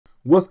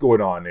What's going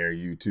on there,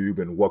 YouTube,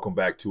 and welcome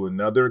back to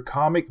another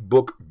comic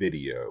book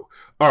video.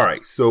 All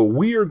right, so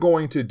we are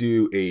going to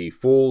do a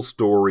full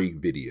story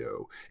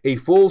video. A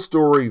full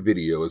story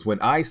video is when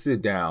I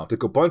sit down,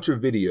 take a bunch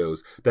of videos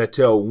that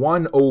tell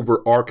one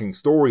overarching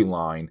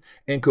storyline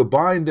and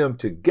combine them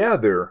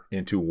together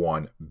into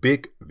one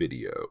big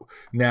video.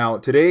 Now,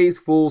 today's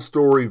full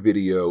story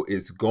video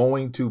is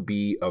going to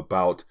be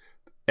about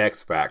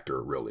X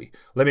Factor, really.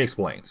 Let me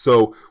explain.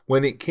 So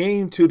when it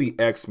came to the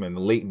X-Men in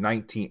the late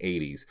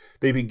 1980s,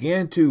 they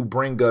began to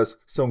bring us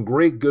some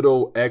great good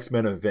old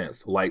X-Men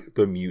events like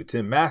the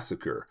Mutant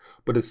Massacre.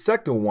 But the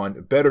second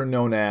one, better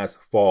known as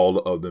Fall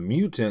of the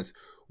Mutants,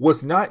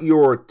 was not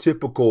your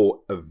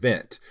typical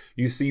event.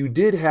 You see, you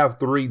did have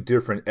three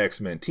different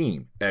X-Men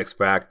teams: X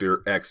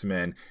Factor,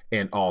 X-Men,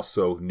 and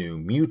also New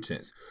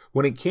Mutants.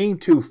 When it came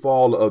to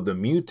Fall of the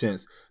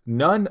Mutants,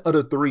 none of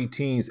the three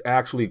teams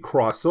actually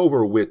cross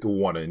over with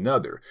one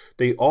another.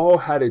 They all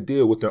had to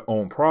deal with their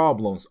own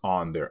problems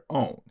on their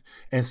own.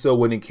 And so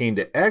when it came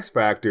to X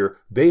Factor,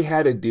 they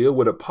had to deal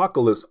with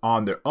Apocalypse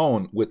on their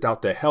own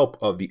without the help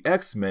of the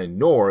X-Men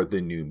nor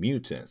the New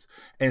Mutants.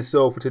 And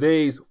so for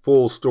today's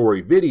full story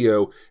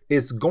video,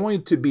 it's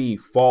going to be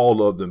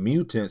Fall of the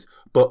Mutants,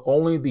 but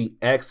only the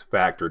X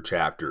Factor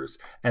chapters.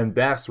 And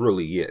that's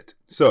really it.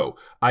 So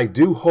I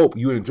do hope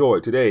you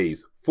enjoyed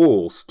today's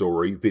full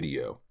story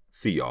video.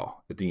 See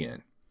y'all at the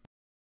end.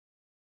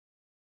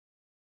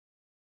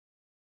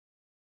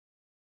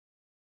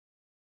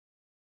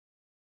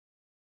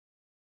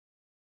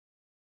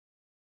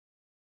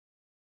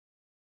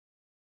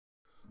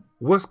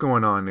 What's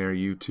going on there,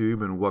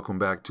 YouTube, and welcome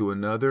back to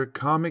another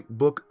comic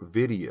book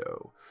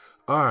video.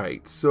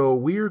 Alright, so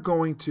we're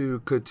going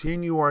to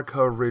continue our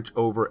coverage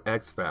over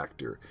X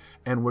Factor,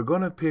 and we're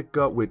going to pick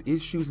up with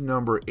issues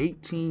number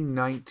 18,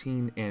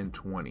 19, and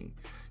 20.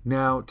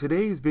 Now,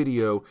 today's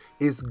video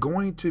is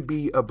going to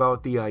be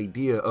about the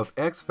idea of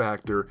X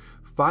Factor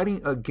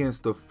fighting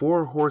against the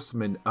Four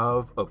Horsemen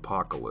of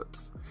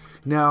Apocalypse.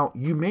 Now,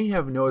 you may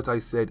have noticed I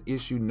said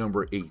issue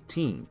number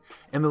 18,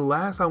 and the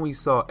last time we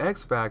saw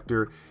X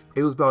Factor,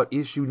 it was about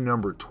issue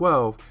number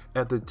 12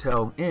 at the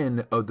tail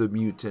end of the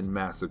Mutant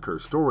Massacre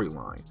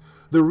storyline.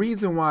 The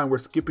reason why we're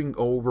skipping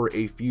over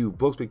a few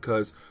books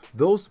because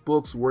those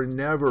books were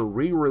never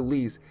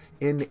re-released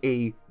in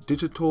a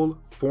digital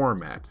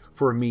format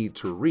for me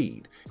to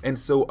read. And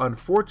so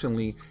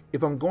unfortunately,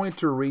 if I'm going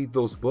to read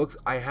those books,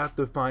 I have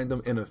to find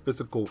them in a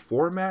physical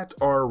format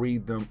or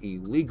read them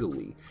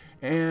illegally.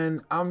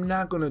 And I'm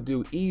not going to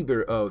do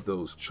either of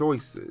those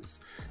choices.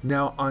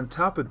 Now, on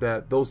top of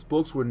that, those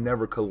books were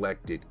never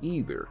collected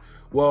either.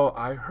 Well,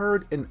 I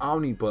heard an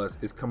omnibus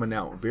is coming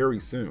out very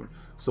soon,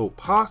 so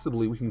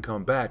possibly we can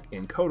come back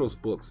and cover those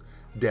books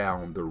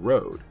down the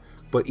road.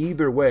 But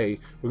either way,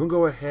 we're going to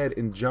go ahead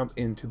and jump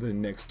into the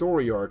next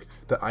story arc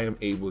that I am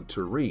able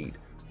to read,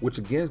 which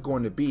again is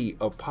going to be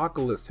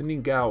Apocalypse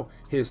sending out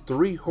his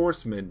three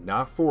horsemen,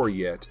 not four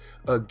yet,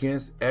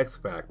 against X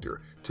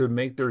Factor to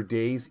make their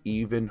days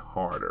even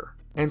harder.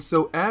 And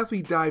so as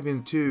we dive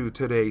into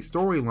today's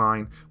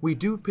storyline, we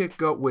do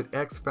pick up with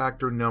X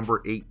Factor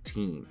number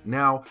 18.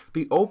 Now,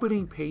 the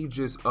opening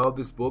pages of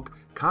this book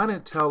kind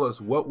of tell us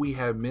what we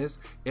have missed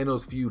in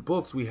those few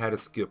books we had to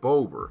skip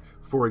over.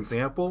 For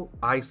example,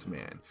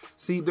 Iceman.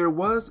 See, there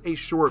was a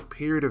short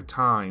period of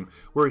time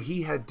where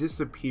he had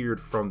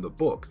disappeared from the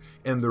book,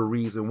 and the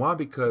reason why,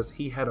 because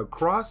he had a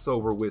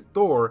crossover with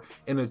Thor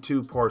in a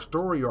two-part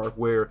story arc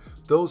where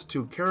those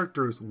two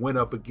characters went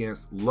up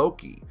against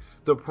Loki.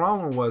 The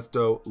problem was,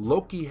 though,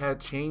 Loki had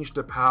changed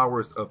the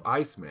powers of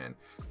Iceman,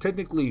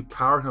 technically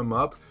powered him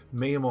up,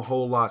 made him a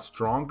whole lot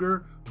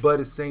stronger, but at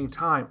the same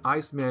time,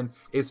 Iceman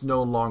is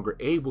no longer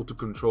able to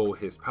control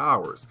his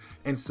powers.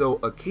 And so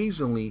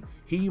occasionally,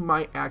 he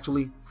might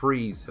actually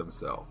freeze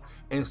himself.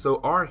 And so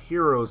our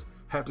heroes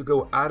have to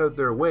go out of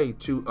their way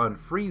to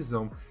unfreeze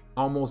him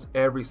almost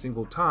every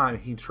single time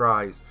he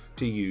tries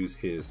to use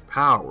his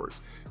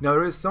powers. Now,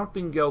 there is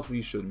something else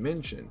we should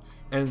mention,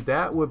 and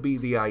that would be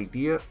the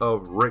idea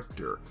of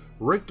Richter.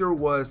 Richter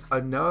was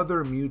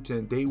another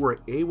mutant they were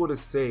able to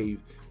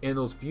save in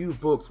those few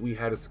books we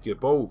had to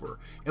skip over.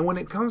 And when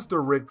it comes to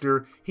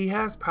Richter, he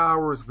has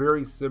powers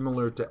very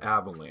similar to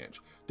Avalanche,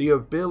 the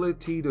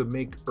ability to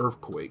make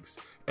earthquakes.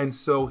 And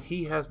so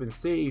he has been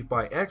saved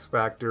by X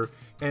Factor,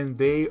 and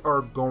they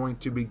are going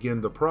to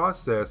begin the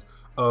process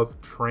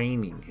of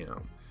training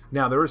him.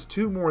 Now, there's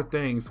two more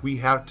things we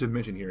have to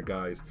mention here,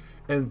 guys,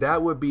 and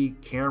that would be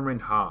Cameron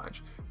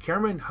Hodge.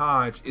 Cameron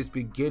Hodge is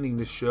beginning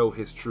to show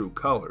his true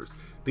colors.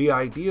 The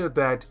idea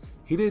that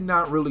he did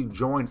not really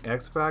join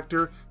X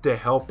Factor to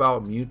help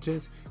out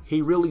mutants.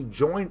 He really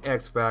joined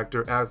X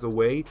Factor as a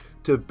way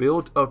to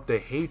build up the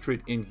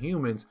hatred in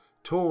humans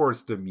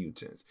towards the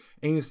mutants.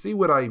 And you see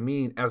what I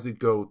mean as we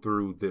go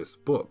through this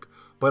book.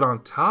 But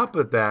on top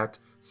of that,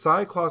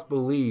 Cyclops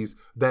believes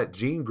that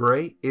Jean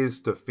Grey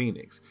is the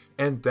Phoenix,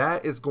 and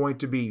that is going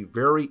to be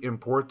very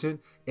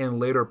important in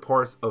later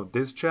parts of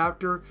this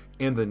chapter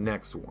and the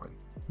next one.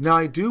 Now,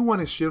 I do want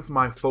to shift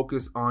my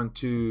focus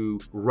onto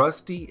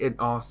Rusty and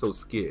also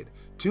Skid,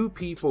 two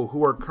people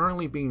who are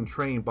currently being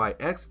trained by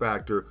X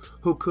Factor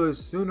who could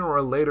sooner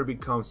or later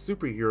become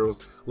superheroes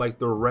like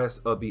the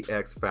rest of the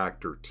X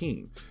Factor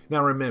team.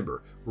 Now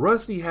remember,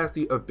 Rusty has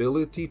the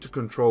ability to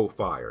control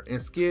fire,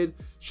 and Skid,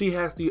 she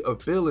has the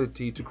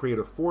ability to create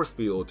a force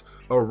field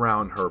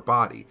around her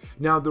body.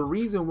 Now the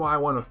reason why I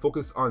want to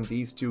focus on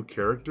these two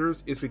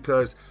characters is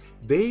because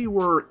they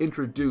were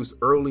introduced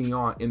early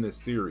on in the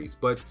series,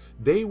 but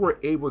they were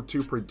able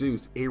to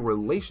produce a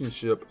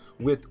relationship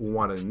with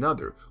one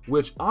another,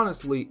 which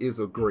honestly is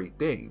a great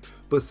thing.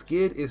 But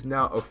Skid is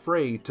now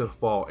afraid to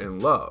fall in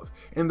love.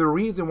 And the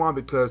reason why,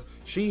 because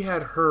she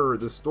had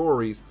heard the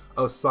stories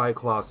of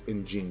Cyclops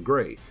and Jean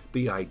Grey,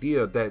 the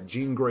idea that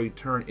Jean Grey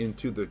turned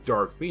into the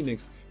Dark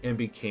Phoenix and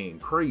became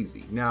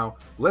crazy. Now,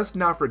 let's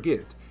not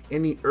forget,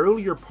 in the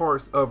earlier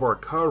parts of our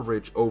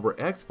coverage over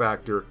X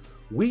Factor,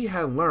 we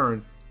had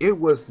learned it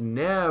was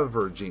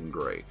never Jean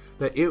Grey,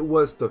 that it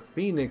was the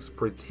Phoenix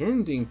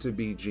pretending to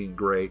be Jean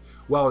Grey,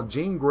 while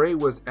Jean Grey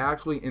was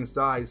actually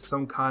inside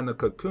some kind of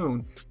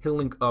cocoon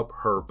healing up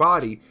her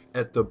body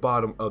at the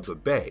bottom of the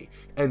bay.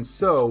 And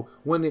so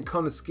when it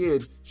comes to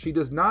Skid, she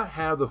does not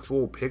have the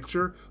full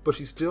picture, but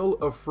she's still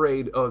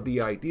afraid of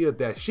the idea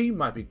that she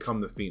might become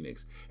the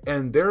Phoenix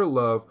and their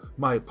love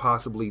might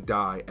possibly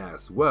die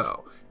as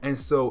well. And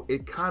so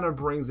it kind of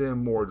brings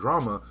in more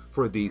drama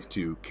for these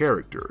two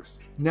characters.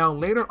 Now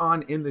later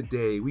on in the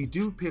day, we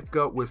do pick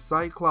up with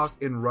Cyclops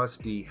and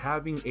Rusty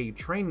having a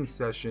training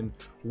session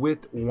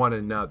with one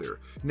another.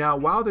 Now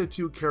while the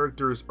two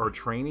characters are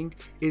training,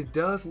 it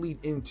does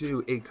lead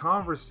into a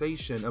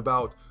conversation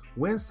about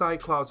when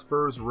Cyclops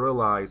first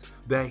realized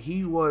that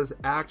he was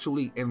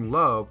actually in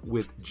love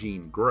with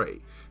Jean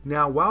Grey.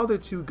 Now while the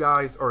two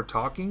guys are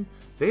talking,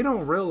 they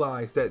don't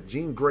realize that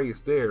Jean Grey is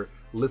there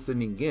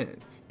listening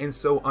in. And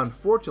so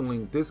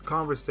unfortunately, this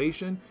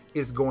conversation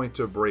is going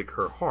to break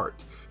her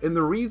heart. And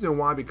the reason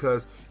why,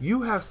 because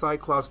you have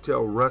Cyclops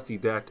tell Rusty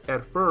that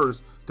at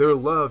first their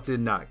love did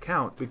not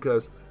count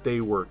because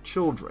they were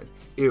children.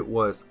 It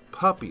was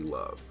puppy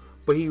love.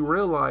 But he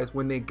realized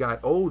when they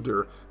got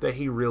older that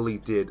he really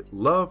did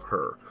love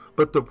her.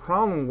 But the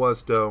problem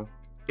was though,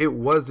 it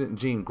wasn't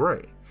Jean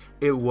Grey.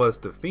 It was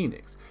the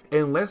Phoenix.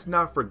 And let's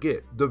not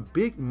forget, the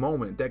big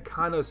moment that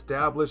kind of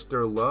established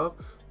their love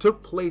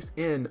took place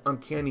in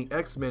Uncanny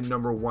X-Men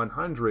number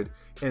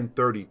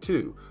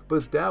 132,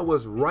 but that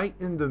was right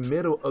in the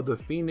middle of the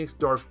Phoenix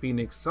Dark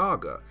Phoenix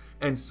saga.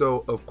 And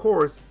so of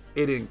course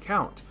it didn't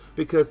count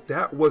because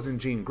that wasn't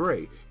Jean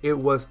Grey. It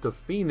was the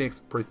Phoenix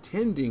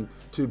pretending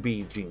to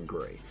be Jean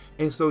Grey.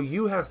 And so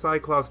you have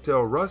Cyclops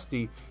tell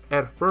Rusty,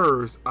 at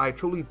first I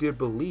truly did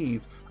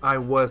believe I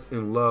was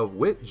in love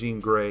with Jean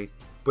Grey,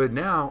 but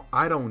now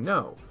I don't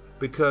know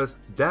because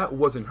that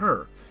wasn't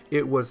her.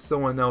 It was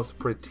someone else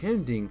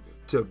pretending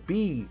to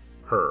be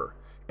her.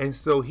 And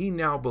so he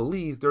now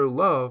believes their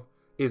love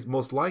is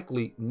most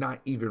likely not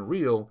even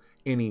real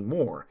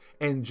anymore.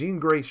 And Jean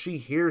Grey, she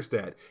hears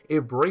that.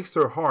 It breaks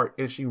her heart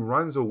and she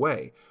runs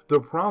away. The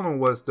problem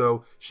was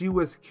though, she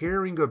was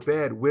carrying a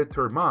bed with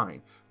her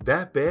mind.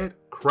 That bed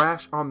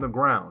crashed on the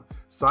ground.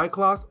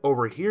 Cyclops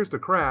overhears the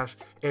crash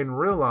and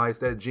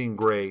realized that Jean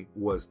Grey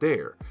was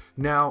there.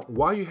 Now,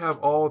 while you have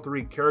all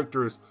three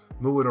characters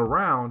moving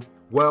around,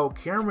 well,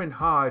 Cameron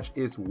Hodge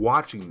is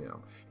watching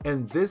them,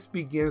 and this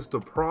begins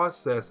the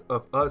process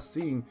of us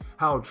seeing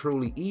how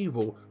truly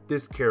evil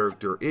this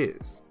character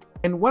is.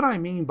 And what I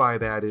mean by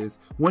that is,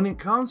 when it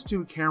comes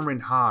to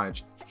Cameron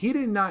Hodge, he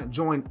did not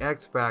join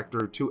X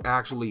Factor to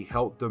actually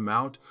help them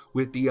out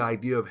with the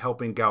idea of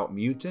helping out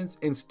mutants.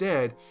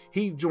 Instead,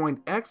 he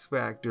joined X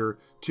Factor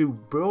to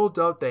build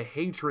up the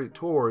hatred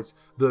towards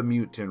the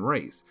mutant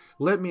race.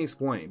 Let me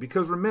explain,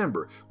 because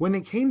remember, when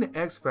it came to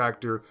X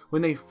Factor,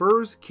 when they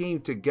first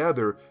came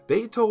together,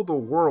 they told the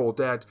world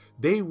that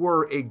they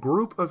were a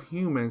group of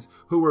humans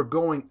who were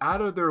going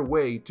out of their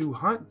way to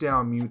hunt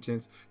down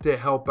mutants to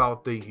help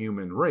out the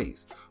human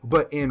race.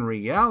 But in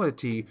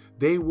reality,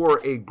 they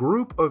were a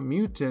group of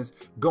mutants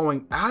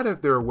going out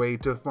of their way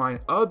to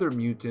find other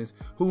mutants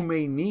who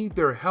may need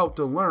their help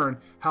to learn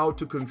how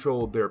to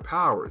control their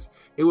powers.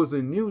 It was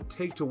a new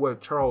take to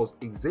what Charles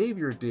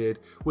Xavier did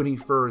when he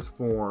first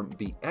formed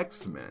the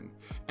X-Men.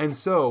 And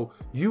so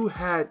you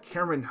had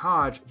Cameron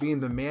Hodge being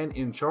the man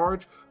in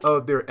charge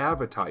of their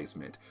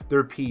advertisement,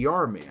 their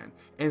PR man.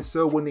 And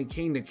so when it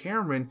came to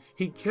Cameron,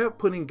 he kept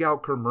putting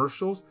out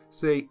commercials,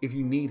 say, if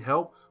you need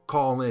help,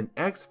 call in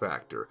X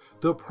Factor.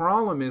 The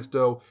problem is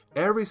though,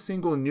 every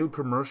single new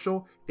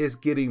commercial is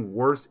getting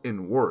worse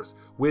and worse,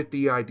 with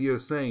the idea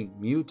of saying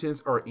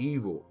mutants are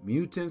evil,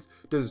 mutants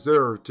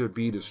deserve to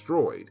be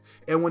destroyed.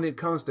 And when it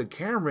comes to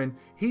Cameron,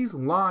 he's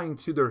lying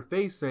to their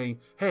face saying,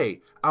 hey,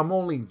 I'm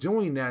only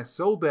doing that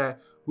so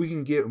that we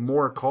can get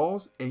more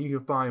calls and you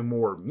can find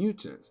more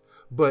mutants.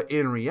 But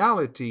in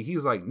reality,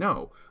 he's like,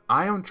 no,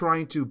 I am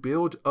trying to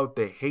build up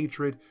the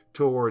hatred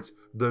towards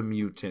the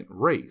mutant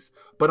race.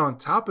 But on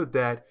top of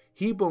that,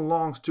 he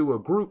belongs to a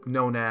group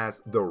known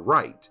as the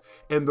Right.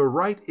 And the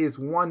Right is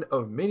one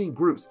of many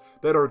groups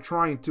that are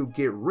trying to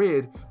get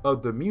rid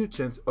of the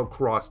mutants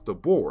across the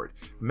board.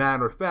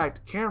 Matter of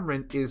fact,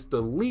 Cameron is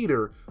the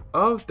leader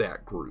of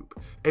that group.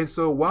 And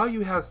so while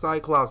you have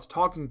Cyclops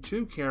talking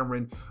to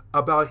Cameron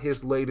about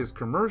his latest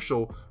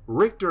commercial,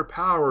 Richter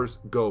powers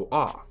go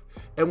off.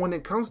 And when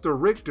it comes to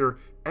Richter,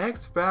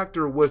 X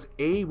Factor was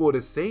able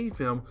to save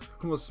him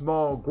from a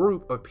small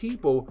group of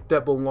people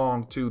that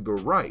belong to the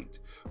Right.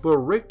 But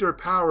Richter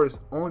powers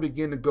only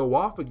began to go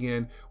off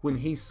again when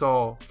he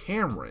saw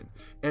Cameron.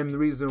 And the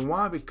reason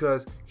why,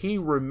 because he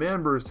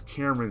remembers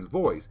Cameron's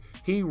voice.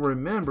 He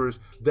remembers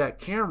that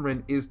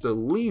Cameron is the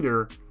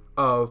leader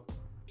of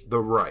the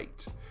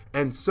Right.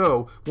 And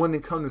so when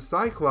it comes to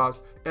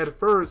Cyclops, at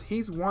first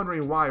he's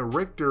wondering why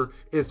Richter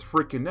is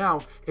freaking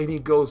out, and he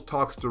goes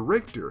talks to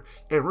Richter,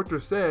 and Richter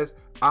says,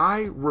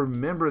 I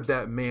remember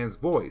that man's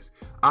voice.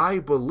 I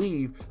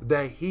believe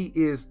that he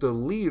is the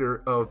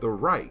leader of the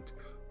Right.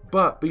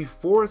 But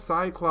before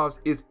Cyclops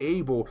is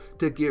able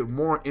to get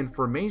more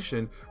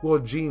information, well,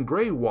 Jean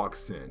Grey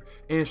walks in,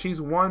 and she's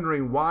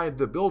wondering why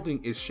the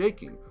building is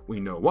shaking. We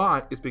know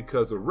why, it's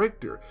because of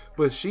Richter,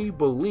 but she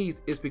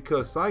believes it's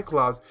because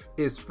Cyclops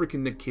is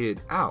freaking the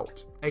kid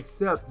out.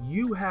 Except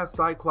you have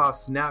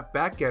Cyclops snap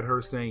back at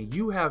her saying,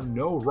 you have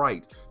no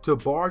right to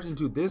barge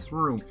into this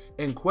room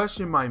and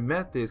question my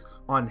methods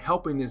on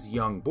helping this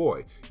young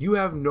boy. You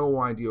have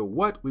no idea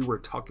what we were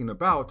talking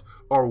about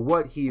or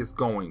what he is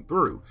going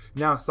through.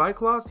 Now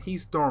Cyclops, he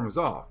storms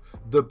off.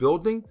 The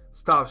building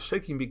stops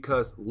shaking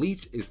because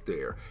Leech is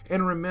there.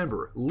 And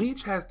remember,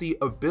 Leech has the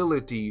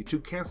ability to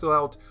cancel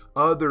out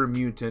other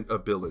mutant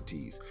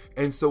abilities.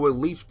 And so with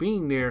Leech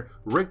being there,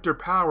 Richter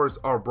powers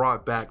are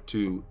brought back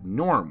to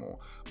normal.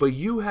 But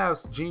you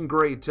have Jean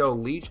Grey tell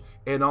Leech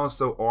and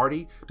also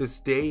Artie to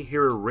stay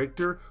here at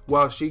Richter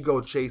while she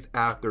go chase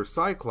after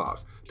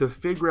Cyclops to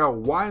figure out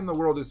why in the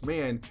world this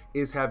man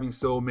is having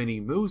so many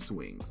mood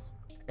swings.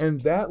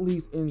 And that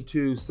leads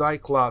into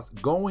Cyclops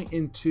going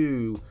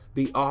into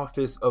the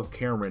office of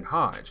Cameron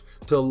Hodge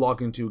to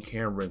log into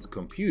Cameron's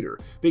computer,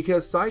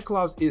 because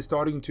Cyclops is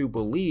starting to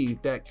believe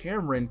that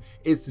Cameron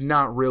is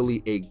not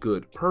really a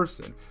good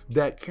person,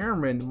 that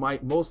Cameron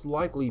might most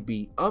likely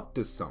be up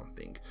to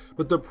something.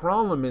 But the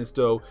problem is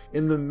though,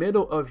 in the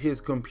middle of his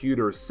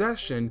computer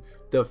session,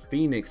 the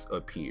Phoenix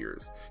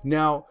appears.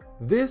 Now,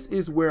 this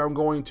is where I'm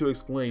going to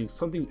explain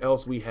something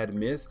else we had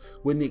missed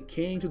when it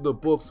came to the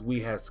books we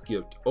had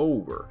skipped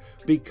over.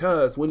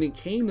 Because when it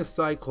came to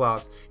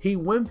Cyclops, he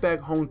went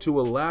back home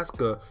to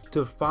Alaska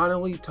to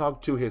finally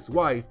talk to his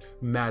wife,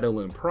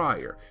 Madeline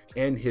Pryor,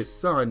 and his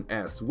son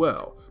as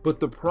well. But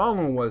the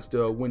problem was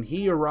though, when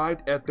he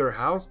arrived at their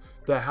house,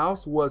 the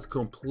house was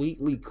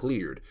completely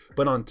cleared.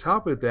 But on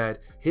top of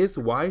that, his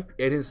wife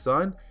and his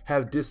son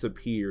have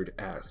disappeared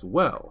as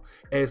well.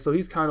 And so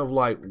he's kind of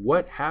like,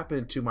 what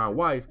happened to my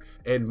wife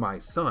and my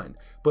son?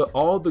 But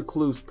all the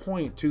clues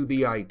point to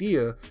the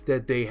idea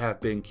that they have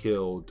been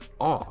killed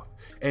off.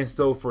 And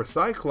so for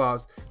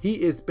Cyclops,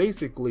 he is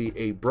basically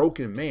a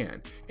broken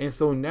man. And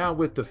so now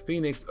with the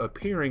Phoenix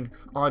appearing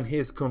on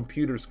his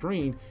computer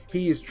screen,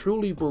 he is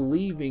truly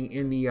believing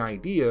in the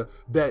idea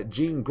that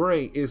Jean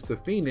Grey is the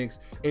Phoenix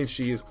and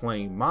she is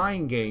playing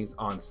mind games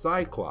on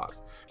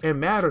Cyclops. And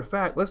matter of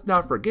fact, let's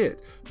not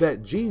forget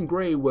that Jean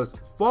Grey was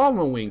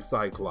following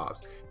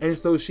Cyclops. And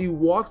so she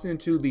walks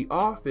into the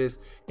office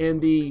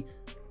and the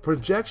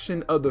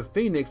projection of the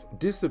Phoenix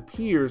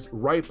disappears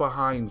right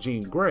behind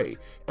Jean Grey.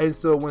 And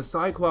so when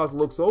Cyclops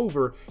looks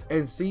over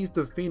and sees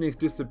the Phoenix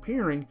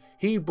disappearing,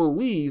 he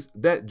believes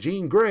that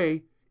Jean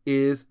Grey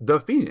is the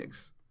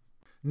Phoenix.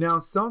 Now,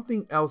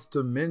 something else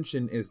to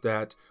mention is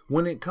that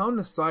when it comes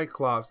to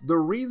Cyclops, the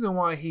reason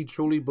why he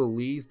truly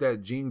believes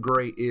that Jean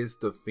Grey is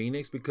the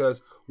Phoenix,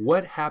 because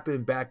what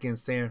happened back in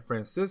San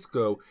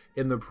Francisco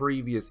in the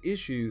previous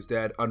issues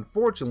that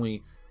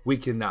unfortunately we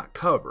cannot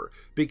cover,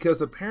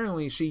 because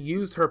apparently she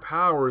used her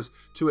powers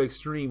to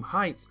extreme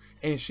heights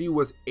and she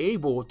was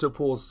able to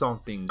pull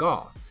something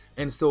off.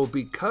 And so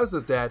because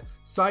of that,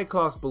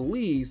 Cyclops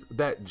believes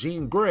that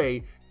Jean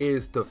Grey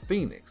is the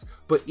Phoenix.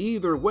 But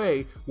either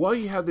way, while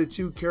you have the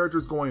two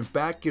characters going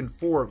back and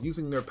forth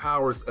using their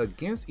powers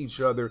against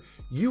each other,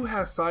 you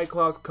have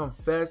Cyclops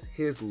confess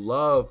his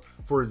love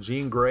for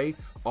Jean Grey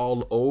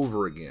all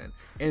over again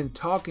and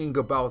talking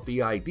about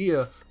the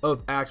idea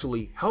of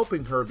actually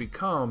helping her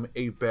become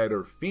a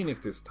better Phoenix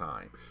this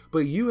time. But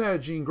you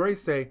have Jean Grey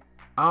say,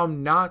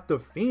 I'm not the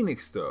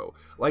Phoenix though.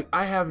 Like,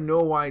 I have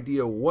no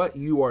idea what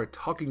you are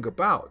talking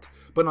about.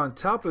 But on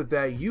top of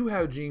that, you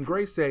have Jean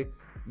Grey say,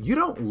 you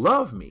don't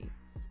love me.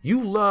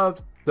 You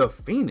loved the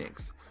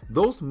Phoenix.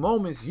 Those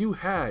moments you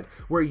had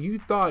where you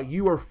thought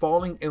you were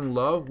falling in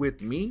love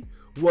with me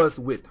was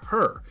with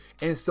her.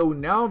 And so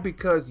now,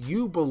 because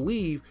you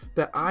believe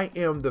that I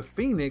am the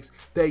Phoenix,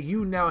 that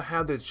you now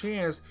have the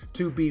chance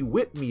to be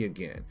with me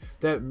again,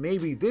 that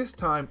maybe this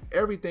time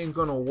everything's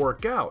gonna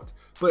work out.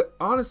 But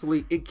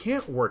honestly, it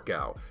can't work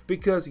out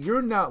because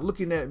you're not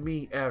looking at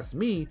me as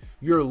me,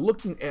 you're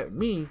looking at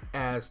me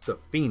as the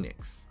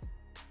Phoenix.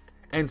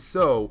 And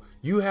so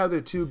you have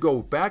the two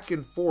go back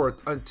and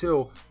forth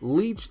until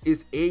Leech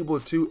is able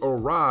to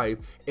arrive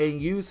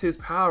and use his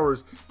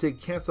powers to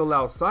cancel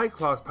out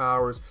Cyclops'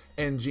 powers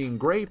and Jean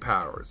Grey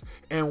powers.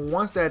 And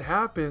once that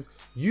happens,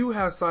 you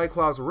have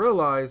Cyclops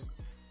realize,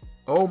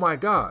 oh my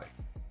God,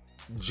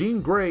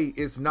 Jean Grey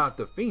is not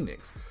the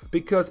Phoenix,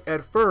 because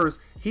at first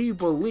he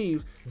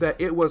believed that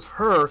it was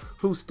her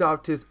who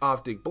stopped his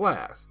optic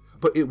blast,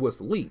 but it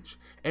was Leech.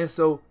 And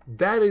so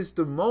that is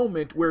the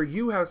moment where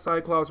you have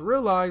Cyclops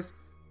realize,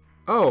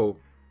 oh,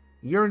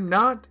 you're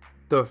not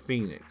the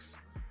Phoenix.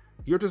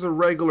 You're just a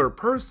regular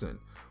person.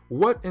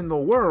 What in the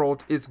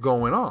world is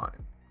going on?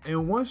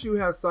 And once you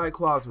have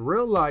Cyclops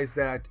realize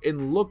that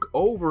and look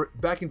over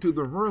back into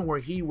the room where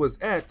he was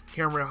at,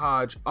 Cameron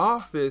Hodge's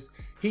office,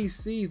 he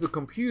sees the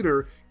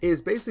computer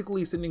is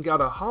basically sending out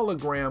a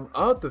hologram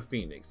of the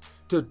Phoenix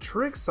to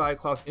trick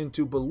Cyclops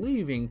into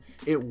believing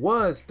it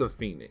was the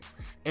Phoenix.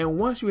 And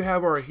once you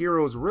have our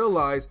heroes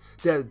realize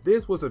that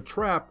this was a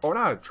trap, or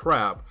not a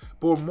trap,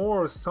 but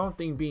more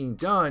something being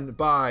done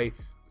by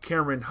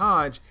Cameron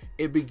Hodge,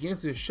 it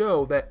begins to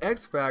show that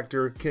X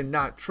Factor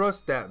cannot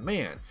trust that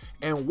man.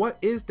 And what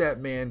is that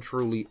man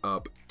truly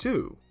up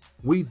to?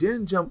 We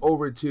then jump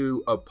over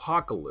to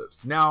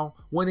Apocalypse. Now,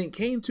 when it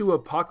came to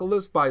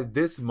Apocalypse, by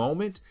this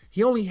moment,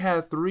 he only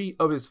had 3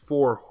 of his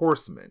 4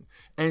 horsemen.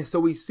 And so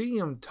we see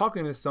him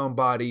talking to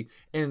somebody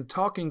and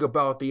talking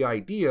about the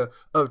idea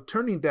of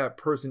turning that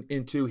person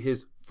into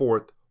his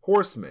 4th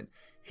horseman.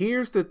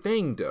 Here's the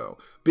thing though,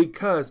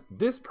 because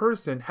this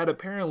person had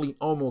apparently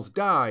almost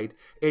died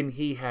and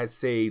he had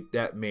saved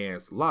that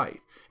man's life.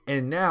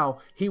 And now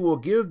he will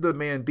give the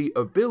man the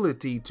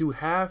ability to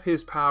have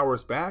his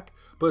powers back,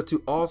 but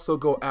to also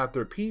go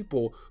after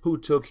people who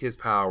took his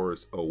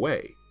powers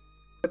away.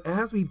 But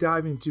as we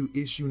dive into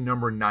issue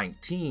number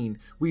 19,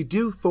 we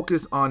do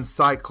focus on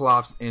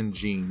Cyclops and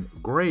Jean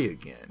Grey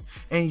again.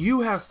 And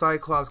you have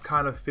Cyclops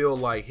kind of feel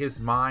like his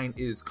mind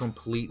is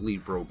completely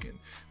broken.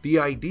 The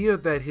idea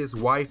that his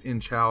wife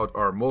and child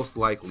are most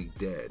likely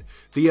dead.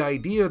 The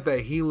idea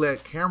that he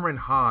let Cameron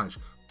Hodge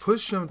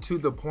push him to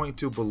the point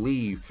to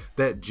believe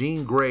that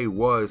Jean Grey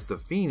was the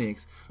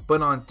Phoenix,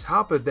 but on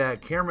top of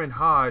that, Cameron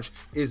Hodge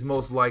is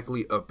most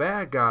likely a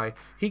bad guy.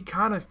 He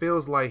kind of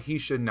feels like he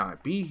should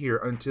not be here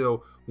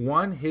until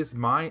one, his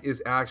mind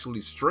is actually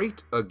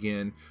straight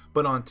again,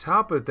 but on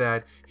top of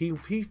that, he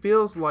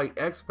feels like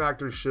X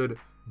Factor should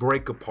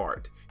break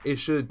apart. It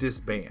should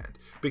disband,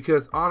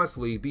 because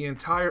honestly, the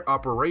entire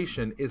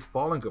operation is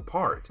falling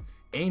apart.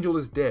 Angel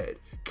is dead.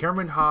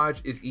 Cameron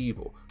Hodge is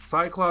evil.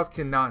 Cyclops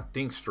cannot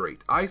think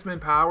straight. Iceman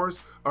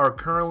powers are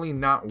currently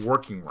not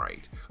working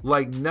right.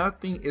 Like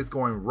nothing is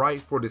going right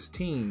for this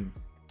team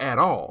at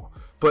all.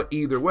 But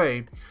either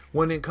way,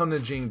 when it comes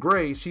to Jean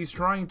Grey, she's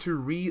trying to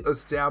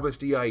re-establish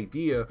the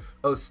idea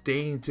of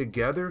staying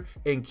together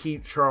and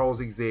keep Charles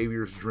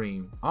Xavier's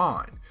dream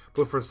on.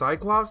 But for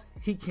Cyclops,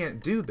 he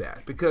can't do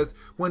that, because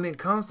when it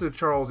comes to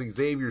Charles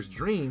Xavier's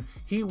dream,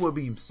 he will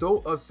be so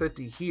upset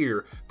to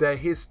hear that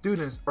his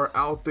students are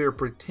out there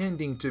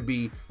pretending to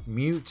be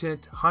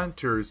mutant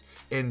hunters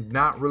and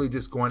not really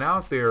just going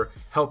out there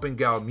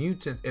helping out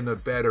mutants in a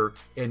better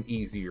and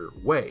easier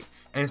way.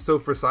 And so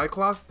for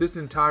Cyclops, this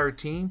entire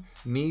team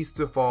needs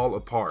to fall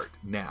apart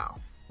now.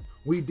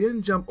 We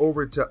then jump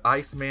over to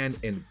Iceman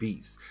and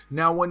Beast.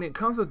 Now when it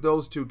comes to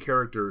those two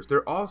characters,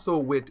 they're also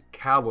with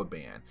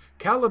Caliban.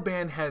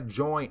 Caliban had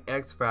joined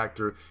X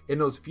Factor in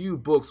those few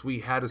books we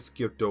had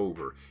skipped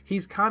over.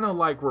 He's kind of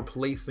like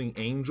replacing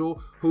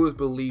Angel, who is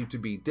believed to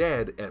be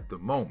dead at the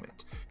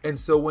moment. And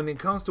so when it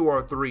comes to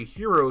our 3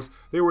 heroes,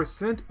 they were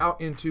sent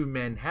out into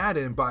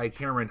Manhattan by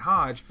Cameron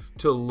Hodge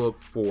to look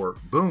for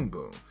Boom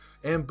Boom.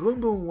 And Boom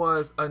Boom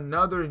was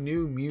another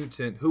new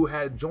mutant who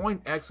had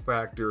joined X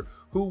Factor,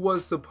 who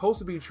was supposed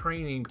to be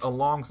training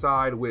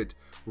alongside with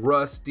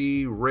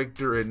Rusty,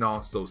 Richter, and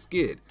also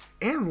Skid,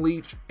 and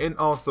Leech, and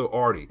also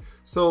Artie.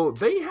 So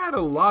they had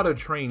a lot of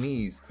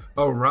trainees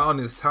around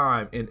this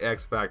time in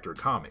X Factor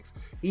comics.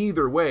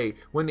 Either way,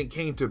 when it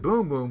came to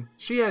Boom Boom,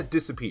 she had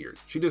disappeared.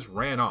 She just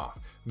ran off.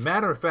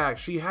 Matter of fact,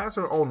 she has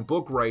her own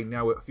book right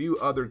now with a few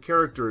other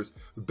characters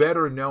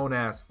better known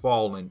as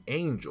Fallen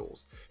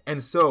Angels.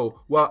 And so,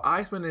 while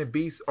Iceman and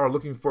Beast are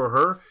looking for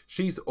her,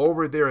 she's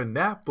over there in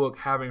that book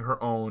having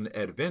her own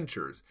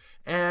adventures.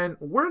 And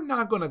we're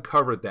not going to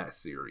cover that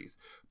series.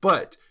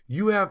 But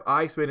you have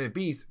Iceman and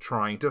Beast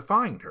trying to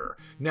find her.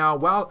 Now,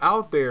 while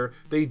out there,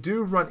 they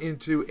do run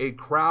into a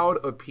crowd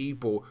of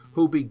people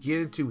who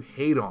begin to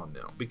hate on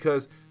them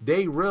because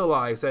they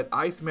realize that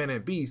Iceman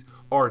and Beast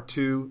are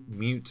 2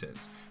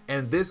 mutants.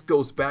 And this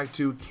goes back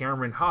to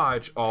Cameron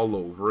Hodge all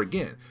over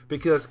again,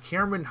 because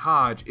Cameron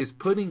Hodge is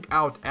putting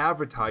out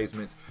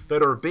advertisements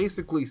that are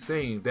basically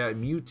saying that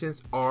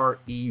mutants are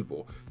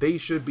evil. They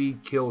should be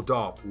killed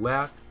off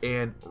left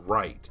and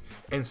right.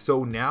 And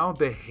so now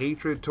the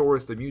hatred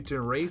towards the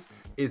mutant race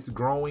is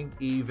growing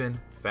even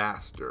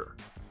faster.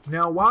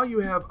 Now, while you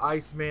have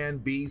Iceman,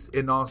 Beast,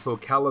 and also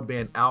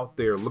Caliban out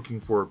there looking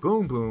for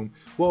Boom Boom,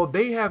 well,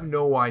 they have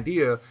no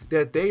idea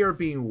that they are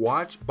being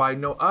watched by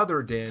no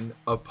other than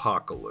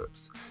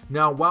Apocalypse.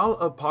 Now, while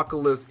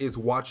Apocalypse is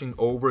watching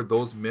over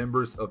those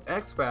members of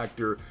X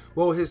Factor,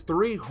 well, his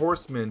 3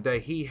 horsemen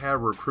that he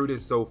had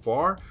recruited so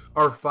far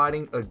are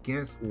fighting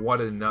against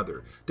one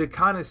another to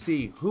kind of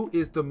see who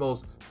is the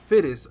most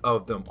fittest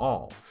of them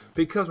all.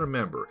 Because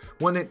remember,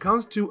 when it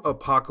comes to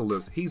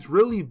Apocalypse, he's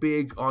really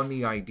big on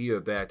the idea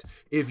that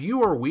if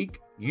you are weak,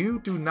 you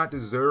do not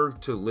deserve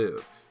to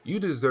live. You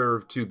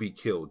deserve to be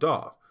killed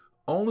off.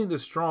 Only the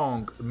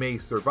strong may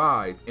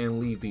survive and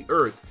leave the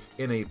earth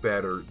in a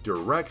better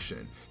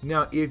direction.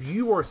 Now, if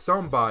you are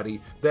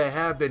somebody that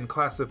have been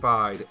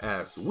classified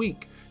as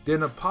weak,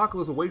 then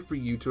Apocalypse will wait for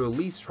you to at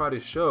least try to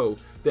show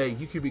that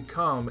you can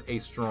become a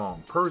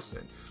strong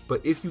person.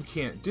 But if you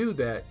can't do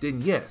that,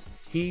 then yes,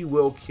 he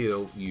will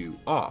kill you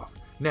off.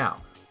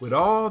 Now, with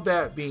all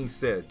that being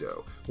said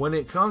though, when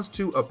it comes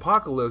to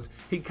Apocalypse,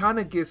 he kind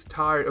of gets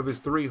tired of his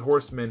 3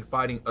 horsemen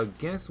fighting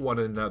against one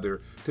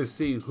another to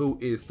see who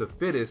is the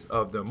fittest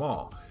of them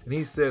all. And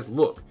he says,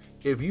 look,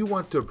 if you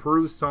want to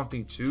prove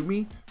something to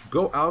me,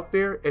 go out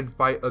there and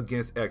fight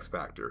against X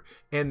Factor.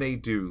 And they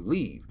do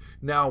leave.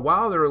 Now,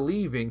 while they're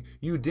leaving,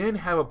 you then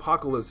have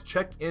Apocalypse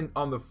check in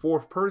on the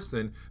 4th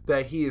person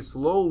that he is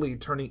slowly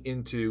turning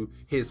into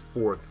his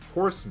 4th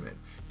horseman.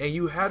 And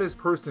you had this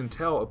person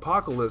tell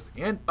Apocalypse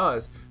and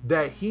us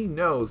that he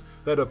knows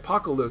that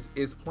Apocalypse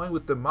is playing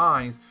with the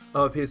minds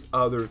of his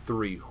other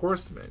 3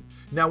 horsemen.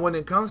 Now, when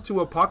it comes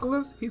to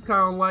Apocalypse, he's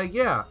kind of like,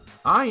 yeah,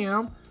 I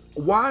am.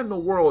 Why in the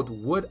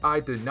world would I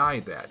deny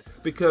that?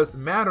 Because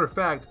matter of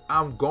fact,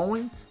 I'm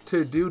going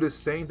to do the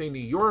same thing to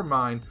your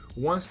mind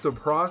once the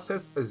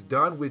process is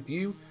done with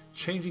you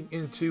changing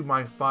into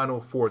my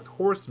final 4th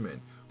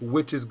horseman,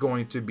 which is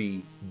going to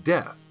be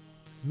death.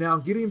 Now,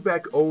 getting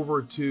back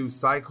over to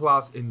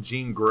Cyclops and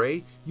Jean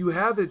Grey, you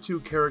have the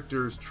 2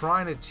 characters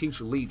trying to teach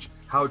Leech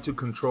how to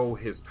control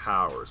his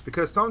powers,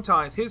 because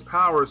sometimes his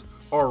powers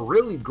are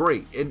really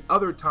great and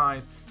other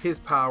times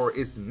his power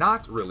is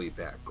not really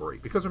that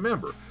great. Because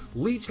remember,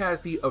 Leech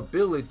has the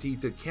ability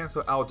to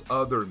cancel out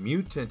other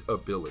mutant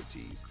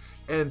abilities,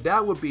 and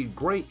that would be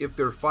great if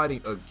they're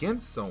fighting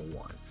against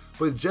someone.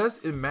 But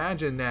just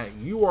imagine that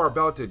you are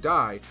about to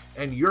die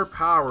and your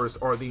powers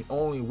are the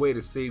only way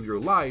to save your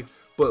life,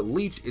 but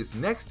Leech is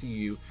next to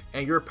you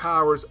and your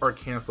powers are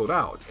canceled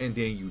out and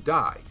then you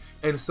die.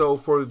 And so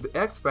for the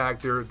X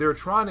Factor, they're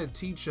trying to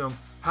teach him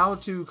how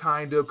to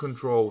kind of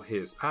control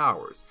his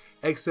powers.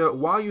 Except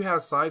while you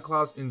have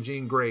Cyclops and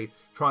Jean Grey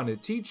trying to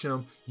teach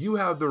him, you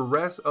have the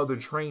rest of the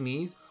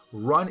trainees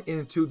run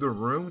into the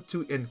room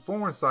to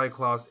inform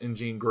Cyclops and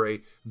Jean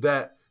Grey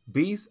that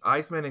Beast,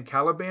 Iceman, and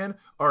Caliban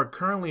are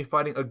currently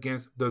fighting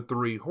against the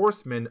 3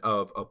 horsemen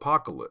of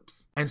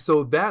Apocalypse. And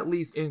so that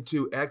leads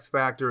into X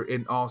Factor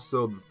and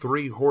also the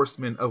 3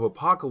 horsemen of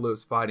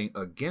Apocalypse fighting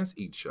against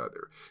each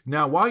other.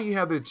 Now, while you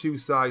have the 2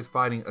 sides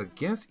fighting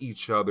against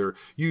each other,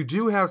 you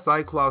do have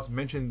Cyclops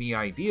mention the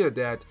idea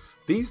that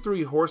these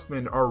 3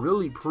 horsemen are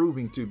really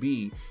proving to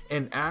be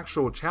an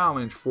actual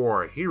challenge for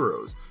our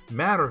heroes.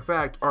 Matter of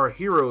fact, our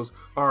heroes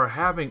are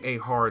having a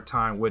hard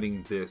time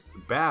winning this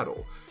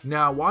battle.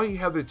 Now, while you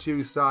have the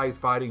 2 sides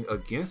fighting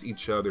against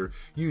each other,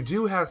 you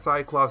do have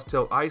Cyclops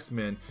tell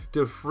Iceman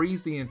to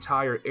freeze the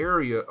entire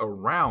area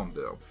around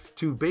them,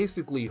 to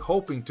basically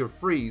hoping to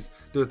freeze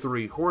the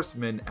 3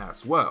 horsemen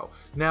as well.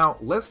 Now,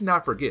 let's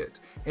not forget,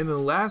 in the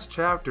last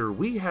chapter,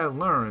 we had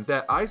learned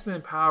that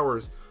Iceman's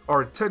powers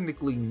are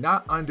technically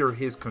not under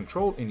his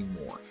control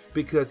anymore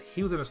because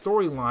he was in a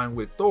storyline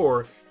with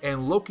Thor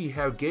and Loki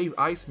have gave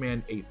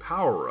Iceman a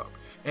power-up.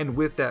 And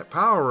with that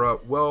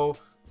power-up, well,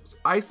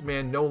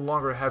 Iceman no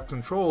longer has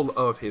control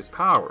of his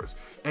powers.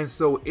 And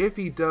so if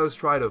he does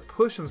try to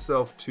push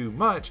himself too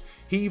much,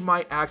 he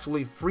might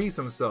actually freeze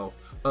himself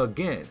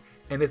again.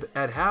 And if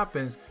that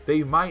happens,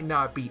 they might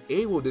not be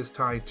able this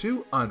time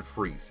to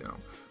unfreeze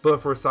him.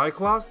 But for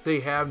Cyclops,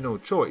 they have no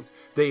choice.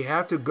 They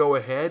have to go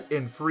ahead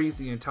and freeze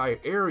the entire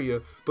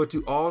area, but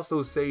to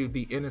also save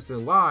the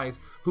innocent lives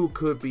who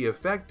could be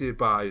affected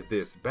by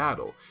this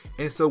battle.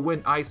 And so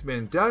when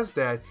Iceman does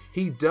that,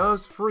 he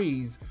does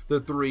freeze the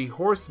 3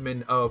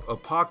 horsemen of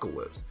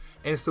Apocalypse.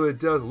 And so it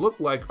does look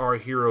like our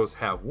heroes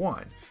have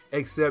won,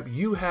 except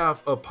you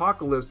have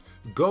Apocalypse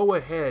go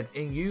ahead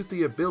and use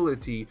the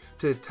ability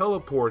to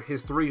teleport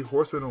his 3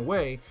 horsemen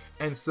away,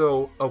 and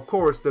so of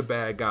course the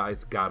bad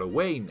guys got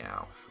away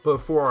now. But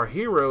for our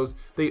heroes,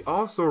 they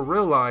also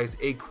realize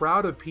a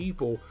crowd of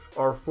people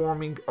are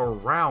forming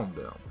around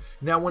them.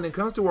 Now when it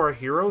comes to our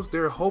heroes,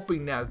 they're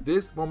hoping that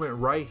this moment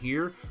right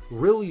here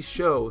really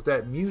shows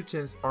that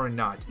mutants are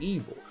not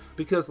evil.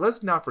 Because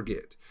let's not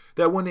forget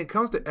that when it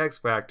comes to X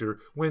Factor,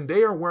 when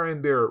they are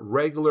wearing their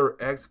regular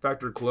X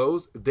Factor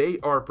clothes, they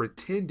are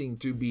pretending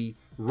to be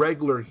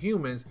regular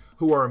humans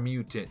who are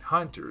mutant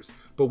hunters.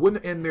 But when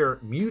they're in their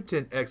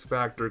mutant X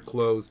Factor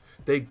clothes,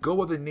 they go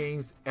with the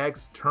names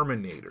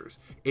X-Terminators,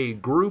 a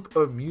group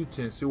of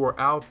mutants who are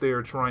out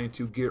there trying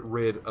to get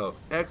rid of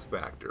X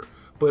Factor.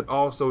 but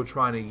also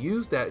trying to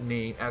use that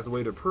name as a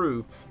way to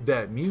prove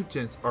that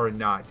mutants are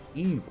not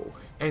evil.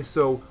 And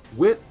so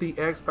with the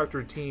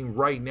X-Factor team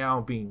right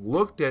now being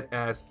looked at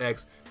as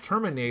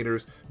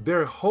X-Terminators,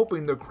 they're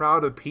hoping the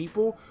crowd of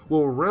people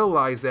will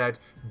realize that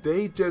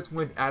they just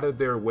went out of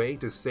their way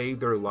to save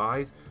their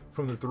lives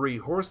from the three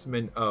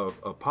horsemen of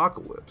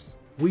Apocalypse.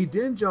 We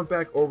then jump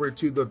back over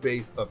to the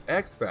base of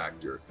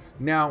X-Factor.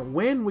 Now,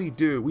 when we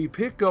do, we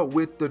pick up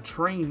with the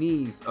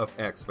trainees of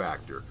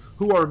X-Factor,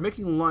 who are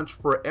making lunch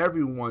for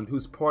everyone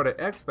who's part of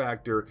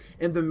X-Factor,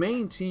 and the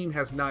main team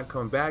has not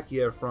come back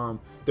yet from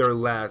their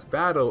last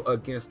battle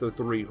against the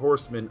three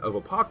horsemen of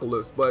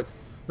Apocalypse, but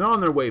they're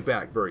on their way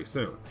back very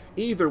soon.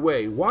 Either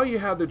way, while you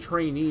have the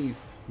trainees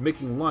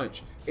making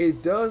lunch,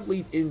 it does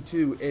lead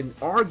into an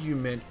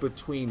argument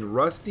between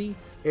Rusty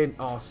and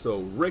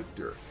also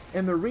Richter.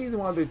 And the reason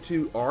why the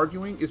two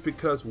arguing is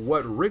because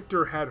what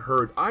Richter had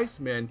heard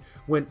Iceman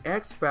when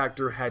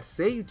X-Factor had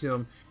saved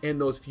him in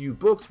those few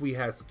books we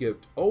had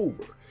skipped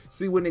over.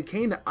 See, when it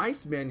came to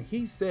Iceman,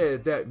 he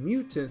said that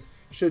mutants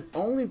should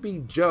only be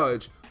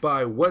judged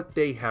by what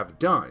they have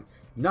done,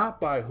 not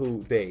by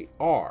who they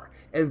are.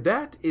 And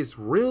that is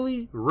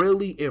really,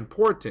 really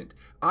important.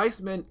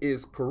 Iceman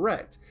is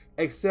correct.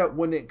 Except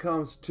when it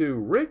comes to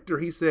Richter,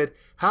 he said,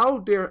 how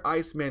dare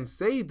Iceman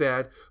say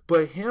that,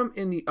 but him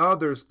and the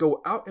others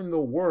go out in the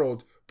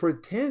world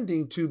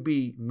pretending to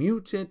be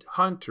mutant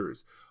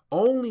hunters,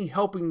 only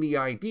helping the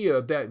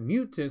idea that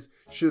mutants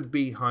should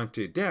be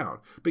hunted down.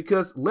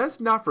 Because let's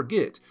not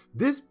forget,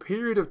 this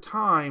period of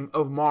time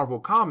of Marvel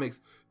Comics,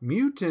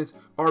 mutants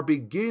are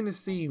beginning to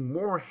see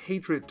more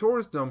hatred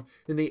towards them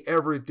than they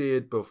ever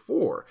did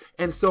before.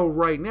 And so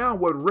right now,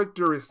 what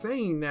Richter is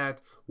saying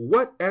that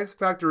what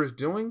X-Factor is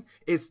doing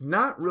is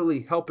not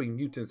really helping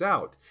mutants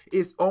out.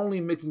 It's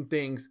only making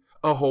things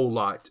a whole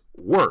lot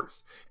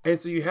worse. And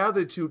so you have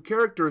the two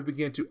characters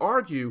begin to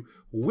argue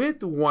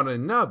with one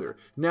another.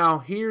 Now,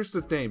 here's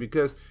the thing,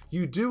 because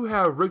you do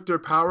have Richter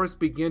powers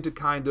begin to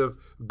kind of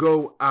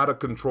go out of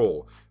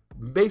control,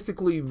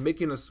 basically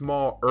making a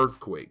small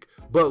earthquake.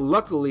 But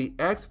luckily,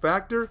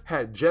 X-Factor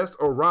had just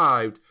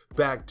arrived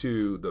back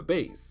to the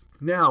base.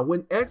 Now,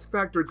 when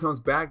X-Factor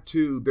comes back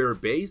to their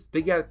base,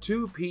 they got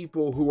two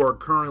people who are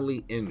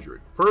currently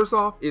injured. First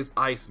off is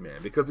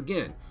Iceman, because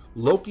again,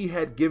 Loki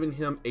had given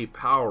him a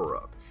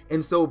power-up.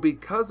 And so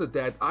because of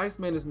that,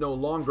 Iceman is no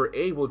longer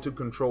able to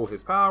control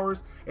his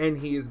powers, and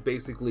he is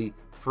basically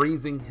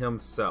freezing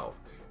himself.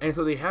 And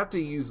so they have to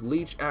use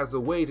Leech as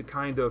a way to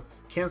kind of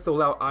cancel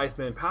out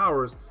Iceman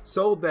powers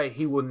so that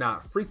he will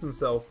not freeze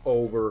himself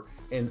over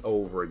and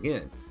over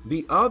again.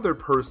 The other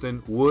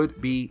person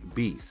would be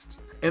Beast.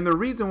 And the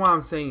reason why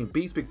I'm saying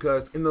Beast,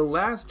 because in the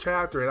last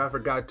chapter, and I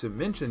forgot to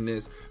mention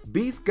this,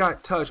 Beast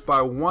got touched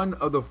by one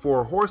of the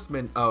four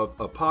horsemen of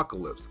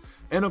Apocalypse.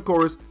 And of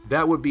course,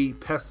 that would be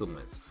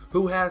Pestilence,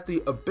 who has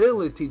the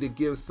ability to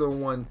give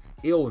someone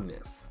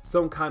illness,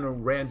 some kind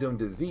of random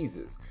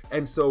diseases.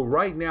 And so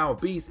right now,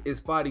 Beast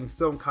is fighting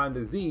some kind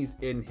of disease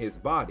in his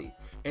body.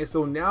 And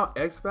so now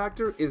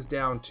X-Factor is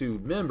down 2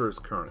 members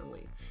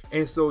currently.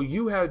 And so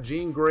you have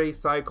Jean Grey,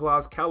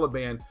 Cyclops,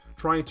 Caliban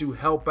trying to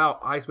help out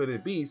Iceman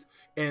and Beast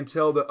and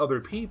tell the other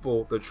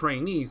people, the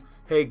trainees,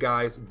 hey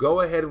guys,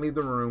 go ahead and leave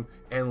the room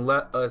and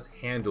let us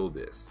handle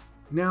this.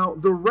 Now,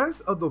 the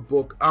rest of the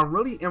book, I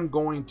really am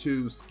going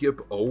to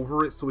skip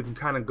over it so we can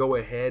kind of go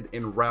ahead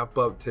and wrap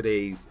up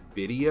today's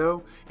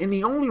video. And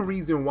the only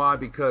reason why,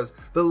 because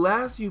the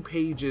last few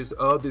pages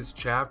of this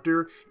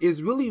chapter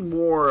is really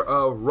more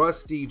of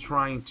Rusty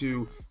trying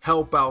to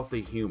help out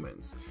the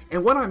humans.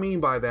 And what I mean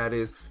by that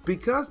is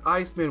because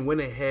Iceman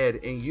went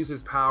ahead and used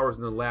his powers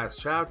in the last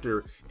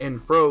chapter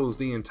and froze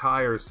the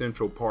entire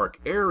Central Park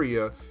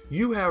area,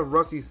 you have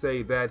Rusty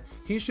say that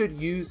he should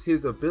use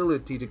his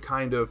ability to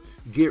kind of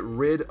get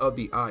rid of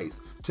the ice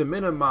to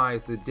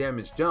minimize the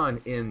damage done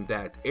in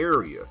that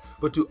area,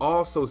 but to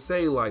also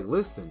say like,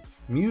 listen,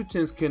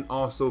 mutants can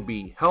also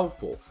be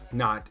helpful,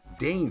 not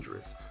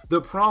dangerous.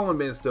 The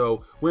problem is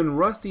though, when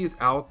Rusty is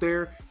out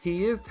there,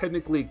 he is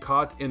technically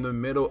caught in the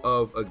middle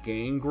of a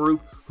gang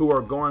group who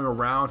are going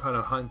around trying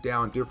to hunt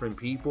down different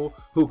people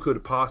who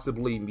could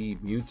possibly be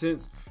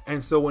mutants.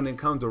 And so when it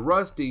comes to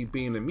Rusty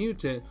being a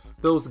mutant,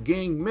 those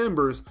gang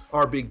members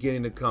are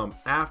beginning to come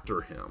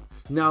after him.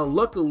 Now,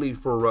 luckily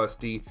for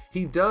Rusty,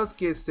 he does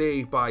get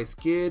saved by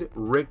Skid,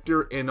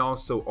 Richter, and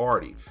also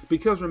Artie.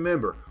 Because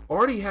remember,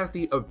 Artie has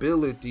the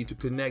ability to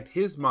connect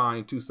his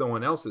mind to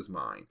someone else's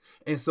mind.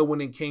 And so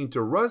when it came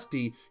to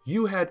Rusty,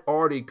 you had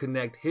Artie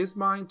connect his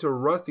mind to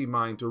Rusty's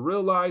mind to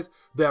realize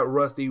that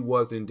Rusty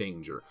was in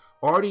danger.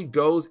 Artie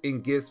goes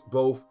and gets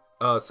both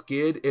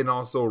Skid and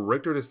also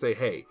Richter to say,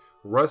 hey,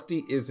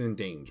 Rusty is in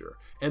danger.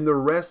 And the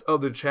rest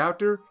of the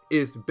chapter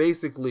is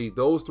basically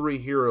those 3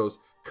 heroes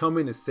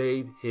coming to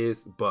save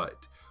his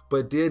butt.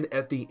 but then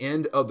at the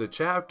end of the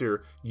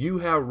chapter, you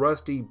have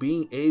Rusty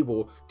being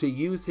able to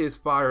use his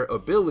fire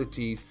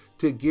abilities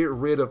to get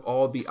rid of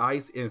all the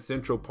ice in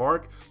Central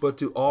Park, but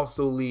to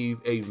also leave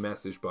a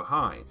message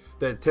behind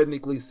that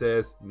technically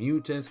says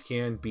mutants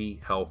can be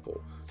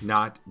helpful,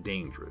 not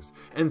dangerous.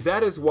 And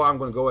that is why I'm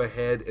going to go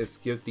ahead and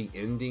skip the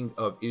ending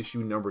of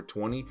issue number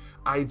 20.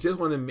 I just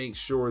want to make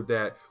sure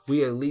that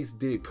we at least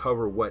did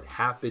cover what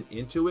happened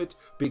into it,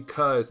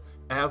 because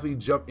as we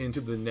jump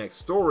into the next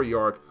story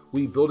arc,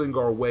 we building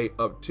our way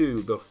up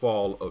to the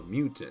fall of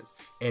mutants,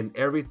 and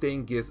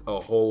everything gets a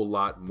whole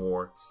lot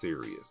more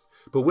serious.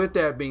 But with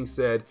that being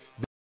said,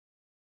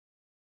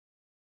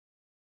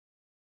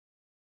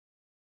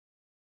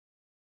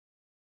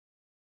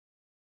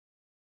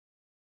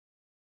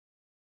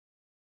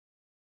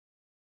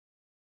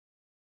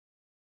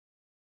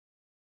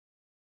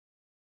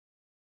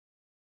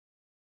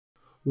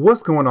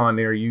 what's going on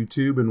there,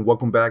 YouTube, and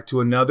welcome back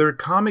to another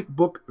comic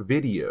book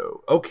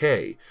video.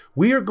 Okay,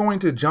 we are going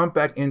to jump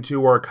back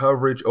into our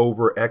coverage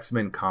over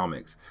X-Men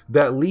comics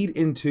that lead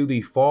into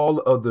the Fall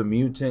of the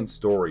Mutant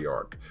story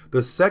arc,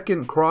 the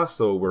second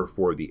crossover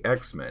for the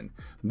X-Men.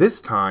 This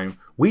time,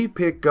 we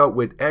pick up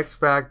with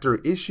X-Factor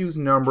issues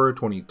number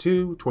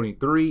 22,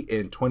 23,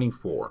 and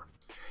 24.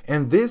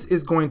 And this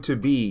is going to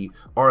be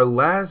our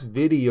last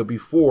video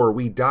before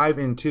we dive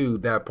into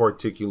that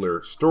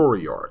particular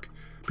story arc.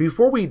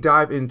 Before we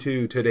dive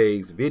into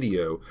today's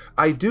video,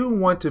 I do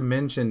want to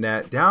mention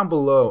that down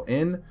below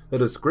in the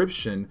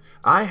description,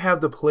 I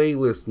have the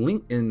playlist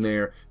link in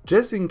there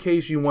just in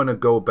case you want to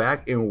go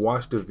back and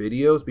watch the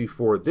videos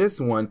before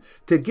this one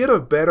to get a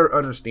better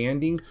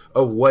understanding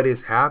of what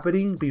is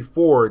happening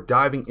before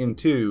diving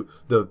into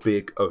the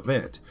big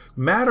event.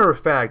 Matter of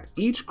fact,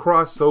 each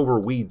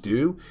crossover we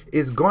do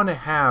is going to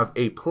have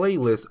a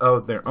playlist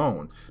of their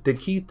own to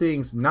keep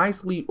things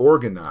nicely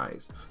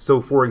organized. So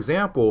for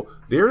example,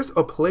 there's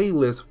a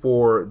playlist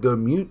for the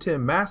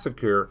Mutant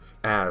Massacre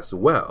as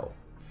well.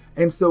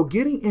 And so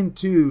getting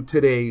into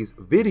today's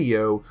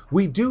video,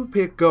 we do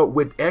pick up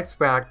with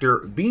X-Factor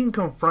being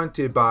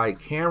confronted by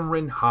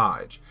Cameron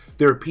Hodge,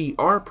 their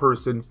PR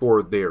person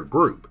for their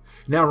group.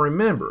 Now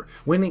remember,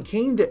 when it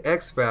came to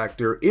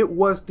X-Factor, it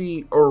was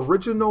the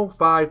original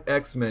 5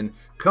 X-Men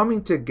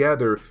coming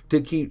together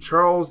to keep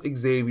Charles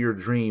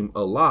Xavier's dream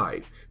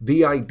alive.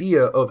 The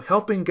idea of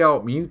helping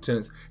out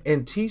mutants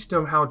and teach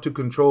them how to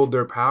control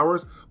their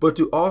powers, but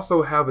to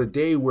also have a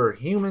day where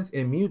humans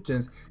and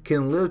mutants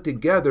can live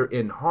together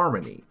in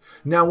harmony.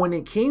 Now when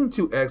it came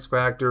to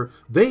X-Factor,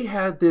 they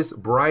had this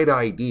bright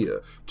idea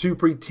to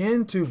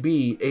pretend to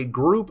be a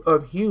group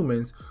of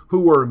humans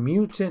who were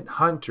mutant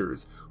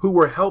hunters who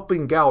were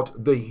helping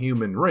out the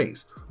human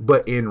race.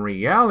 But in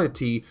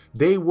reality,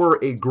 they were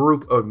a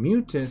group of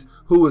mutants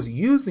who was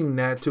using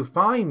that to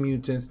find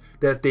mutants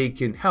that they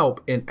can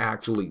help and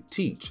actually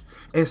teach.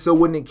 And so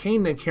when it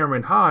came to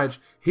Cameron Hodge,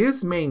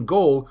 his main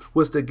goal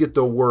was to get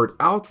the word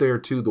out there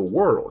to the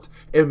world.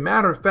 And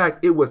matter of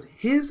fact, it was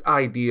his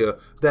idea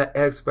that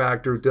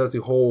X-Factor does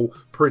the whole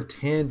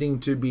pretending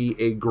to be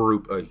a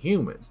group of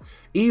humans.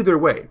 Either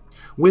way,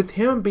 with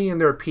him being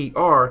their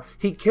PR,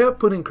 he kept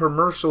putting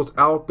commercials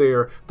out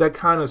there that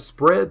kind of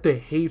spread the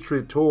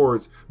hatred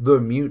towards the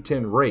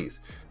mutant race.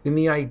 And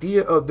the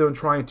idea of them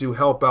trying to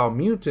help out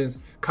mutants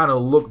kind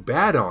of looked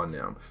bad on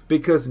them,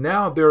 because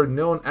now they're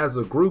known as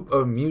a group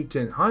of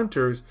mutant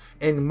hunters,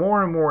 and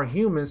more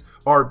humans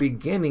are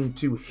beginning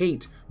to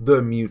hate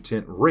the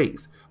mutant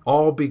race,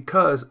 all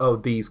because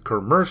of these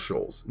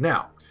commercials.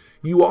 Now,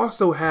 you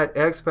also had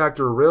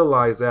X-Factor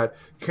realize that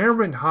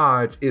Cameron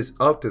Hodge is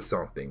up to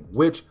something,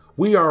 which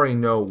we already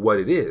know what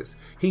it is.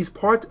 He's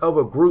part of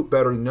a group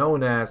better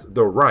known as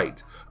The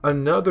Right,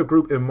 another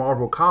group in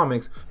Marvel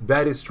Comics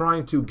that is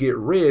trying to get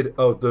rid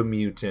of the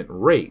mutant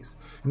race.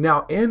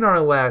 Now, in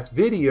our last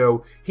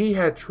video, he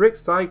had tricked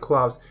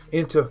Cyclops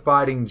into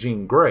fighting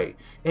Jean Grey,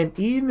 and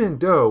even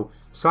though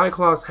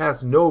Cyclops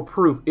has no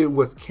proof it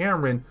was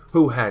Cameron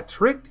who had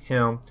tricked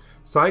him,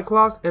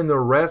 Cyclops and the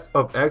rest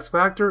of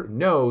X-Factor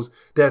knows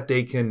that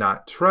they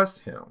cannot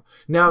trust him.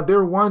 Now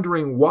they're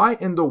wondering why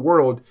in the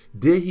world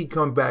did he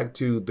come back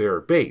to their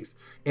base?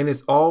 And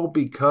it's all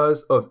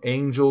because of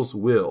Angel's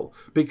will.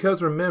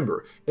 Because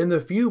remember, in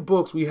the few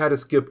books we had to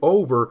skip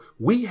over,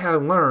 we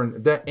had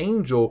learned that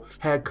Angel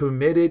had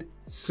committed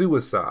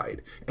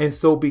suicide. And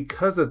so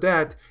because of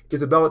that,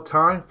 it's about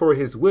time for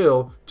his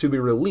will to be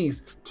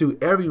released to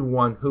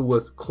everyone who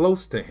was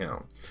close to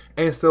him.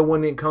 And so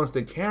when it comes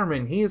to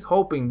Cameron, he is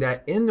hoping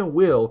that in the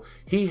will,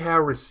 he had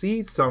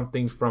received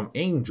something from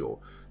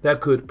Angel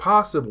that could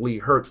possibly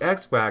hurt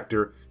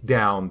X-Factor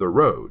down the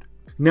road.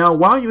 Now,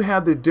 while you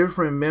have the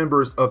different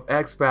members of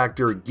X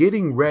Factor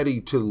getting ready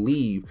to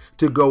leave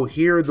to go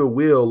hear the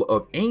will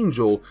of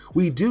Angel,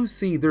 we do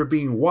see they're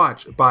being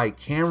watched by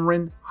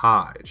Cameron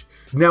Hodge.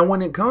 Now,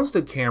 when it comes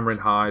to Cameron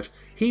Hodge,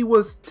 he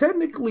was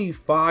technically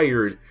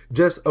fired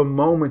just a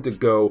moment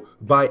ago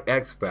by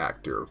X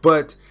Factor,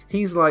 but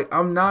he's like,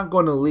 I'm not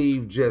going to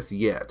leave just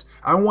yet.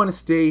 I want to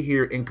stay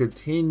here and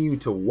continue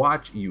to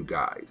watch you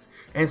guys.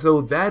 And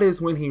so that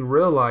is when he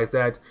realized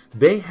that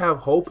they have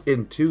hope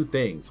in two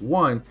things.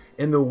 One,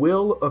 in the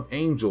will of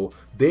Angel,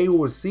 they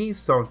will see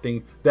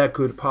something that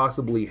could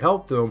possibly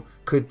help them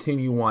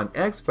continue on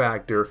X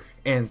Factor,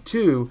 and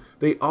two,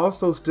 they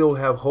also still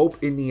have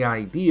hope in the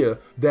idea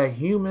that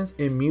humans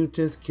and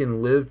mutants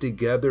can live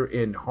together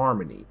in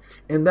harmony.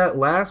 And that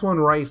last one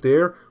right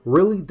there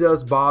really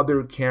does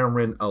bother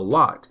Cameron a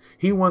lot.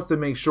 He wants to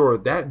make sure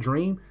that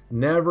dream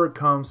never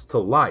comes to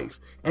life.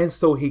 And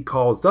so he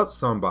calls up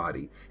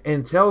somebody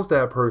and tells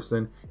that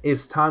person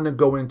it's time to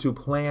go into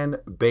Plan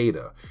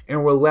Beta.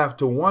 And we're left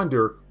to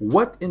wonder,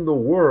 what in the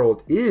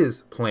world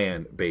is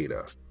Plan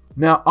Beta?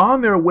 Now,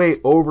 on their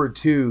way over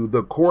to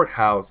the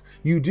courthouse,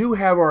 you do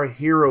have our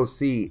heroes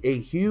see a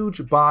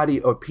huge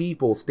body of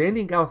people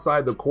standing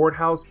outside the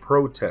courthouse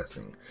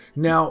protesting.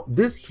 Now,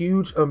 this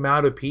huge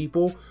amount of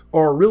people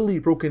are really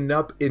broken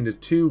up into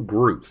two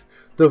groups.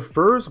 The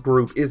first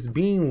group is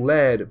being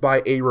led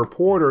by a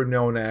reporter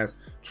known as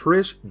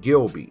Trish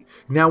Gilby.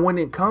 Now, when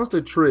it comes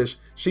to Trish,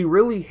 she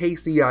really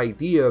hates the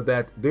idea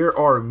that there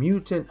are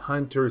mutant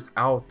hunters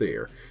out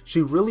there.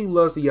 She really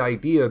loves the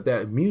idea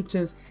that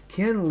mutants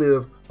can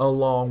live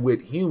along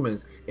with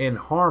humans in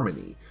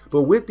harmony.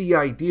 But with the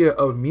idea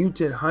of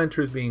mutant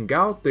hunters being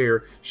out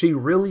there, she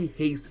really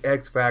hates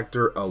X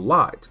Factor a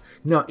lot.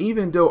 Now,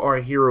 even though our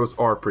heroes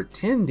are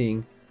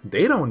pretending,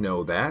 they don't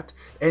know that,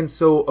 and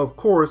so of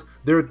course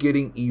they're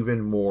getting even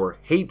more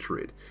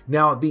hatred.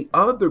 Now, the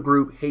other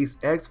group hates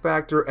X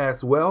Factor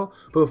as well,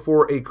 but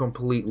for a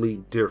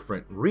completely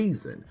different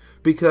reason,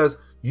 because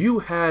you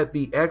had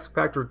the X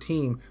Factor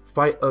team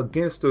fight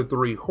against the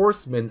three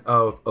horsemen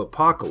of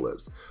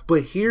Apocalypse.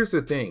 But here's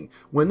the thing,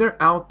 when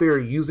they're out there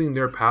using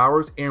their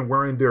powers and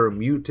wearing their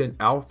mutant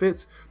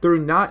outfits, they're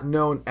not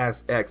known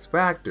as X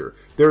Factor,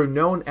 they're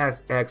known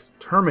as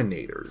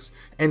X-Terminators.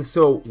 And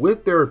so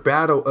with their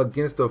battle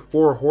against the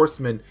four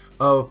horsemen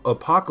of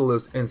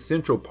Apocalypse in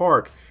Central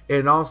Park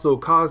and also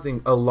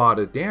causing a lot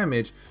of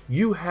damage,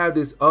 you have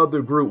this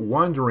other group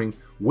wondering,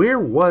 where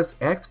was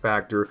X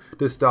Factor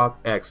to stop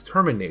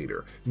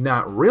X-Terminator?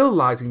 Not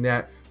realizing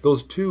that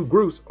those two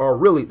groups are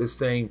really the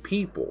same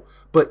people.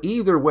 But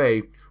either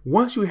way,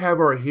 once you have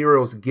our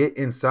heroes get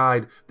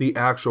inside the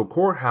actual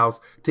courthouse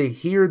to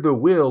hear the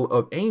will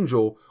of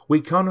Angel, we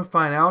come to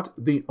find out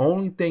the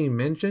only thing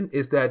mentioned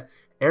is that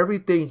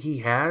everything he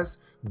has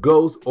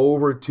goes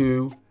over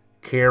to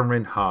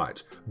Cameron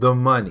Hodge. The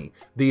money,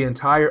 the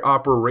entire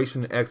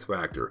Operation X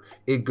Factor,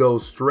 it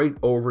goes straight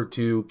over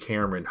to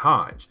Cameron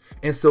Hodge.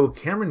 And so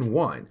Cameron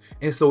won.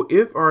 And so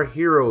if our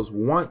heroes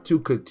want to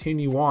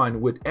continue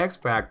on with X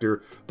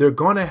Factor, they're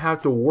going to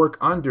have to work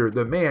under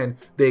the man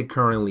they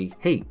currently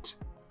hate.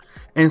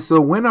 And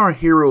so when our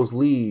heroes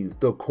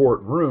leave the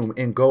courtroom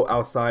and go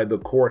outside the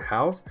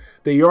courthouse,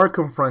 they are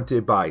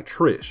confronted by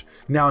Trish.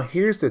 Now,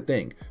 here's the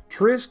thing.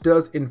 Trish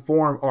does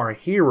inform our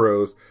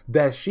heroes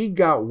that she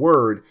got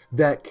word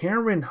that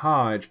Cameron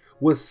Hodge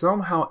was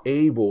somehow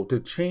able to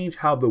change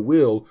how the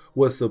will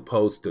was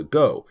supposed to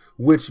go,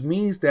 which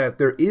means that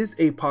there is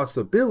a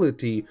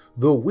possibility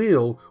the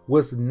will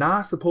was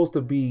not supposed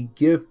to be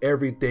give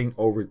everything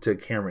over to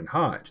Cameron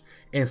Hodge.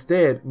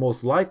 Instead,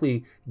 most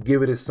likely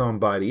give it to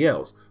somebody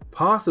else,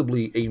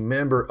 possibly a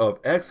member of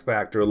X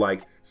Factor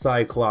like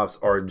Cyclops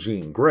or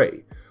Jean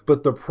Grey.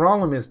 But the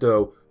problem is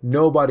though,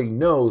 nobody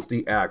knows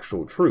the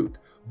actual truth.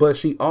 But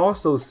she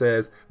also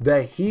says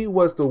that he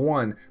was the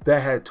one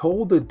that had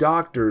told the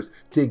doctors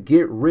to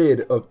get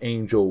rid of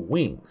Angel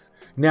Wings.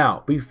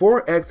 Now,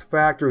 before X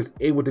Factor is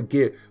able to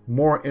get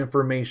more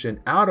information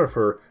out of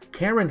her,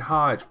 Cameron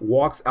Hodge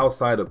walks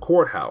outside a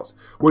courthouse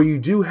where you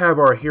do have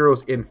our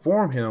heroes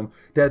inform him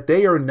that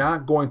they are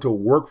not going to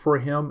work for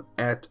him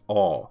at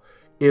all.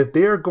 If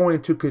they're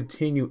going to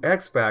continue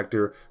X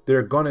Factor,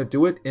 they're going to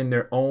do it in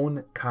their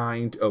own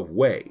kind of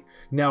way.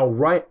 Now,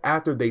 right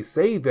after they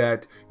say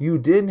that, you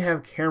didn't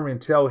have Cameron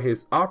tell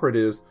his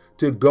operatives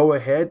to go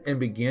ahead and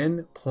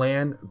begin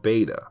Plan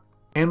Beta.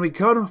 And we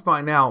come to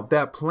find out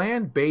that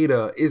Plan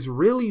Beta is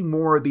really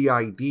more the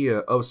idea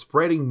of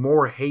spreading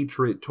more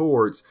hatred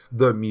towards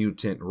the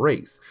mutant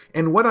race.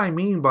 And what I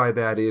mean by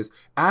that is,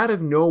 out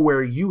of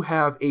nowhere, you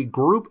have a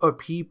group of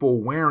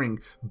people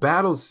wearing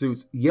battle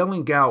suits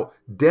yelling out,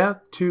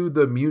 "Death to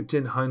the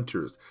mutant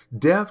hunters,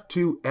 death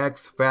to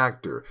X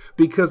Factor."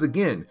 Because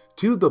again,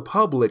 to the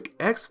public,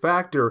 X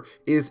Factor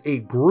is a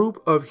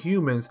group of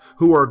humans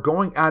who are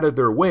going out of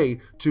their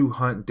way to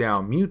hunt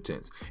down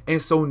mutants.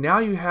 And so now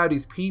you have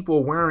these people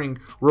people wearing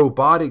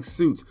robotic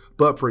suits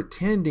but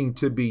pretending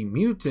to be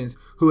mutants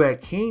who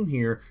had came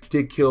here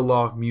to kill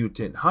off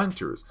mutant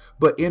hunters.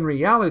 But in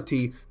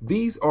reality,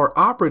 these are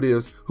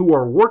operatives who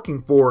are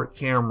working for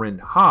Cameron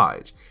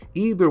Hodge.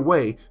 Either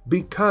way,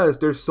 because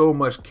there's so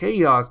much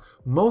chaos,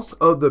 most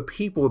of the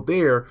people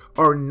there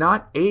are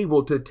not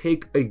able to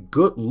take a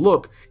good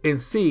look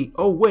and see,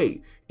 oh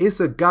wait, it's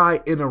a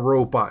guy in a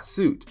robot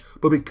suit.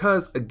 But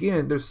because,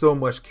 again, there's so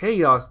much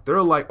chaos,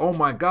 they're like, oh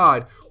my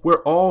God,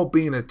 we're all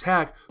being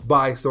attacked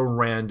by some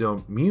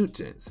random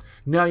mutants.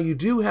 Now, you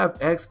do have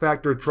X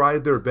Factor try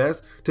their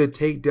best to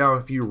take down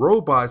a few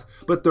robots,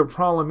 but the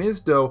problem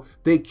is, though,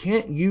 they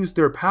can't use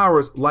their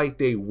powers like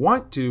they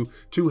want to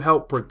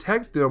help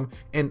protect them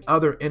and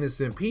other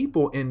innocent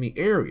people in the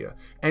area.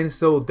 And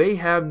so they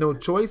have no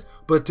choice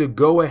but to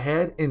go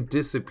ahead and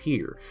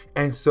disappear.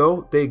 And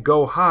so they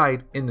go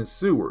hide in the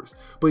sewers.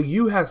 But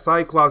you have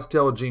Cyclops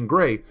tell Jean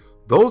Grey,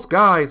 those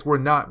guys were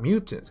not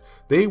mutants.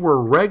 They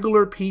were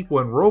regular people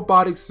in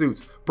robotic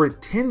suits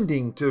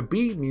pretending to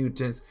be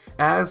mutants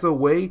as a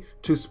way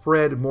to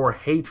spread more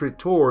hatred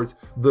towards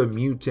the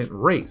mutant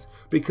race.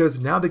 Because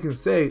now they can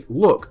say,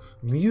 look,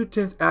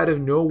 mutants out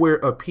of nowhere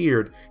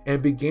appeared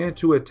and began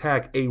to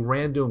attack a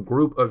random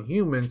group of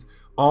humans,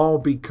 all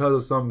because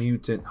of some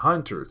mutant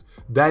hunters.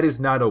 That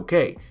is not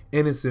okay.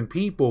 Innocent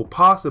people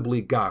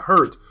possibly got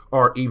hurt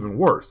or even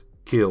worse,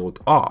 killed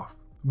off.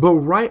 But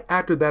right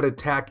after that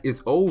attack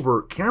is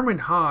over, Cameron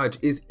Hodge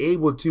is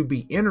able to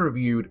be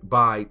interviewed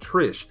by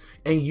Trish,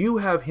 and you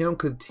have him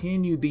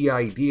continue the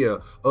idea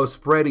of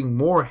spreading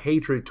more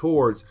hatred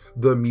towards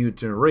the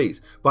mutant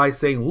race by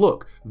saying,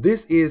 look,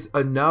 this is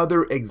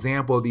another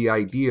example of the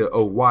idea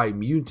of why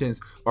mutants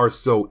are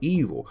so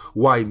evil,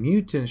 why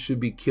mutants should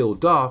be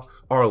killed off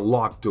or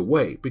locked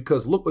away.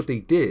 Because look what they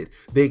did.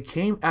 They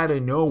came out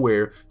of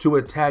nowhere to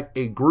attack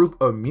a group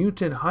of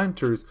mutant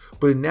hunters,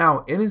 but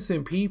now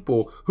innocent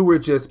people who were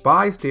just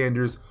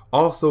bystanders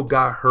also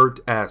got hurt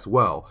as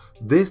well.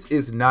 This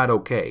is not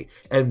okay,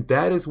 and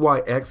that is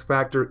why X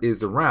Factor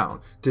is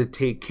around, to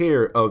take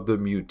care of the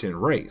mutant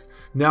race.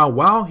 Now,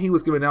 while he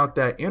was giving out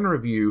that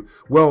interview,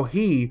 well,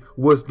 he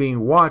was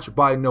being watched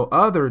by no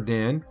other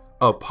than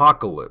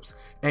Apocalypse.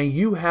 And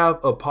you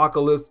have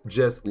Apocalypse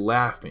just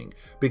laughing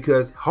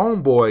because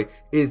Homeboy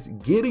is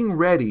getting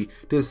ready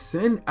to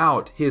send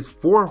out his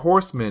 4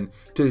 horsemen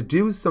to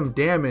do some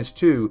damage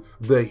to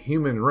the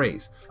human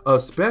race,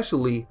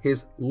 especially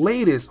his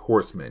latest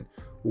horseman,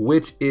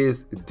 which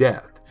is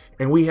Death.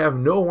 And we have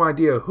no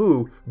idea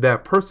who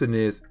that person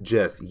is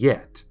just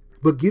yet.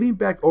 But getting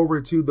back over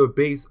to the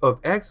base of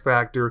X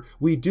Factor,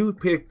 we do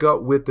pick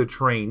up with the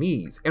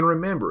trainees. And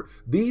remember,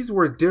 these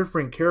were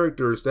different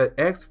characters that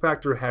X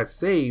Factor had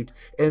saved,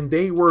 and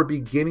they were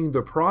beginning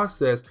the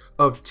process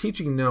of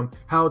teaching them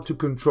how to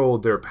control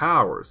their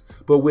powers.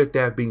 But with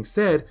that being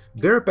said,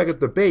 they're back at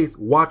the base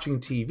watching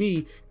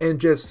TV and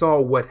just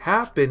saw what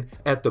happened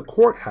at the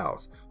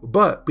courthouse.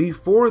 But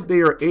before they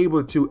are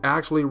able to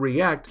actually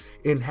react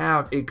and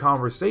have a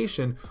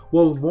conversation,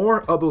 well,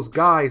 more of those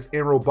guys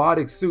in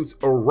robotic suits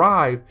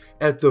arrive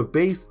at the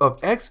base of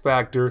X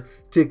Factor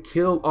to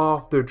kill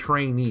off their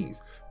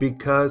trainees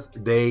because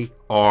they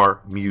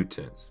are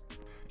mutants.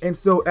 And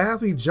so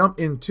as we jump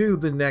into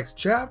the next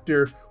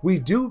chapter, we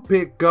do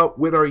pick up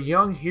with our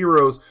young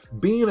heroes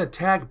being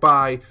attacked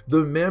by the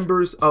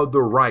members of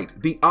the right,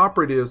 the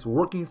operatives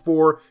working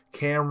for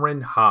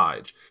Cameron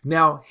Hodge.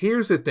 Now,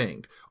 here's the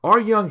thing. Our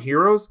young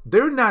heroes,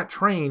 they're not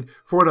trained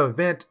for an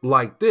event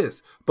like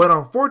this, but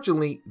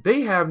unfortunately,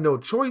 they have no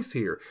choice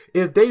here.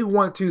 If they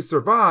want to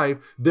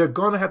survive, they're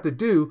going to have to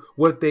do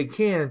what they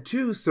can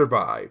to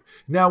survive.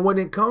 Now, when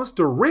it comes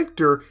to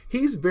Richter,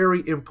 he's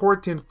very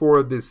important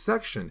for this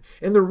section.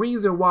 And the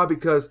reason why,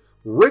 because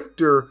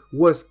Richter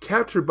was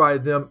captured by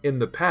them in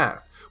the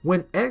past.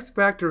 When X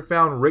Factor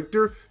found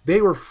Richter,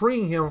 they were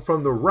freeing him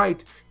from the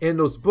right in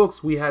those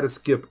books we had to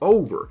skip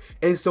over.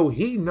 And so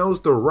he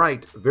knows the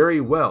right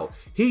very well.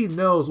 He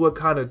knows what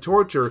kind of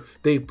torture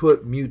they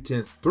put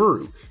mutants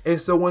through.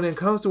 And so when it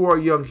comes to our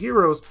young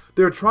heroes,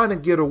 they're trying to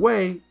get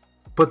away,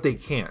 but they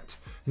can't.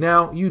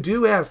 Now, you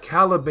do have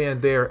Caliban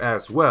there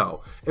as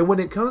well. And when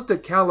it comes to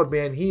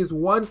Caliban, he is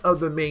one of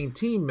the main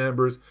team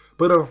members,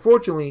 but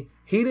unfortunately,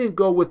 he didn't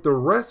go with the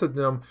rest of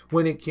them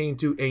when it came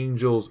to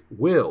Angel's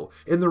will.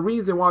 And the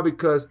reason why,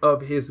 because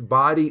of his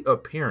body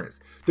appearance.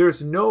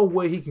 There's no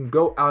way he can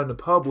go out in the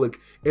public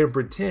and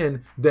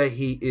pretend that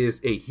he is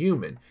a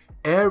human.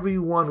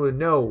 Everyone would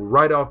know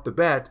right off the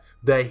bat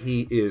that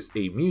he is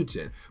a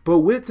mutant. But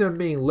with him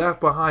being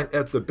left behind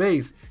at the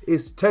base,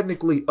 it's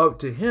technically up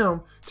to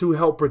him to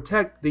help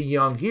protect the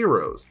young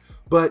heroes.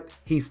 But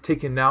he's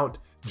taken out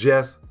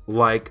just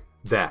like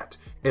that.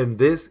 And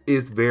this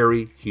is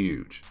very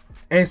huge.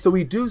 And so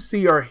we do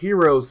see our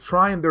heroes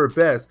trying their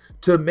best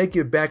to make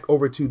it back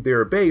over to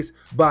their base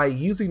by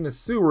using the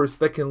sewers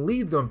that can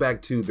lead them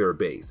back to their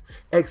base.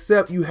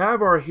 Except you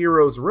have our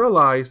heroes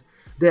realize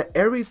that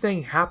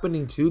everything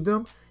happening to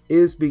them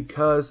is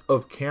because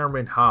of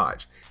Cameron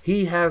Hodge.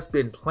 He has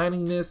been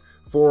planning this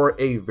for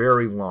a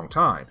very long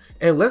time.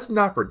 And let's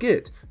not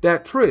forget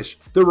that Trish,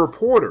 the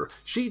reporter,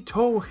 she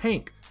told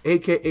Hank,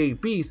 aka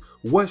Beast,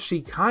 what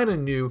she kind of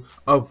knew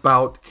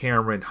about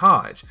Cameron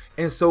Hodge.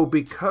 And so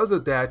because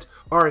of that,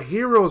 our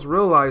heroes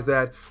realized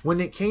that when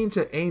it came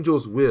to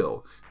Angel's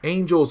will,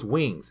 Angel's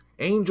wings,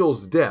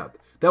 Angel's death,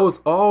 that was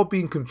all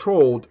being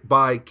controlled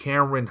by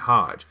Cameron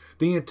Hodge.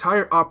 The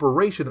entire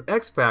operation of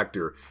X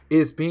Factor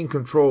is being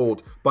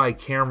controlled by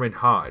Cameron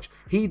Hodge.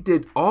 He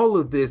did all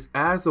of this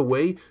as a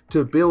way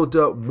to build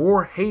up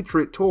more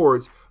hatred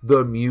towards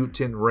the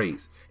mutant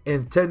race.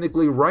 And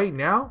technically right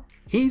now,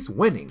 he's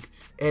winning.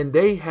 And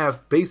they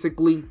have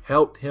basically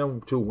helped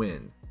him to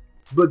win.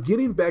 But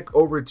getting back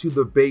over to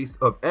the base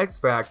of X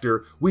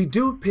Factor, we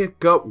do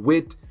pick up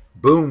with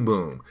Boom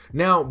Boom.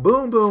 Now,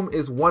 Boom Boom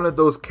is one of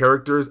those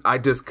characters I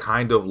just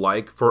kind of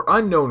like for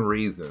unknown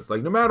reasons.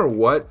 Like, no matter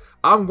what,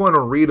 I'm going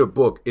to read a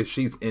book if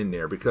she's in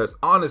there because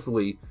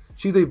honestly,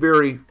 she's a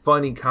very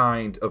funny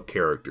kind of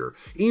character.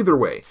 Either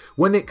way,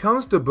 when it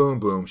comes to Boom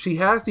Boom, she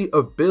has the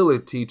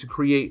ability to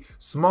create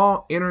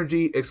small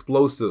energy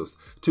explosives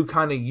to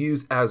kind of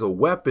use as a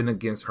weapon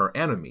against her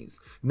enemies.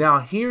 Now,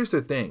 here's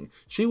the thing.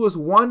 She was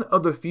one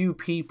of the few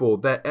people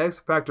that X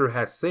Factor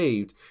had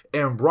saved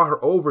and brought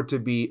her over to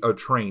be a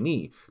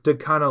trainee to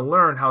kind of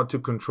learn how to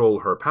control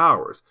her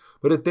powers.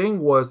 But the thing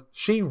was,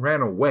 she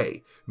ran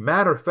away.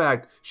 Matter of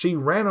fact, she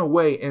ran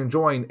away and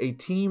joined a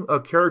team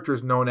of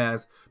characters known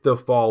as the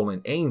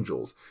Fallen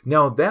Angels.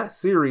 Now, that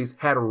series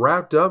had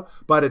wrapped up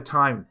by the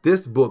time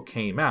this book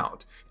came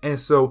out. And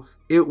so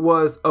it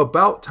was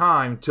about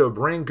time to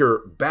bring her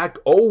back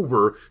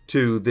over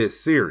to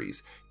this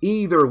series.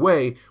 Either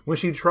way, when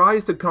she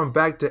tries to come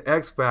back to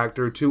X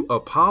Factor to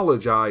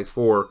apologize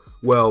for,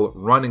 well,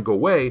 running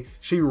away,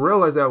 she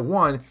realized that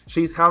one,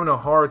 she's having a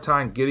hard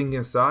time getting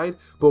inside,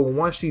 but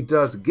once she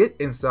does get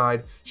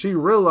inside, she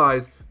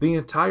realized the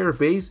entire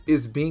base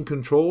is being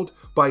controlled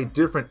by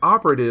different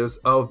operatives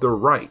of the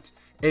right.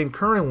 And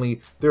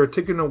currently, they're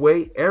taking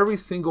away every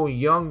single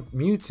young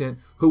mutant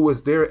who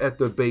was there at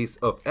the base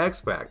of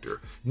X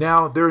Factor.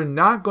 Now, they're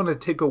not going to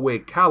take away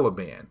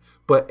Caliban,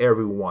 but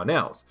everyone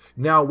else.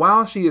 Now,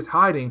 while she is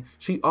hiding,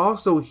 she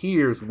also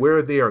hears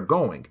where they are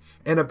going.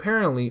 And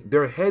apparently,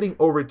 they're heading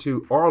over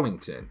to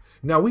Arlington.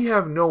 Now, we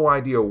have no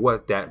idea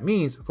what that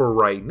means for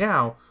right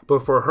now,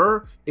 but for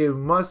her, it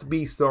must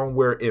be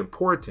somewhere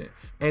important.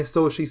 And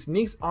so she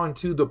sneaks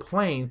onto the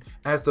plane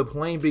as the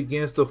plane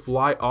begins to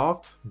fly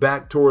off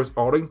back towards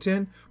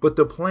Arlington, but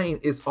the plane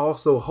is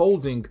also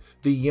holding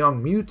the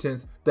young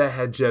mutants that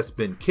had just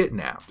been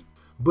kidnapped.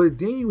 But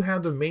then you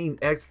have the main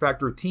X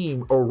Factor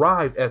team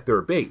arrive at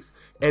their base.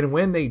 And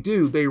when they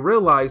do, they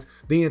realize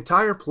the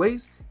entire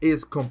place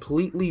is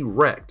completely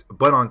wrecked.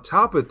 But on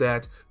top of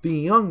that, the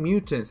young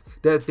mutants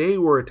that they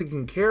were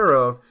taking care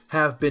of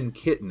have been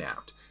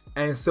kidnapped.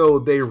 And so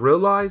they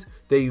realize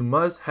they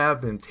must have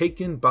been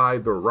taken by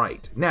the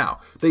right. Now,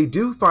 they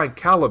do find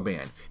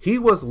Caliban. He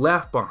was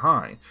left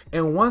behind.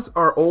 And once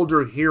our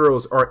older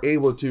heroes are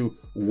able to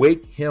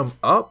wake him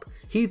up,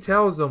 he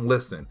tells them,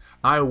 listen,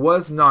 I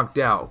was knocked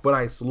out, but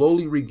I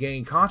slowly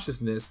regained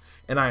consciousness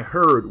and I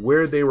heard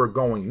where they were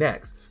going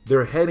next.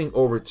 They're heading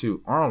over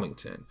to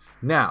Arlington.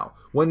 Now,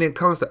 when it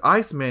comes to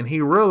Iceman, he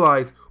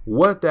realized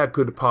what that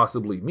could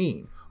possibly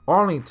mean.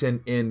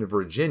 Arlington in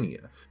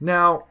Virginia.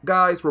 Now,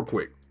 guys, real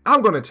quick,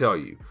 I'm going to tell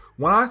you,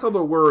 when I saw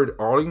the word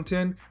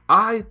Arlington,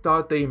 I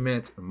thought they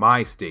meant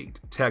my state,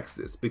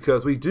 Texas,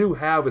 because we do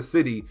have a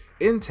city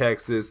in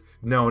Texas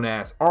known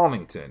as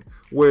Arlington,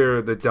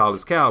 where the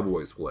Dallas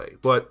Cowboys play,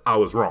 but I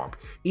was wrong.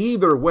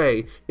 Either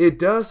way, it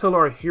does tell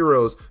our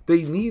heroes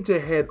they need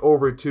to head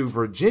over to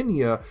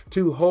Virginia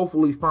to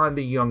hopefully find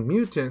the young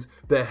mutants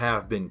that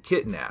have been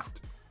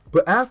kidnapped.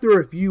 But after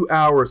a few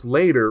hours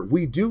later,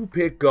 we do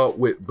pick up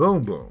with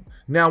Boom Boom.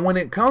 Now, when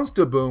it comes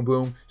to Boom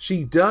Boom,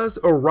 she does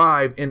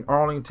arrive in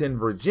Arlington,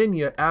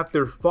 Virginia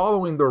after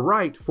following the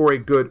right for a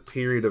good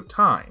period of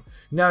time.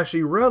 Now,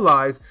 she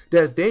realized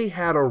that they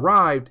had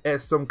arrived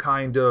at some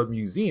kind of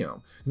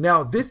museum.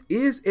 Now, this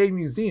is a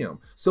museum,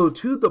 so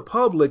to the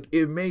public,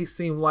 it may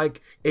seem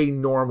like a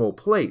normal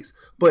place,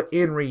 but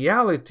in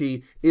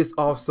reality, it's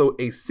also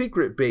a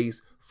secret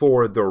base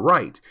for the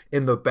right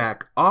in the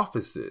back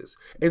offices.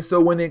 And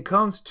so when it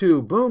comes to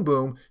Boom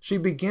Boom, she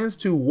begins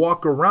to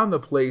walk around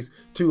the place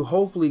to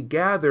hopefully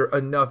gather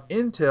enough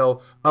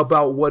intel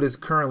about what is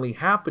currently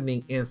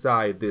happening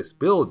inside this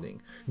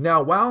building.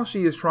 Now, while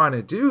she is trying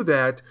to do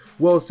that,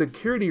 well,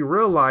 security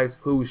realize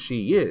who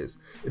she is.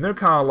 And they're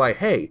kind of like,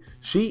 hey,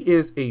 she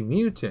is a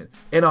mutant.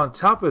 And on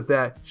top of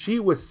that,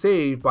 she was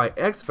saved by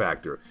X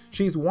Factor.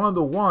 She's one of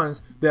the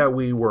ones that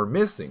we were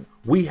missing.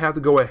 We have to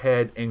go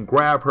ahead and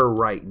grab her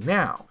right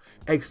now.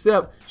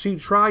 Except she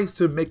tries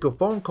to make a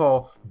phone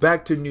call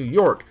back to New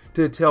York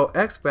to tell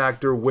X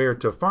Factor where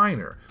to find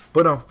her.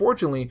 But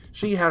unfortunately,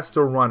 she has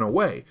to run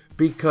away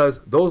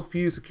because those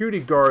few security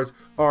guards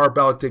are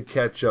about to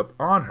catch up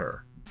on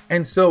her.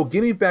 And so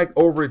getting back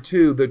over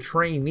to the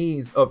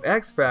trainees of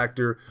X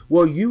Factor,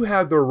 well, you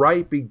have the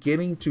right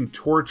beginning to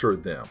torture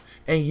them.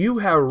 And you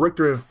have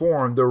Richter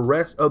inform the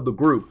rest of the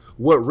group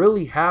what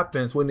really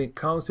happens when it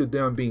comes to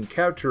them being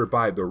captured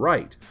by the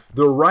right.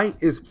 The right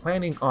is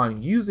planning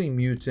on using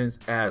mutants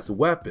as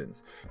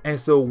weapons. And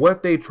so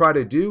what they try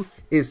to do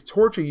is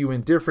torture you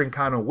in different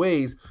kind of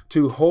ways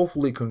to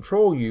hopefully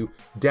control you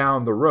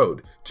down the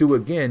road, to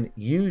again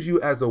use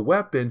you as a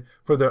weapon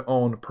for their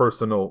own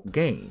personal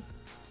gain.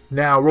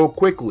 Now, real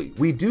quickly,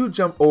 we do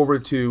jump over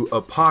to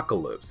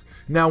Apocalypse.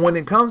 Now, when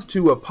it comes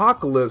to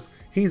Apocalypse,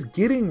 he's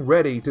getting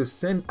ready to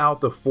send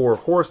out the 4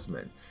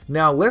 horsemen.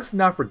 Now, let's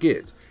not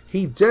forget,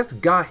 he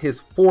just got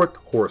his 4th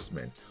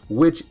horseman,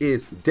 which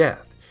is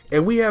Death.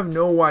 And we have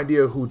no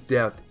idea who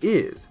Death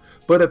is.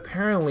 But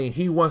apparently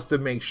he wants to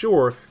make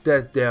sure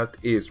that Death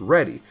is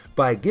ready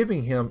by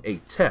giving him a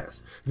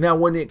test. Now,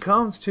 when it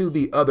comes to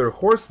the other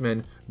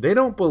horsemen, they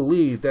don't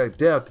believe that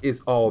Death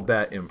is all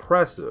that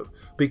impressive,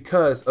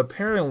 because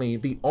apparently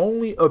the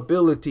only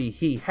ability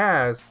he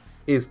has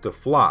is to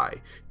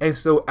fly. And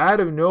so out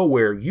of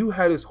nowhere, you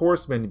had his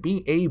horsemen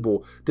being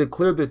able to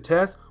clear the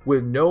test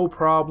with no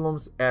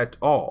problems at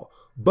all.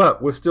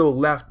 But we're still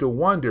left to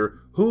wonder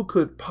who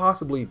could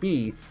possibly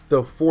be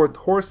the 4th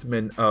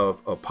horseman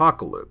of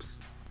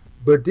Apocalypse.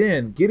 But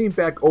then, getting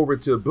back over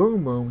to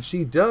Boom Boom,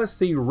 she does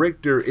see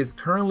Richter is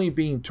currently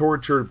being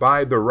tortured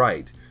by the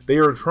right. They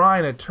are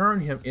trying to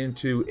turn him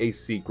into a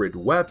secret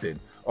weapon,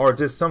 or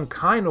just some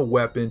kind of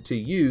weapon to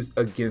use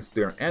against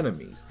their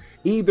enemies.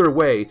 Either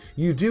way,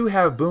 you do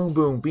have Boom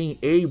Boom being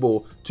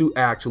able to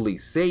actually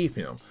save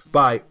him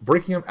by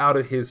breaking him out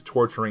of his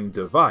torturing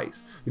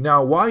device.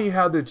 Now, while you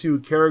have the 2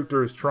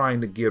 characters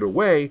trying to get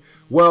away,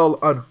 well,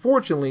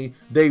 unfortunately,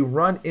 they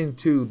run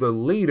into the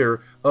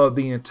leader of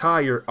the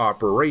entire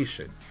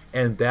operation,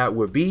 and that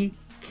would be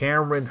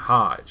Cameron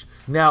Hodge.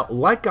 Now,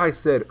 like I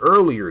said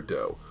earlier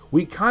though,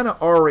 we kind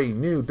of already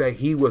knew that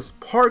he was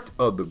part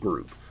of the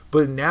group.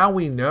 But now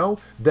we know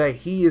that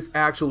he is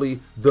actually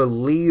the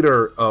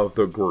leader of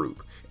the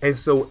group. And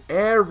so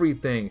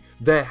everything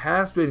that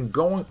has been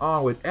going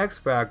on with X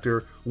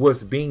Factor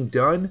was being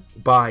done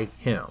by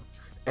him,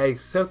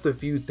 except a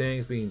few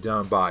things being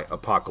done by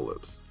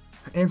Apocalypse.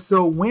 And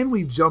so when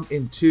we jump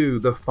into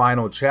the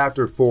final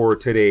chapter for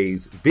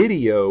today's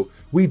video,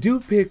 we do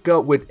pick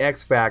up with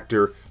X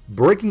Factor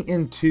breaking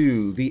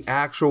into the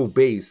actual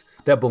base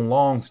that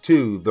belongs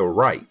to the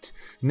right.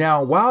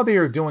 Now, while they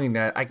are doing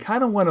that, I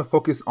kind of want to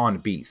focus on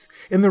Beast.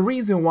 And the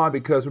reason why,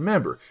 because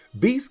remember,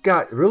 Beast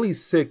got really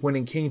sick when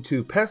it came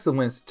to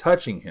Pestilence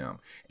touching him.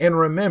 And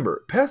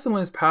remember,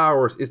 Pestilence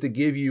powers is to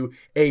give you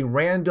a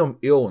random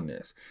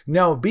illness.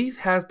 Now, Beast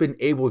has been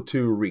able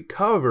to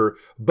recover,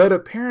 but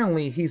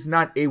apparently he's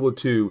not able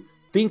to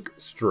think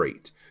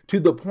straight,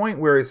 to the point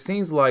where it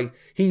seems like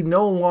he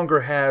no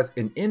longer has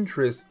an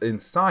interest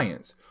in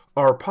science,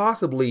 or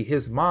possibly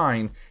his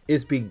mind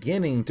is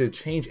beginning to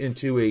change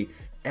into a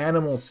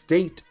animal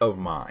state of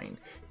mind.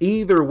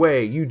 Either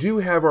way, you do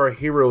have our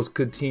heroes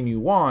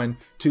continue on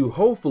to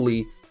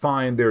hopefully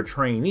find their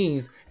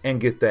trainees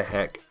and get the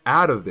heck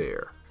out of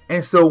there.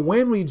 And so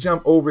when we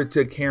jump over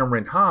to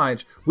Cameron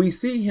Hodge, we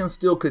see him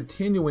still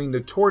continuing to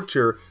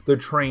torture the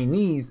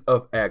trainees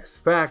of X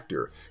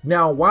Factor.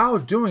 Now, while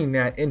doing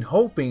that and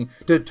hoping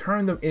to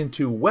turn them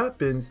into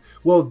weapons,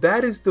 well,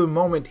 that is the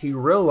moment he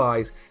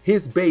realized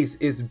his base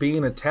is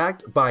being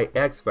attacked by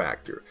X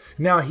Factor.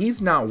 Now, he's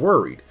not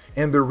worried.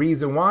 And the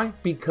reason why?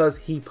 Because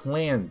he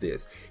planned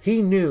this.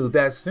 He knew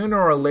that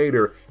sooner or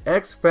later,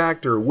 X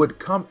Factor would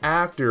come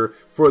after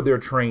for their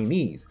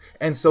trainees.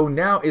 And so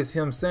now it's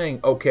him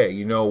saying, okay,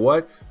 you know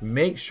what?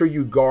 Make sure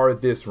you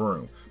guard this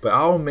room, but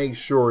I'll make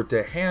sure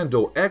to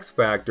handle X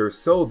Factor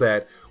so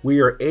that we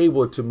are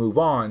able to move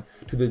on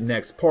to the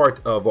next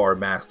part of our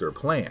master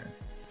plan.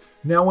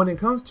 Now, when it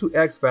comes to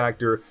X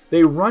Factor,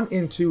 they run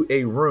into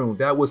a room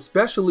that was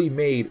specially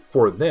made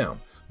for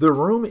them. The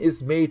room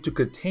is made to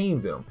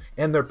contain them,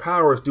 and their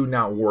powers do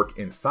not work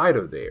inside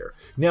of there.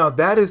 Now,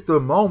 that is the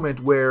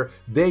moment where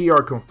they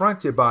are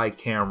confronted by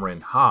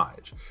Cameron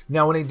Hodge.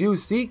 Now, when they do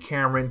see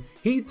Cameron,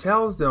 he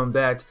tells them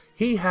that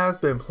he has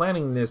been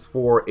planning this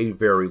for a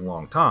very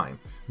long time.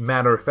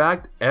 Matter of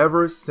fact,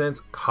 ever since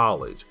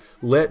college.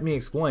 Let me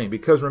explain,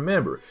 because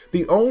remember,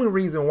 the only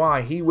reason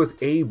why he was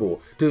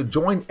able to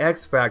join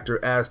X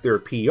Factor as their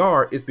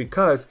PR is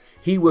because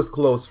he was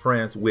close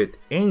friends with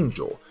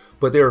Angel.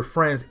 But they were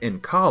friends in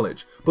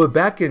college. But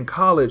back in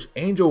college,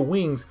 Angel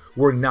wings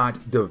were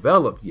not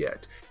developed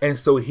yet, and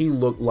so he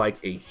looked like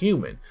a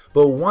human.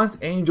 But once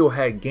Angel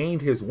had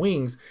gained his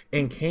wings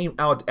and came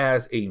out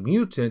as a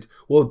mutant,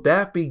 well,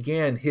 that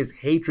began his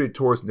hatred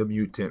towards the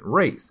mutant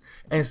race.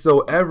 And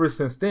so ever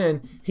since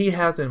then, he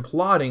has been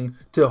plotting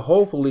to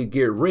hopefully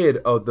get rid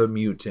of the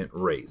mutant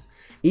race.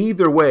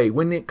 Either way,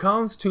 when it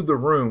comes to the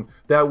room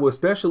that was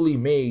specially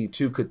made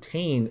to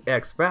contain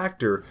X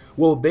Factor,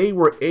 well, they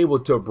were able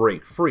to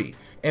break free.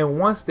 And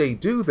once they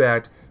do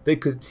that, they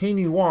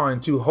continue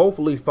on to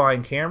hopefully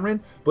find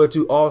Cameron, but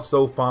to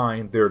also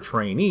find their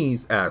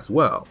trainees as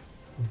well.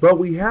 But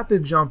we have to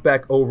jump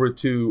back over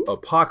to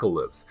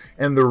Apocalypse.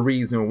 And the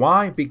reason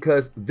why,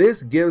 because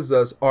this gives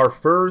us our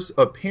first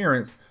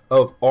appearance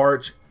of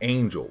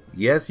Archangel.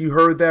 Yes, you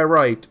heard that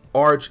right,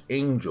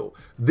 Archangel.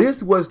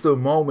 This was the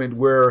moment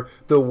where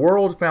the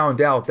world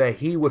found out that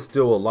he was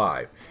still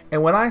alive.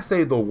 And when I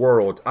say the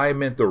world, I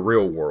meant the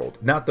real world,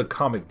 not the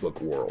comic book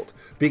world.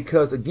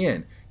 Because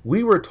again,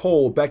 we were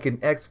told back in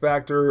X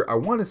Factor, I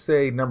want to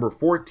say number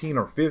 14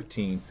 or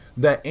 15,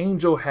 that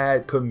Angel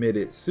had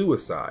committed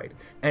suicide.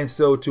 And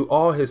so to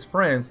all his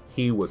friends,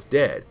 he was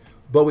dead.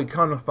 But we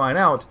come to find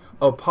out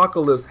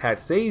Apocalypse had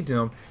saved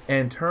him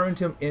and turned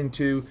him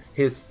into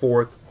his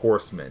fourth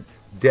horseman,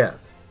 Death,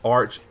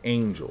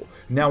 Archangel.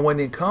 Now when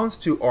it comes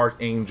to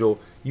Archangel,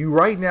 you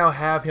right now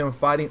have him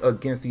fighting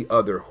against the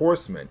other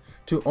horsemen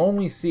to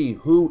only see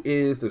who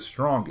is the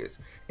strongest,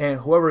 and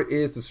whoever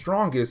is the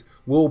strongest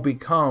will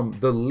become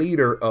the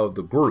leader of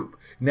the group.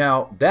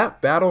 Now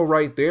that battle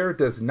right there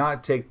does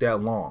not take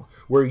that long,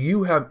 where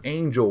you have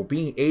Angel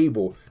being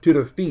able to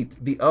defeat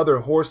the other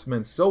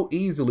horsemen so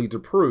easily to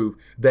prove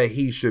that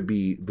he should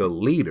be the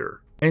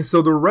leader. And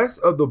so the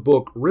rest of the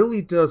book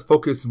really does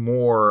focus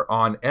more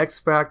on X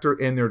Factor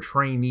and their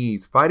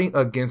trainees fighting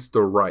against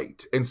the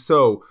right. And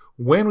so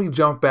when we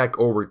jump back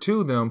over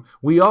to them,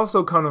 we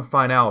also come to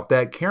find out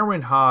that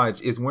Cameron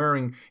Hodge is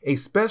wearing a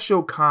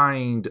special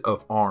kind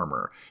of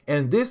armor.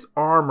 And this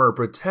armor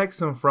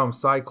protects him from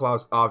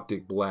Cyclops'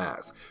 optic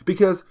blast.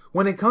 Because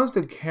when it comes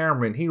to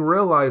Cameron, he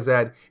realized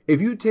that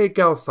if you take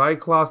out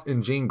Cyclops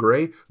and Jean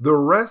Grey, the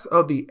rest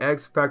of the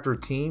X Factor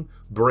team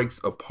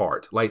breaks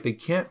apart. Like they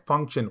can't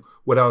function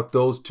without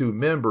those two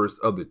members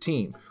of the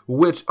team,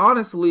 which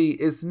honestly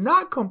is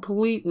not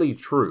completely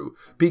true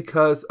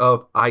because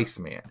of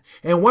Iceman.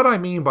 And what I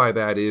mean by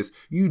that is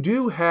you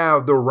do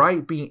have the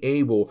right being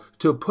able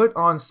to put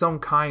on some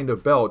kind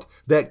of belt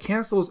that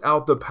cancels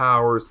out the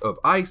powers of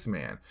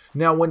Iceman.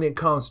 Now when it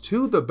comes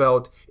to the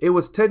belt, it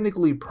was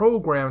technically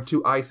programmed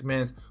to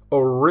Iceman's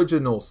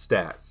original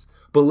stats.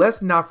 But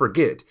let's not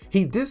forget,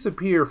 he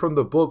disappeared from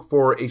the book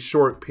for a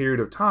short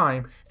period of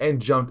time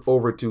and jumped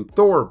over to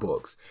Thor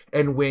books.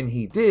 And when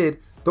he did,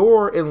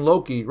 Thor and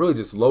Loki, really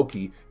just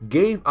Loki,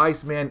 gave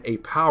Iceman a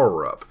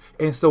power-up.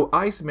 And so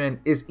Iceman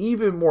is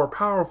even more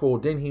powerful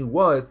than he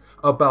was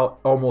about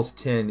almost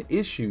 10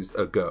 issues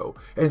ago.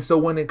 And so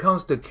when it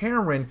comes to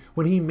Cameron,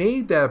 when he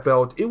made that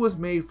belt, it was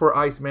made for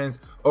Iceman's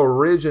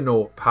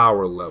original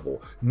power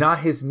level, not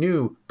his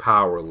new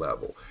power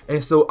level.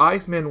 And so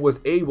Iceman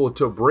was able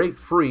to break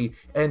free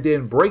and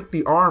then break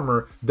the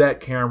armor that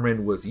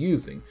Cameron was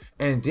using.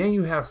 And then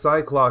you have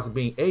Cyclops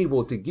being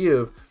able to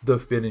give the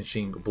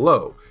finishing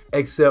blow.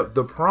 Except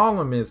the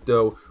problem is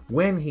though,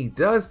 when he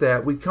does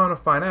that, we kind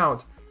of find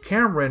out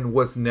Cameron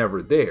was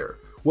never there.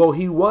 Well,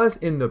 he was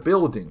in the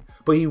building,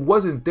 but he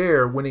wasn't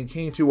there when it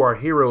came to our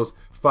heroes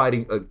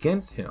fighting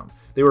against him.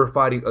 They were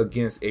fighting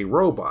against a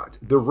robot.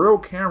 The real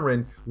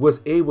Cameron was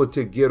able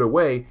to get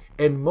away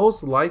and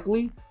most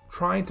likely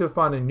trying to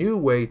find a new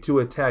way to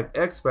attack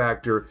X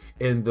Factor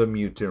in the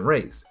mutant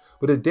race.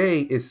 But the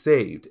day is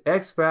saved.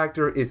 X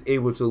Factor is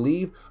able to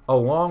leave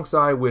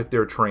alongside with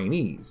their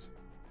trainees.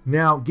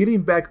 Now,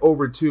 getting back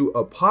over to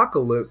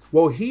Apocalypse,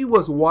 well, he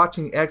was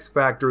watching X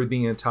Factor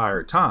the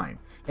entire time,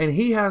 and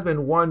he has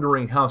been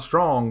wondering how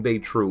strong they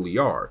truly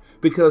are.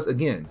 Because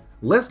again,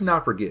 let's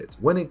not forget,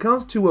 when it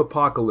comes to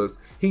Apocalypse,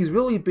 he's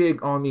really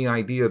big on the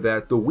idea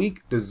that the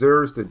weak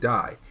deserves to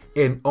die,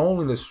 and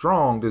only the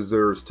strong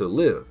deserves to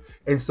live.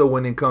 And so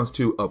when it comes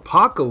to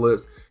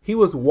Apocalypse, he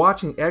was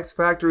watching X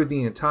Factor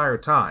the entire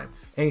time,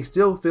 and he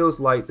still feels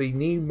like they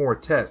need more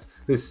tests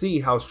to see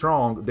how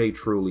strong they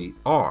truly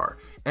are.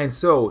 And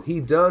so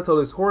he does tell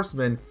his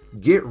horsemen,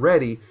 get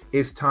ready,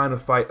 it's time to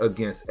fight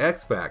against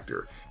X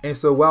Factor. And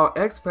so while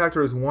X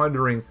Factor is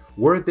wondering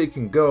where they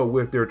can go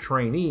with their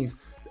trainees,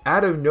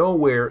 out of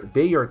nowhere,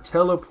 they are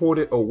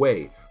teleported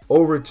away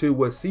over to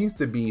what seems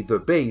to be the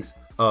base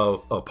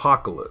of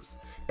Apocalypse.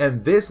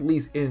 And this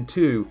leads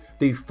into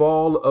the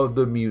fall of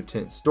the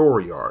mutant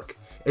story arc.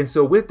 And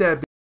so with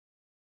that,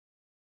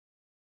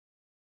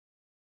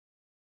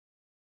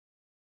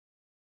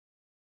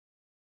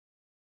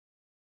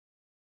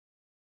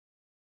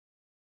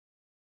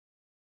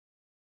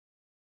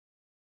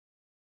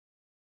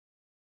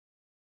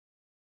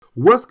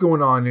 what's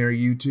going on there,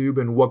 YouTube,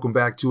 and welcome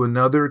back to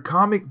another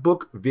comic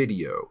book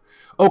video.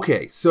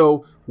 Okay,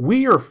 so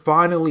we are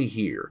finally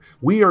here.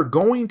 We are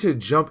going to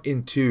jump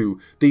into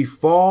the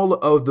fall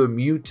of the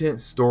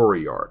mutant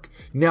story arc.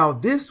 Now,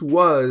 this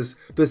was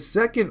the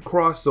second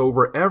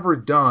crossover ever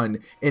done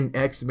in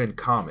X-Men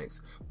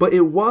comics, but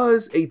it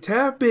was a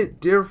tad bit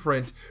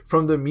different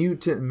from the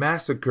Mutant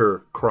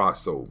Massacre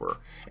crossover.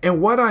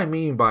 And what I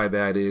mean by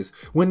that is,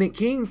 when it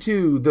came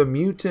to the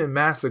Mutant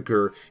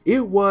Massacre,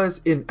 it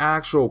was an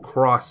actual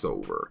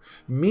crossover,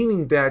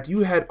 meaning that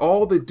you had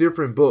all the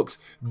different books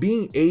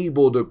being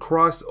able to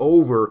cross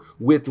over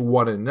with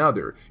one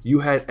another. You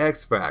had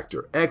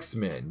X-Factor,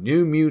 X-Men,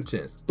 New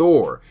Mutants,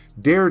 Thor,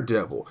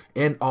 Daredevil,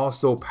 and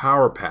also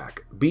Power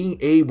Pack being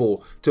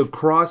able to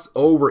cross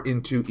over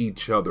into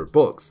each other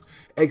books.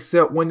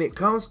 Except when it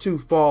comes to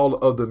Fall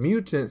of the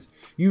Mutants,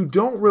 you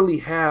don't really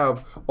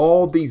have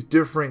all these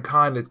different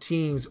kind of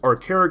teams or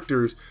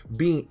characters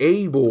being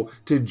able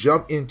to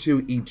jump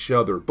into each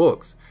other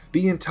books.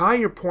 The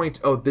entire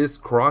point of this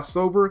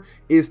crossover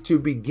is to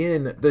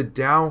begin the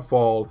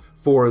downfall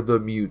for the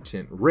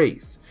mutant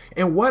race.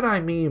 And what I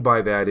mean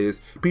by that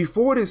is,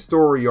 before this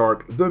story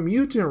arc, the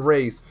mutant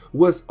race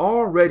was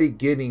already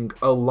getting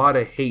a lot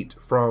of hate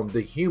from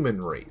the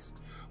human race.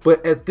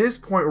 But at this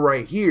point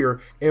right here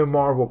in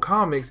Marvel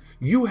Comics,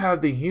 you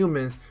have the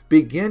humans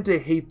begin to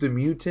hate the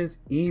mutants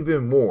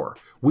even more.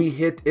 We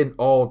hit an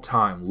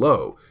all-time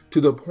low, to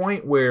the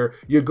point where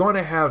you're going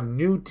to have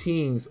new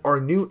teams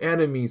or new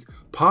enemies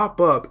pop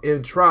up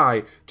and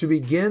try to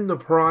begin the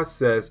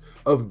process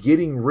of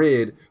getting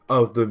rid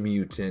of the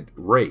mutant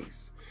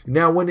race.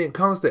 Now, when it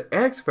comes to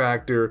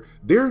X-Factor,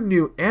 their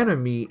new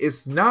enemy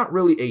is not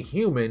really a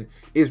human,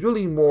 it's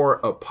really more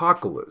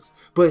Apocalypse.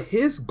 But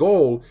his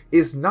goal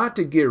is not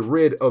to get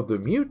rid of the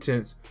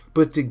mutants,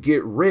 but to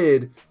get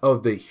rid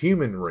of the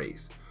human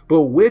race.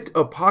 But with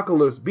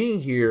Apocalypse being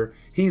here,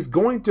 he's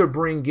going to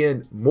bring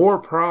in more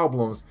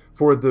problems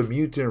for the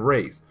mutant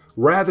race,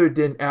 rather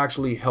than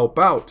actually help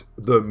out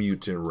the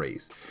mutant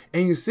race.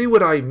 And you see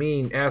what I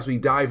mean as we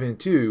dive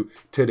into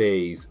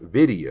today's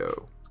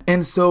video.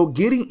 And so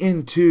getting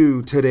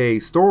into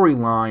today's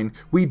storyline,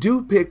 we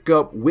do pick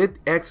up with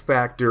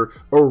X-Factor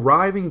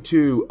arriving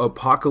to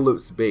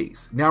Apocalypse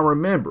Base. Now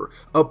remember,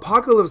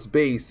 Apocalypse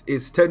Base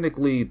is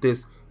technically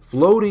this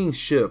floating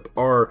ship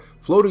or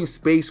floating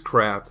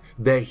spacecraft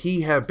that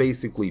he had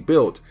basically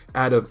built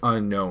out of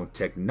unknown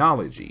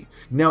technology.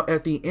 Now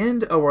at the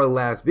end of our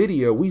last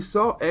video, we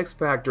saw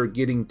X-Factor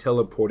getting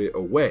teleported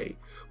away,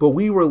 but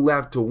we were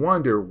left to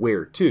wonder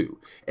where to,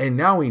 and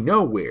now we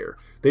know where.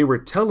 They were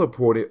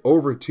teleported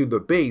over to the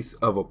base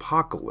of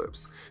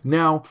Apocalypse.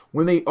 Now,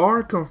 when they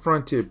are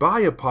confronted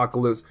by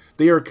Apocalypse,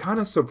 they are kind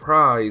of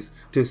surprised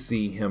to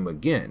see him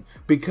again.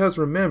 Because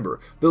remember,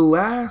 the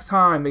last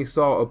time they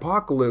saw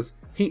Apocalypse,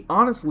 he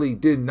honestly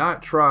did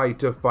not try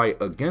to fight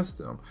against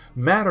them.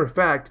 Matter of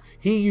fact,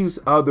 he used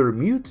other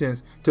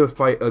mutants to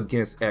fight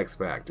against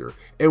X-Factor.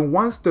 And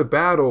once the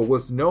battle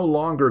was no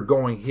longer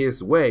going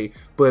his way,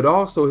 but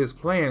also his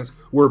plans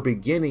were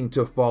beginning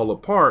to fall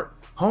apart,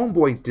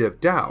 Homeboy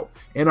dipped out,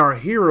 and our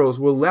heroes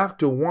were left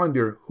to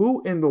wonder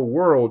who in the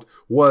world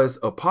was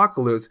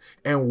Apocalypse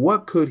and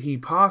what could he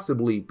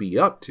possibly be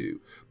up to.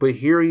 But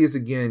here he is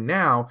again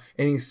now,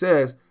 and he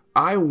says,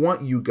 I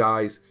want you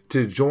guys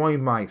to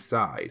join my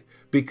side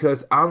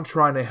because I'm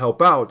trying to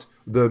help out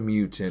the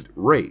mutant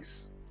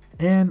race.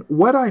 And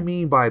what I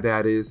mean by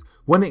that is,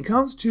 when it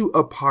comes to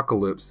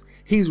Apocalypse,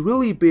 he's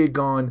really big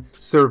on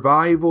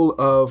survival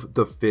of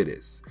the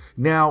fittest.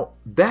 Now,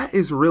 that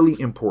is really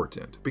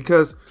important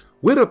because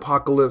with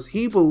Apocalypse,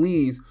 he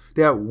believes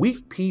that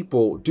weak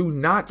people do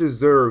not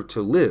deserve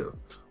to live.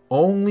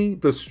 Only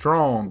the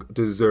strong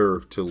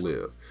deserve to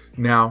live.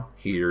 Now,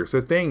 here's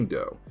the thing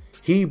though.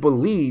 He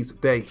believes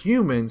that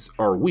humans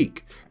are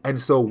weak,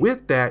 and so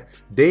with that,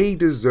 they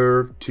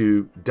deserve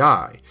to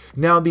die.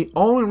 Now, the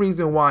only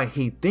reason why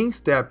he thinks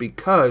that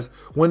because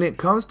when it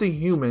comes to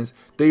humans,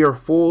 they are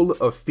full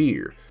of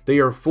fear, they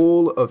are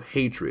full of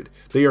hatred,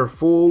 they are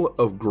full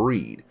of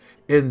greed.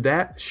 And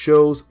that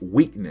shows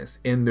weakness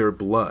in their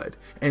blood.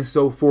 And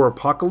so for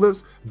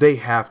Apocalypse, they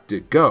have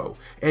to go.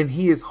 And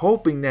he is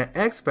hoping that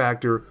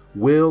X-Factor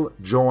will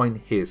join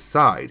his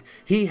side.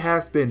 He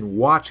has been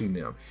watching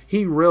them.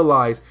 He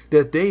realized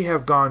that they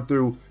have gone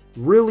through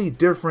really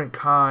different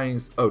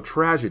kinds of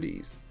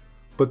tragedies,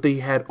 but they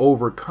had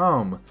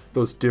overcome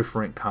those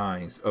different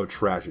kinds of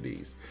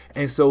tragedies.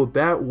 And so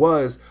that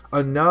was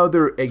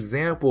another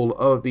example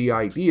of the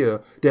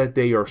idea that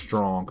they are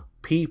strong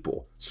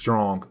people,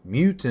 strong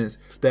mutants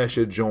that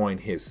should join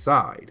his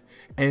side.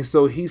 And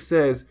so he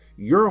says,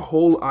 your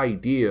whole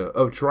idea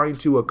of trying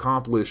to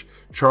accomplish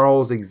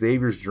Charles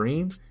Xavier's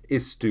dream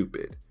is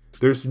stupid.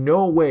 There's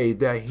no way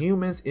that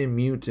humans and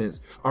mutants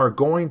are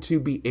going to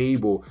be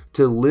able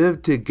to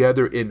live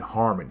together in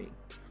harmony.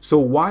 So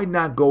why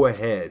not go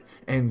ahead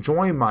and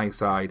join my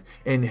side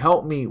and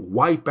help me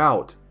wipe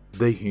out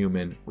the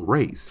human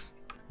race?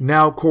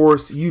 Now, of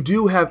course, you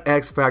do have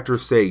X-Factor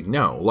say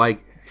no,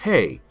 like,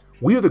 hey,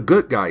 we're the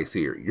good guys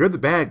here. You're the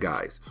bad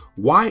guys.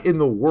 Why in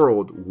the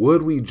world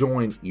would we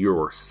join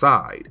your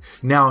side?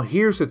 Now,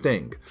 here's the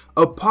thing.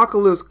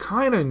 Apocalypse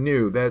kind of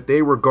knew that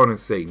they were going to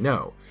say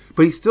no,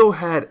 but he still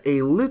had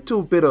a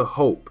little bit of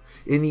hope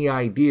in the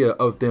idea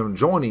of them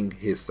joining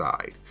his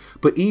side.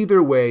 But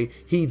either way,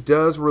 he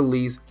does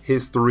release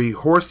his 3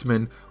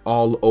 horsemen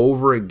all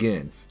over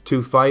again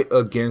to fight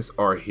against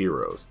our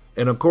heroes.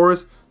 And of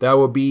course, that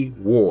would be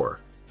War,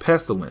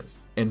 Pestilence,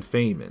 and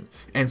Famine.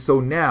 And so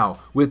now,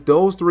 with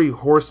those 3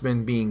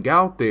 horsemen being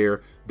out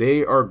there,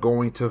 they are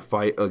going to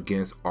fight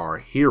against our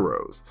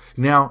heroes.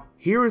 Now,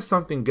 here is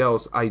something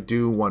else I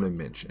do want to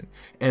mention,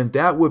 and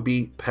that would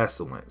be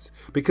Pestilence.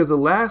 Because the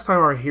last time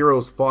our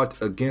heroes fought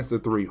against the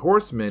Three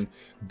Horsemen,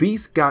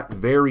 Beast got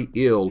very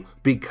ill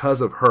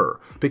because of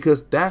her.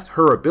 Because that's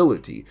her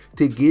ability,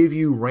 to give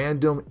you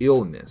random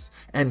illness.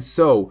 And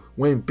so,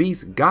 when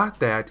Beast got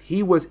that,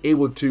 he was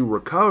able to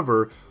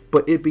recover,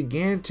 but it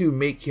began to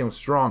make him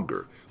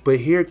stronger. But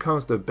here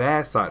comes the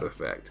bad side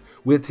effect.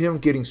 With him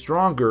getting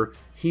stronger,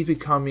 he's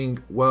becoming,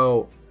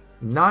 well,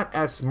 not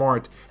as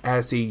smart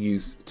as he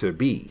used to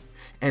be.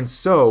 And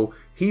so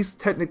he's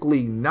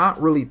technically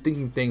not really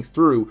thinking things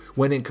through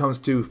when it comes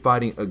to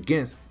fighting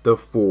against the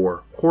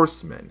Four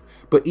Horsemen.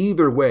 But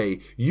either way,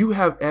 you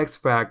have X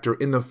Factor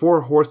in the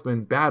Four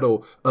Horsemen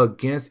battle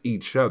against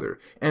each other.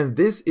 And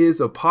this is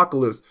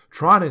Apocalypse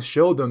trying to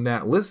show them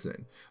that,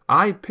 listen,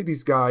 I pick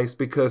these guys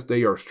because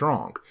they are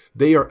strong.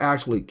 They are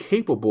actually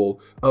capable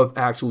of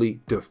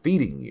actually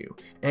defeating you.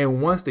 And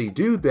once they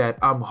do that,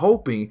 I'm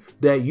hoping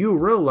that you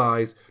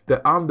realize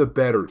that I'm the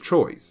better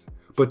choice.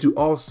 But to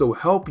also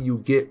help you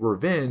get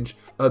revenge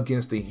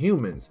against the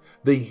humans.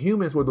 The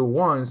humans were the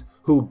ones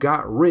who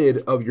got rid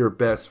of your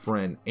best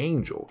friend,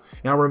 Angel.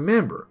 Now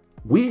remember,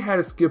 we had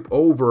to skip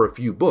over a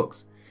few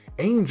books.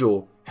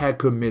 Angel had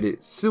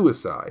committed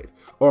suicide,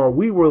 or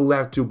we were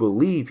left to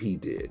believe he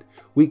did.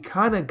 We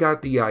kind of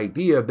got the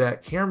idea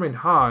that Cameron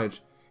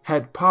Hodge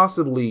had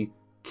possibly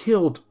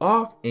killed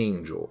off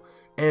Angel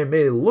and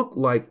made it look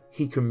like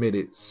he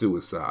committed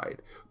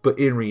suicide. But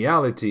in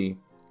reality,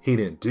 he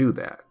didn't do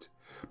that.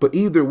 But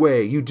either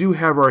way, you do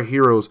have our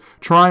heroes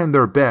trying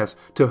their best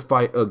to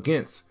fight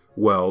against,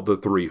 well, the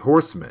Three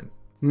Horsemen.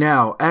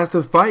 Now, as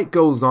the fight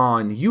goes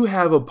on, you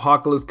have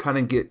Apocalypse kind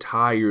of get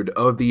tired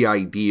of the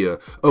idea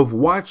of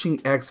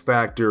watching X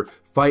Factor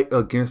fight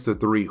against the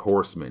Three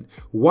Horsemen.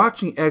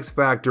 Watching X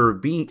Factor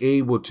being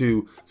able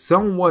to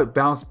somewhat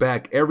bounce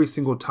back every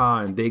single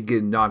time they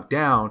get knocked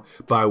down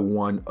by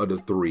one of the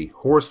Three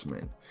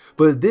Horsemen.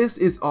 But this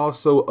is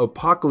also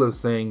Apocalypse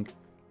saying,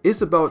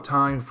 it's about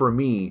time for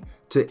me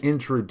to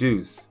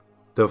introduce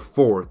the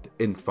fourth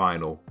and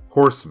final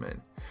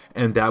horseman.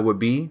 And that would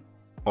be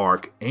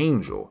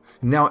Archangel.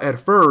 Now at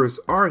first,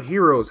 our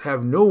heroes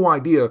have no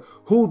idea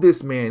who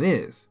this man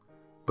is.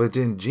 But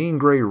then Jean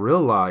Grey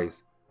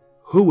realized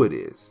who it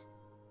is.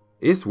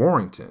 It's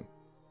Warrington.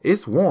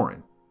 It's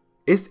Warren.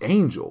 It's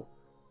Angel.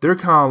 They're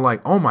kind of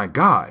like, oh my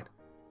God,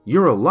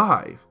 you're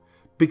alive.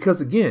 Because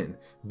again,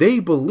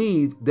 they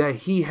believed that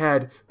he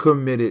had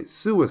committed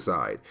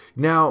suicide.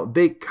 Now,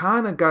 they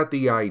kind of got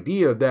the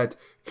idea that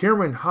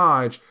Cameron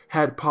Hodge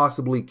had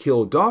possibly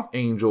killed off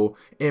Angel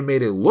and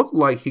made it look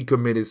like he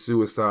committed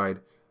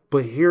suicide.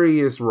 But here he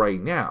is right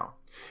now.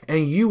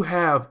 And you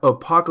have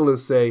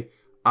Apocalypse say,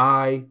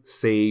 I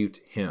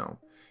saved him.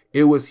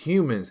 It was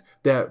humans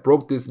that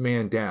broke this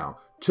man down,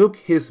 took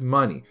his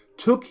money,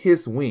 took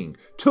his wing,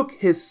 took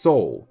his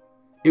soul.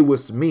 It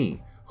was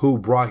me who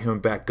brought him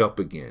back up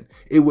again.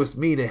 It was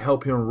me to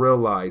help him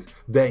realize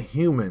that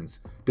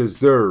humans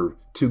deserve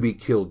to be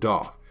killed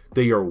off.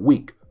 They are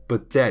weak,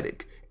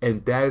 pathetic,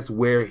 and that is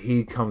where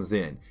he comes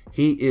in.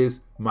 He is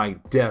my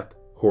death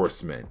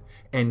horseman,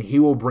 and he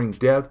will bring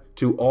death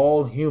to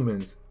all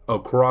humans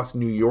across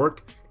New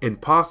York and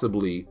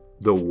possibly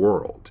the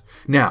world.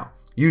 Now,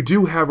 you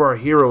do have our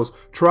heroes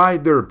try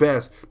their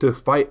best to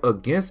fight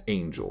against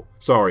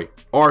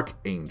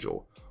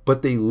Archangel,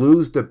 but they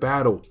lose the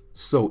battle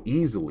so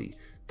easily.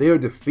 They are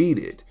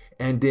defeated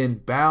and then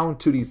bound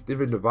to these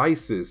different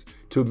devices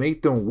to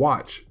make them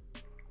watch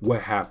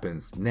what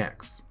happens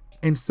next.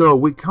 And so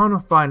we kind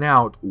of find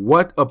out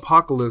what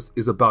Apocalypse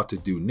is about to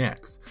do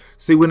next.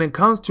 See, when it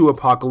comes to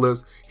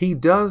Apocalypse, he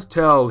does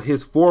tell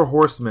his four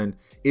horsemen,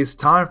 it's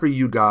time for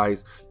you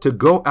guys to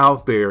go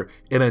out there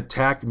and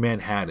attack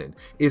Manhattan.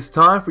 It's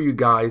time for you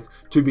guys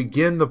to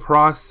begin the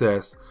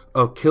process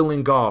of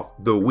killing off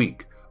the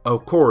weak.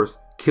 Of course,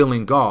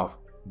 killing off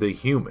the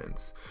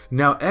humans.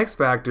 Now, X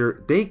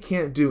Factor, they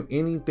can't do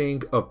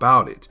anything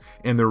about it.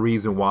 And the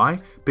reason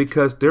why?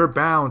 Because they're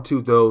bound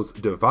to those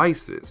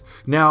devices.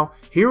 Now,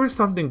 here is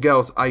something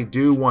else I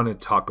do want to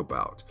talk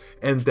about,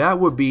 and that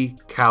would be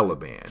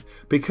Caliban.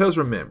 Because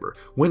remember,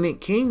 when it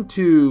came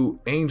to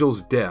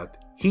Angel's death,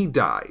 he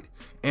died.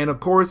 And of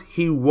course,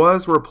 he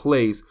was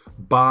replaced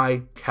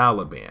by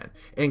Caliban.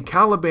 And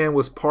Caliban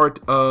was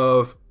part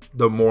of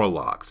the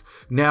Morlocks.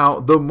 Now,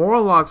 the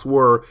Morlocks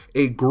were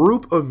a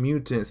group of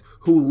mutants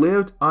who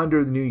lived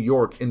under New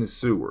York in the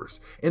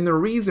sewers. And the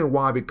reason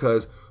why,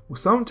 because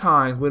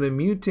sometimes when a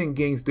mutant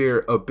gains their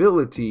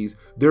abilities,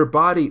 their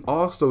body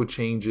also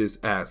changes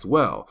as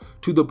well,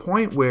 to the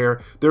point where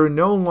they're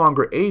no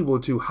longer able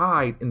to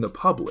hide in the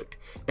public.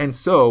 And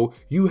so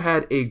you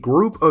had a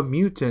group of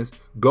mutants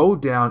go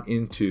down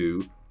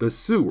into the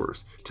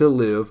sewers to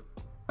live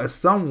a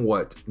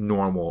somewhat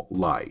normal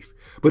life.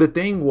 But the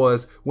thing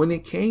was, when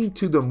it came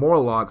to the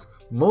Morlocks,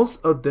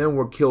 most of them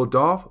were killed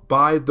off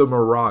by the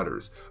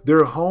Marauders.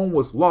 Their home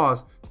was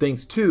lost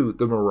thanks to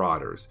the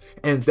Marauders,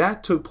 and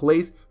that took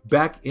place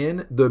back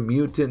in the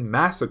Mutant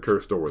Massacre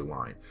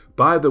storyline.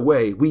 By the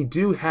way, we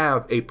do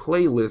have a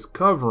playlist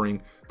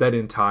covering that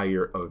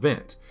entire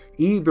event.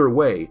 Either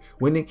way,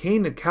 when it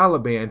came to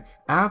Caliban,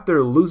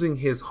 after losing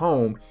his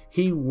home,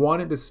 he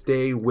wanted to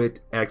stay with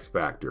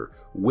X-Factor,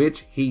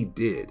 which he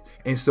did,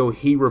 and so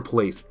he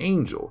replaced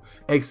Angel.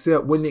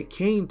 Except when it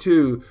came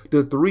to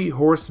the Three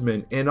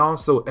Horsemen and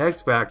also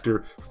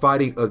X-Factor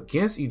fighting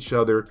against each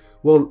other,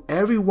 well,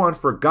 everyone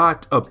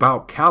forgot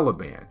about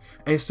Caliban.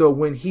 And so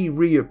when he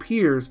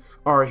reappears,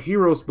 our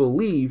heroes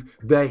believe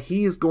that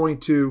he is going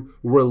to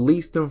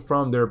release them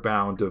from their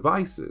bound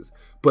devices.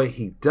 But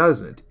he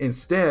doesn't.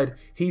 Instead,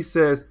 he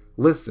says,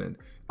 listen,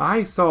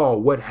 I saw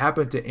what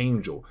happened to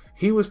Angel.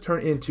 He was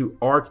turned into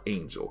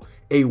Archangel,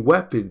 a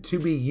weapon to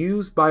be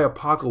used by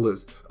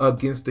Apocalypse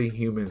against the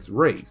human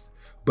race.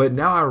 But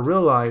now I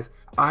realize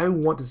I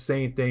want the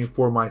same thing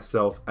for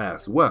myself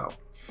as well.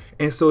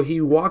 And so he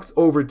walks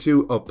over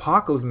to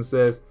Apocalypse and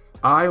says,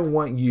 I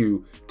want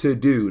you to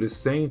do the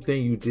same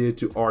thing you did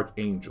to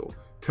Archangel.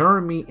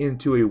 Turn me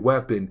into a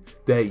weapon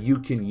that you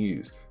can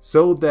use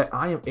so that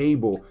I am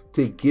able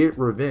to get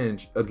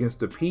revenge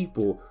against the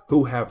people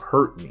who have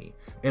hurt me.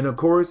 And of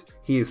course,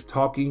 he is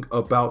talking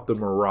about the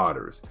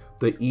Marauders,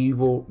 the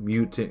evil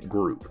mutant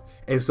group.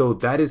 And so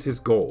that is his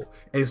goal.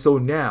 And so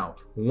now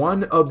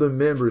one of the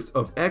members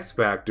of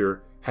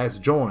X-Factor has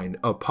joined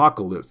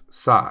Apocalypse's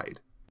side.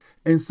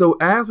 And so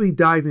as we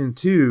dive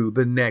into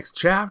the next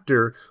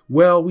chapter,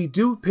 well, we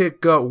do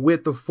pick up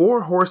with the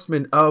Four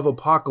Horsemen of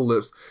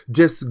Apocalypse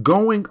just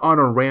going on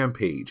a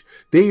rampage.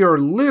 They are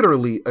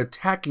literally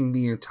attacking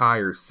the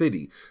entire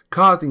city,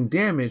 causing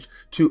damage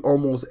to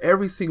almost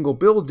every single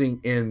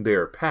building in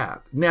their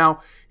path.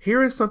 Now,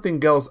 here is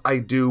something else I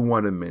do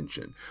want to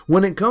mention.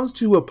 When it comes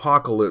to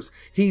Apocalypse,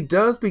 he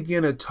does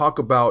begin to talk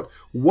about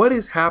what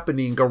is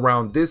happening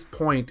around this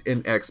point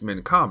in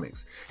X-Men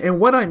comics. And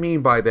what I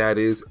mean by that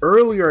is,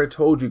 earlier I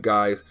told you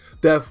guys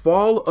that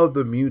Fall of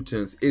the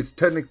Mutants is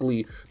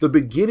technically the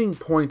beginning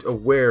point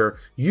of where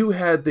you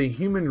had the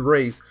human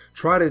race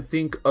try to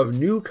think of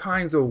new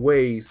kinds of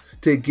ways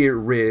to get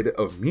rid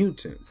of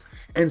mutants.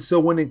 And so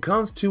when it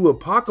comes to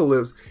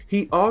Apocalypse,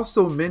 he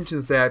also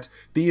mentions that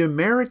the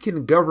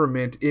American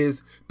government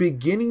is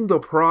beginning the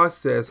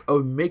process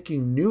of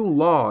making new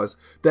laws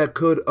that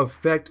could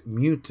affect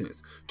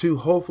mutants to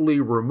hopefully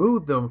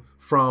remove them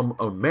from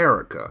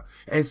America.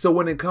 And so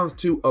when it comes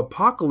to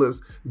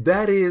Apocalypse,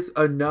 that is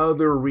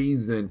another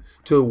reason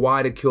to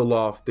why to kill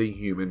off the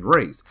human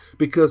race.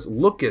 Because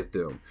look at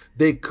them.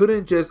 They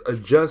couldn't just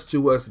adjust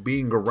to us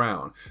being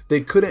around.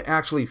 They couldn't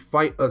actually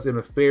fight us in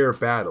a fair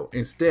battle.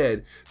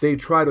 Instead, they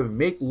try to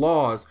make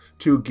laws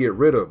to get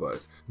rid of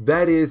us.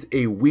 That is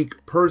a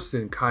weak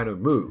person kind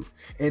of move.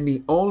 And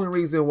the only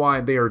reason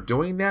why they are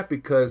doing that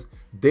because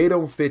they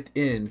don't fit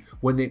in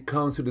when it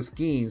comes to the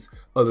schemes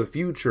of the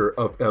future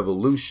of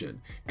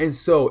evolution. And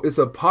so it's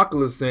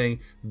Apocalypse saying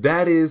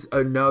that is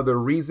another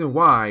reason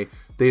why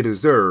they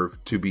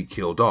deserve to be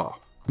killed off.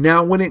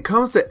 Now, when it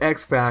comes to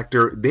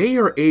X-Factor, they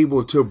are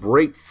able to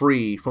break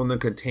free from the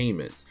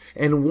containments.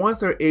 And once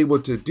they're able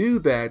to do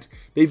that,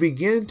 they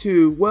begin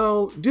to,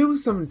 well, do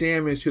some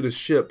damage to the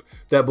ship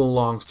that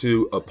belongs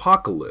to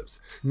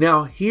Apocalypse.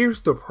 Now, here's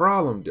the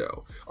problem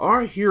though.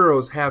 Our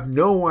heroes have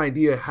no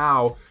idea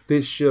how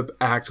this ship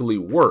actually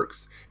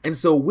works. And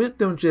so with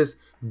them just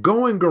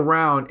going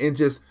around and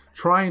just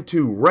trying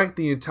to wreck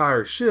the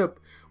entire ship,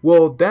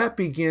 well, that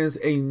begins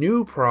a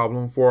new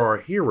problem for our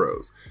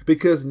heroes,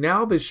 because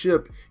now the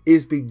ship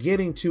is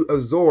beginning to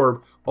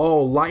absorb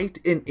all light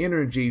and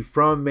energy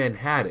from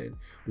Manhattan,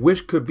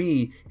 which could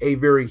be a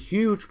very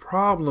huge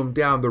problem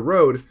down the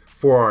road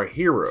for our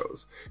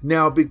heroes.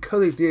 Now,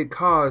 because it did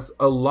cause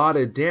a lot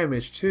of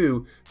damage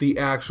to the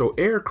actual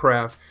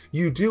aircraft,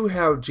 you do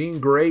have Jean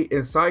Grey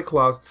and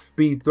Cyclops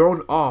be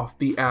thrown off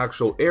the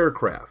actual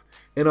aircraft.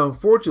 And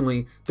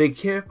unfortunately, they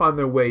can't find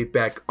their way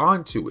back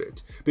onto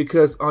it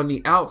because on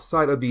the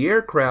outside of the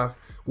aircraft,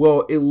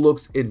 well, it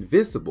looks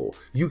invisible.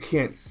 You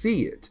can't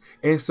see it.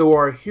 And so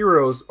our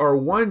heroes are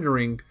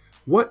wondering,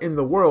 what in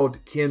the world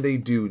can they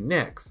do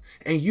next?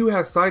 And you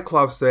have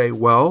Cyclops say,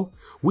 well,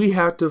 we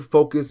have to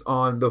focus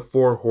on the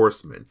Four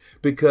Horsemen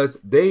because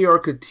they are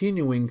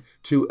continuing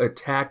to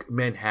attack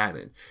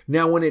Manhattan.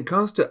 Now, when it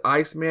comes to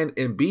Iceman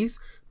and Beast,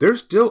 they're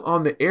still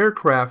on the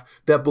aircraft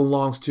that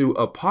belongs to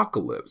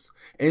Apocalypse.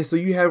 And so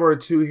you have our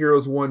two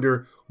heroes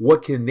wonder,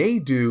 what can they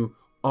do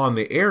on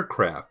the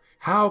aircraft?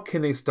 How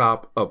can they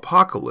stop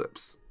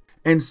Apocalypse?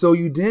 And so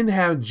you then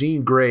have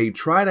Jean Grey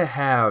try to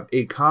have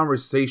a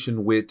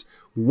conversation with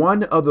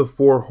one of the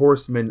Four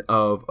Horsemen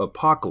of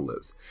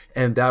Apocalypse,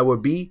 and that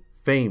would be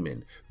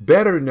Feynman,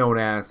 better known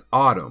as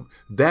Autumn.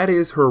 That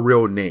is her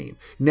real name.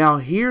 Now,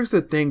 here's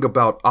the thing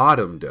about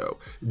Autumn though.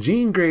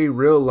 Jean Grey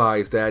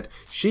realized that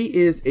she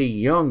is a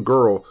young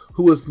girl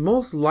who was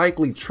most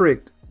likely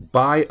tricked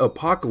by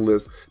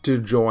Apocalypse to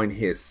join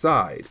his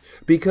side.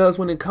 Because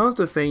when it comes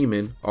to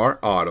Feynman, or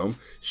Autumn,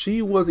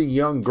 she was a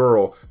young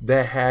girl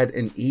that had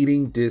an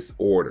eating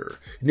disorder.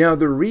 Now,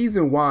 the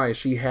reason why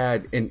she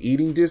had an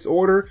eating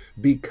disorder,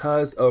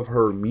 because of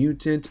her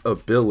mutant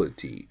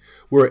ability,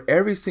 where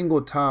every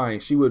single time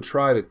she would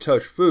try to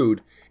touch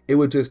food, it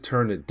would just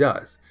turn to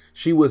dust.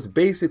 She was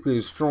basically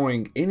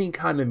destroying any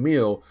kind of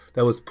meal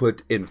that was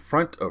put in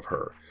front of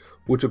her,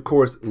 which of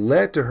course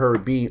led to her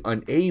being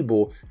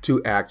unable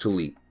to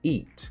actually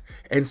eat.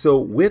 And so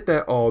with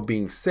that all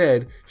being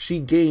said, she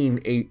gained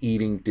a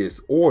eating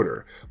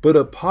disorder. But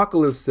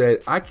Apocalypse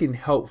said, I can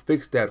help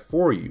fix that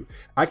for you.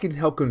 I can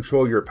help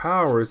control your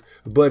powers,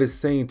 but at the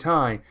same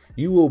time,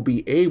 you will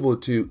be able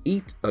to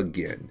eat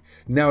again.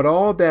 Now, with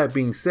all that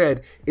being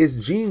said, is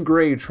Jean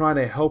Grey trying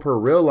to help her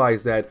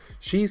realize that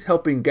she's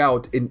helping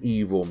out an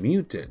evil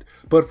mutant.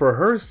 But for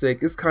her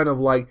sake, it's kind of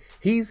like,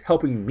 he's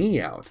helping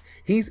me out.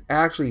 He's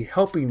actually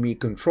helping me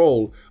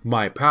control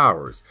my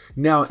powers.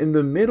 Now, in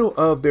the middle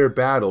of their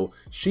battle,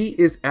 she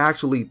is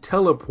actually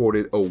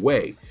teleported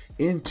away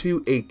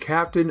into a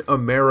Captain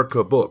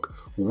America book,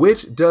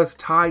 which does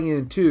tie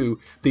into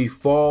the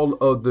Fall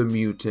of the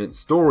Mutant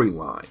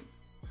storyline.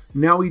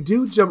 Now we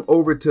do jump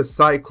over to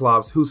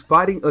Cyclops, who's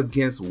fighting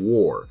against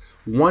War,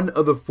 one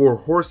of the four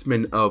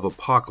horsemen of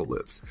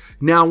Apocalypse.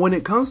 Now when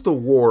it comes to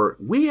War,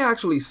 we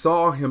actually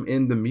saw him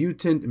in the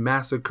Mutant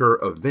Massacre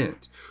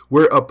event,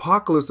 where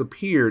Apocalypse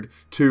appeared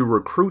to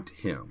recruit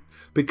him.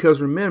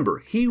 Because remember,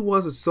 he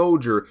was a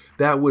soldier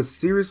that was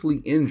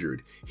seriously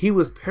injured. He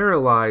was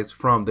paralyzed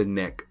from the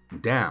neck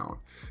down.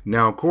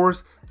 Now of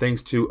course,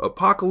 thanks to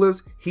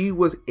Apocalypse, he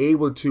was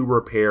able to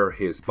repair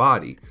his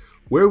body,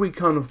 where we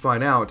come to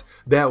find out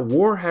that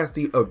War has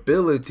the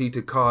ability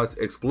to cause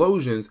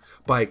explosions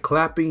by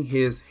clapping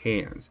his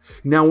hands.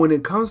 Now when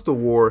it comes to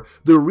War,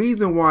 the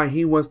reason why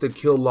he wants to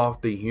kill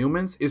off the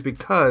humans is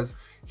because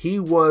he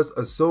was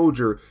a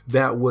soldier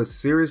that was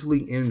seriously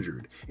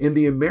injured, and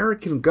the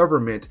American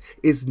government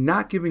is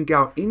not giving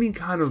out any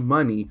kind of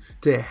money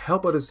to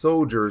help other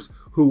soldiers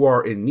who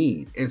are in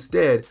need.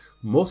 Instead,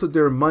 most of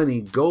their money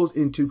goes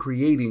into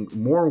creating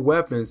more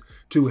weapons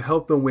to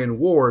help them win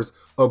wars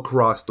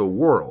across the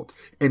world.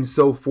 And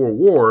so for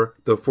War,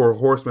 the four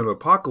horsemen of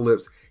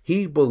Apocalypse,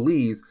 he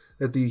believes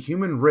that the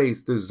human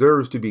race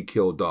deserves to be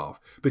killed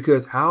off,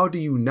 because how do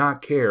you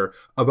not care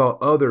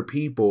about other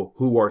people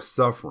who are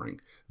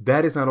suffering?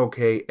 That is not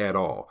okay at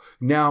all.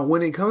 Now,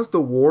 when it comes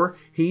to War,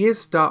 he is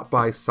stopped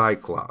by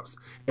Cyclops.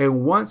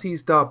 And once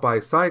he's stopped by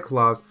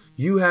Cyclops,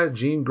 you have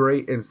Jean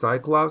Grey and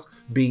Cyclops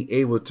being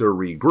able to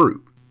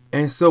regroup.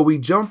 And so we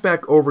jump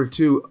back over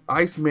to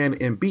Iceman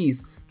and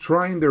Beast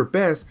trying their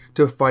best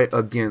to fight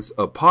against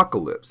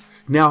Apocalypse.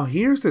 Now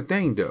here's the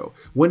thing though,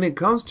 when it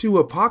comes to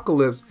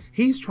Apocalypse,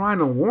 he's trying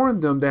to warn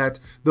them that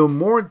the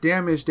more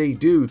damage they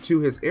do to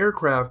his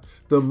aircraft,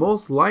 the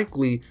most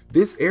likely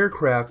this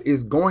aircraft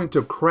is going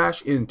to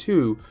crash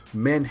into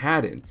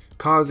Manhattan,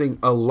 causing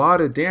a lot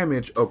of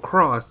damage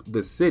across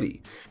the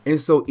city. And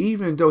so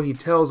even though he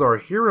tells our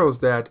heroes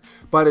that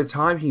by the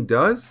time he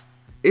does,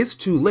 it's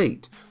too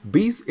late.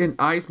 Beast and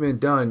Iceman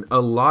done a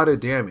lot of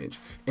damage,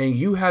 and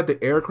you have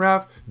the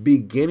aircraft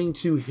beginning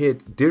to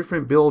hit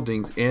different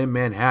buildings in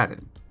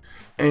Manhattan.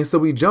 And so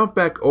we jump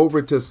back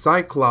over to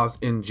Cyclops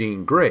and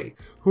Jean Grey,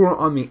 who are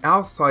on the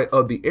outside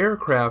of the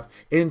aircraft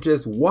and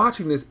just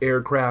watching this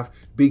aircraft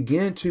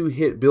begin to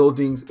hit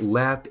buildings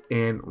left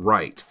and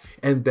right.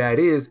 And that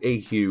is a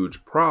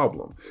huge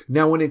problem.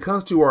 Now, when it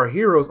comes to our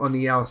heroes on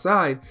the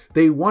outside,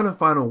 they want to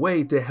find a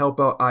way to help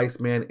out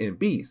Iceman and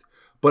Beast.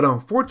 But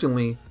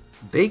unfortunately,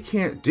 they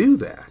can't do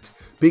that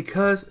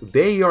because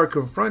they are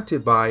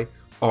confronted by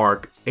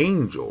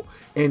Archangel.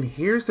 And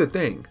here's the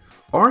thing,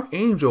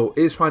 Archangel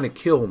is trying to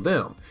kill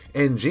them,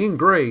 and Jean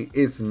Grey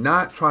is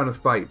not trying to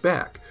fight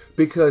back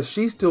because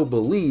she still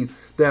believes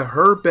that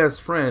her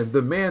best friend,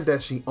 the man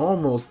that she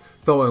almost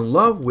fell in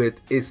love with,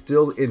 is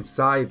still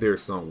inside there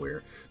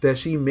somewhere, that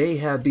she may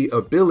have the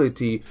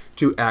ability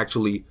to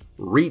actually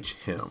reach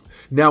him.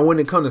 Now, when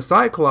it comes to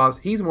Cyclops,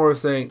 he's more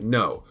saying,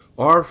 no,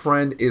 our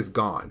friend is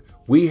gone.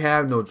 We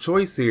have no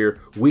choice here.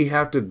 We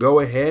have to go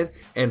ahead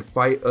and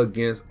fight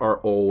against our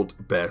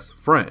old best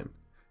friend.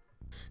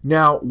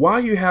 Now,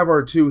 while you have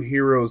our two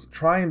heroes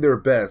trying their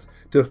best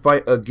to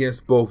fight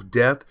against both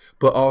death,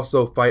 but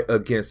also fight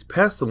against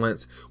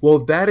pestilence, well,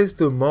 that is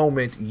the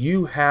moment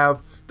you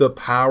have the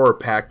power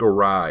pack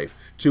arrive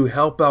to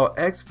help out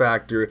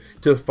X-Factor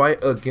to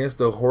fight against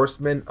the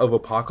Horsemen of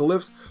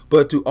Apocalypse,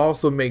 but to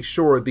also make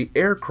sure the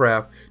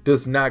aircraft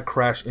does not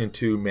crash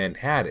into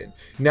Manhattan.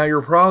 Now,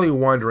 you're probably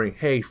wondering,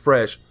 hey,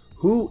 Fresh,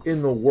 who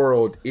in the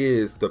world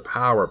is the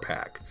power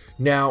pack?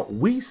 Now,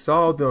 we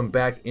saw them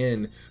back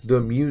in the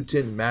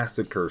Mutant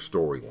Massacre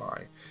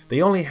storyline. They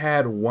only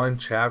had one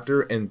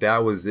chapter and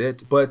that was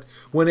it, but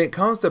when it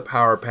comes to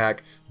Power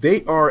Pack,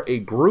 they are a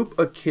group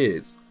of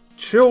kids,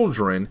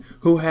 children,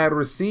 who had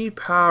received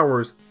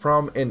powers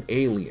from an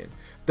alien.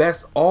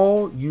 That's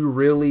all you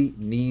really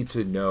need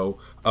to know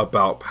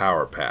about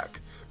Power Pack.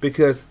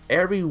 because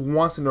every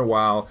once in a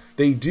while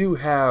they do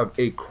have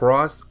a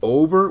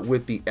crossover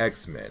with the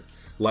X-Men.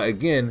 Like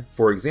again,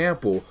 for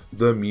example,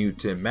 the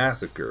Mutant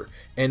Massacre.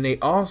 And they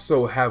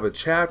also have a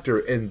chapter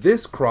in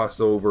this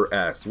crossover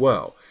as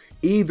well.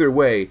 Either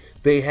way,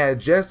 they had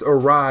just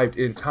arrived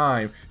in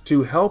time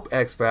to help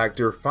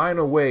X-Factor find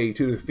a way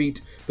to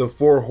defeat the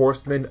 4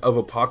 Horsemen of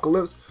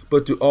Apocalypse,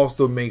 but to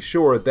also make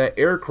sure that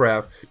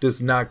aircraft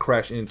does not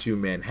crash into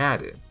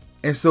Manhattan.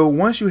 And so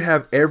once you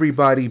have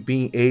everybody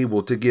being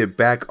able to get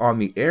back on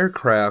the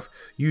aircraft,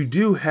 you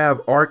do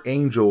have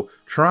Archangel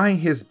trying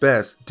his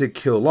best to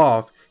kill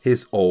off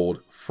his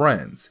old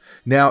friends.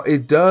 Now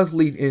it does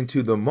lead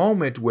into the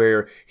moment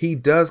where he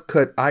does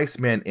cut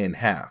Iceman in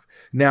half.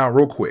 Now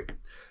real quick,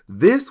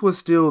 this was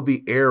still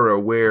the era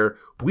where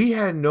we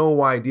had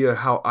no idea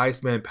how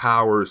Iceman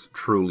powers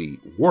truly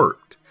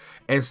worked.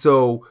 And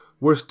so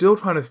we're still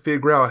trying to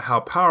figure out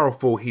how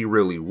powerful he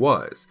really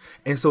was.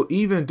 And so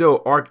even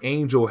though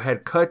Archangel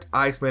had cut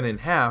Iceman in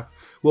half,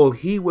 well,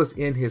 he was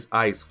in his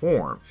ice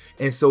form.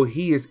 And so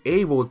he is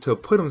able to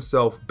put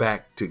himself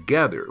back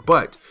together.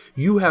 But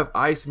you have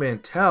Iceman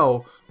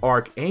tell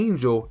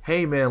Archangel,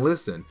 hey man,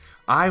 listen,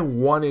 I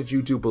wanted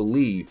you to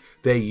believe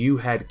that you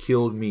had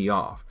killed me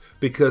off,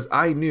 because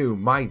I knew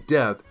my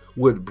death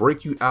would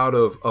break you out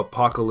of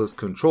Apocalypse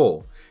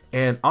control.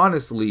 And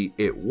honestly,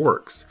 it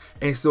works.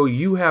 And so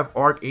you have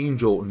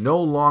Archangel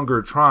no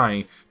longer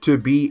trying to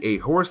be a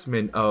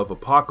horseman of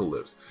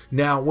Apocalypse.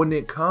 Now, when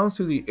it comes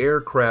to the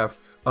aircraft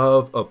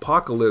of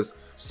Apocalypse,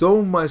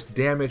 so much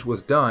damage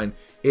was done,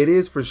 it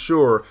is for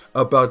sure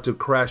about to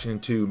crash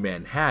into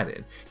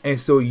Manhattan. And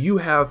so you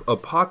have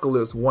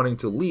Apocalypse wanting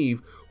to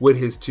leave with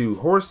his 2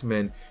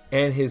 horsemen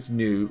and his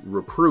new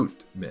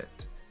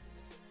recruitment.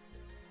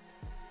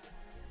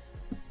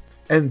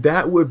 And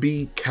that would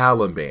be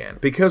Caliban,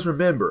 because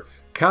remember,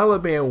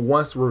 Caliban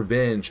wants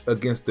revenge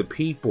against the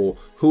people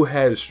who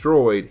had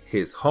destroyed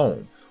his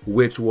home,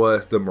 which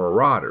was the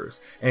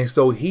Marauders. And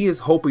so he is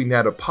hoping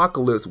that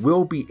Apocalypse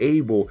will be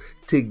able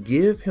to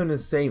give him the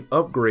same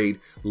upgrade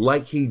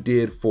like he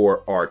did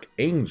for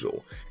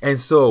Archangel.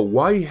 And so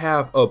while you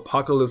have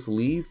Apocalypse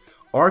leave,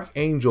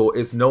 Archangel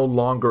is no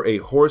longer a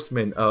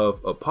horseman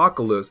of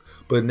Apocalypse,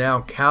 but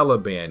now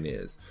Caliban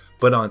is.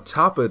 But on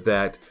top of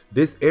that,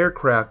 this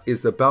aircraft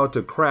is about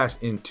to crash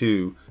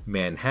into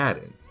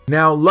Manhattan.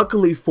 Now,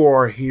 luckily for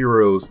our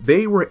heroes,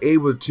 they were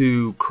able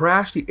to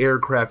crash the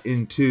aircraft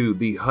into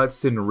the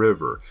Hudson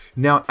River.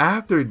 Now,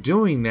 after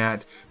doing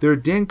that, they're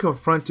then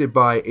confronted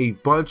by a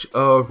bunch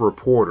of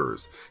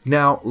reporters.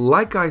 Now,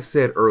 like I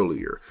said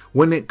earlier,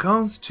 when it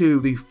comes to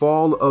the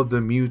Fall of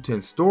the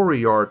Mutants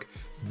story arc,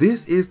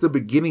 this is the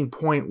beginning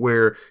point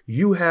where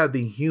you have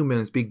the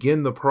humans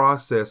begin the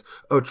process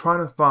of trying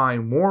to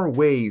find more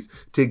ways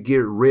to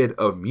get rid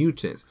of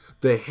mutants.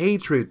 The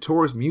hatred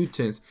towards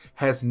mutants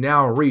has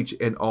now reached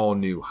an all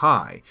new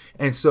high.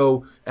 And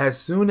so as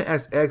soon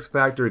as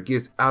X-Factor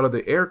gets out of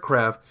the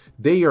aircraft,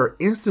 they are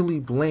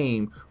instantly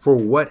blamed for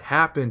what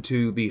happened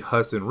to the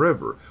Hudson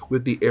River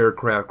with the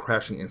aircraft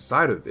crashing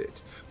inside of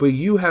it. But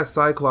you have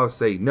Cyclops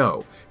say,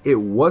 no,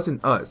 it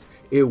wasn't us.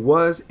 It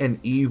was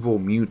an evil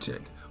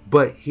mutant.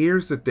 But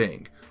here's the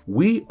thing,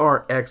 we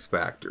are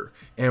X-Factor,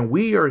 and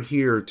we are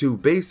here to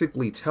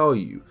basically tell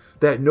you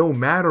that no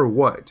matter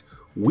what,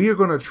 we're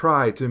going to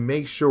try to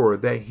make sure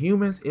that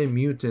humans and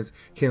mutants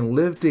can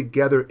live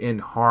together in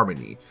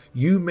harmony.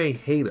 You may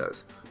hate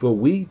us, but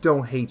we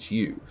don't hate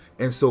you.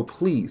 And so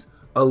please,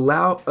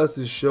 allow us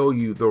to show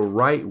you the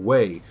right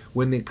way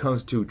when it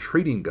comes to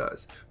treating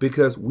us,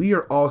 because we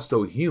are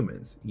also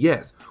humans.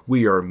 Yes,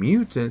 we are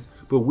mutants,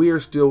 but we are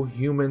still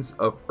humans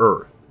of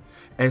Earth.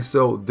 And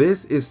so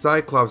this is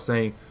Cyclops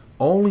saying,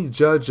 only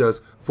judge us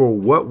for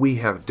what we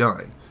have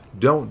done.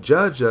 Don't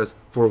judge us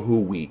for who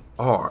we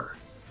are.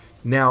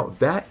 Now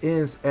that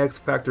ends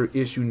X-Factor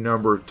issue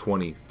number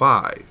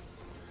 25.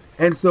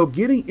 And so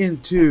getting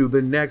into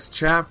the next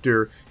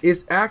chapter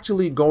is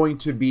actually going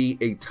to be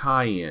a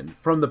tie-in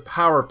from the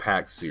Power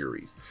Pack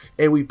series.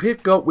 And we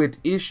pick up with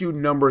issue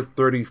number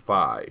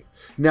 35.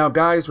 Now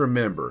guys,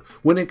 remember,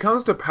 when it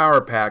comes to Power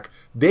Pack,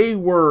 they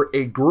were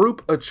a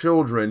group of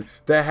children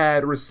that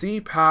had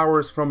received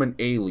powers from an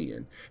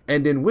alien.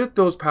 And then with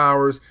those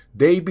powers,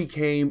 they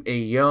became a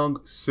young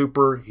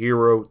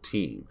superhero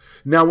team.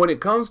 Now when it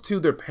comes to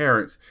their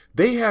parents,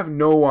 they have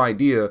no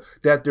idea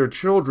that their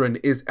children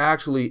is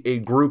actually a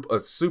group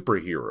of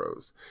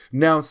superheroes.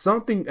 Now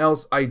something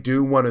else I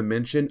do want to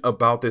mention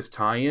about this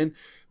tie-in,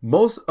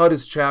 most of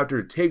this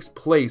chapter takes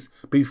place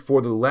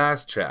before the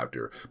last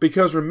chapter,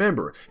 because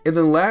remember, in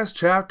the last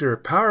chapter,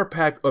 Power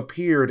Pack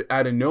appeared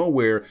out of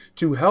nowhere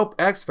to help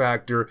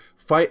X-Factor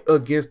fight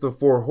against the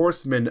 4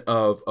 Horsemen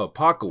of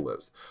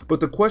Apocalypse. But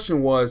the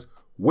question was,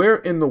 where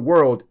in the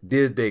world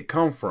did they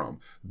come from?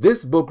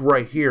 This book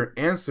right here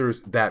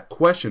answers that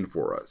question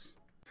for us.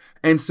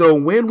 And so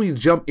when we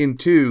jump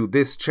into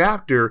this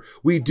chapter,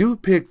 we do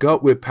pick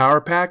up with Power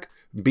Pack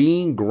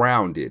being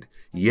grounded.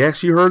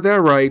 Yes, you heard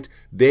that right.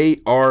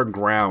 They are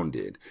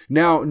grounded.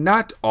 Now,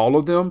 not all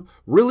of them.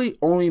 Really,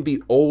 only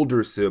the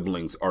older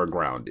siblings are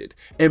grounded.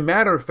 And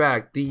matter of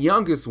fact, the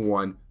youngest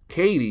one,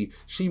 Katie,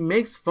 she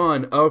makes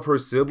fun of her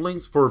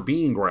siblings for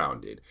being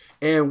grounded.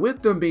 And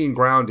with them being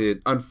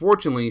grounded,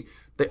 unfortunately,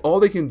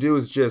 all they can do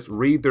is just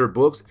read their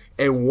books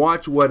and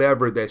watch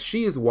whatever that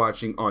she is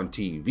watching on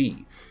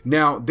TV.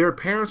 Now, their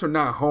parents are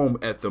not home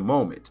at the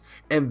moment,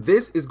 and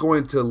this is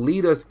going to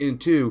lead us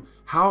into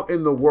how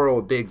in the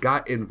world they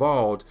got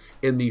involved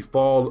in the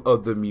Fall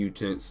of the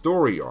Mutant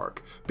story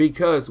arc.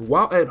 Because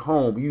while at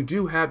home, you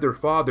do have their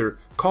father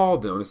call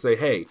them and say,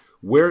 hey,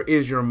 where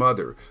is your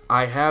mother?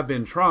 I have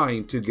been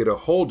trying to get a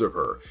hold of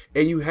her.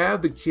 And you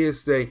have the kids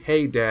say,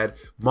 hey, Dad,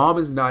 Mom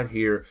is not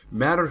here.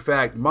 Matter of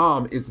fact,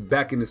 Mom is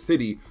back in the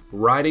city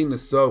riding the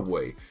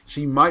subway.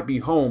 She might be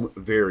home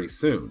very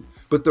soon.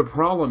 But the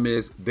problem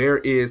is there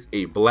is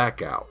a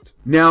blackout.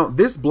 Now,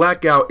 this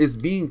blackout is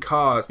being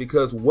caused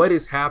because what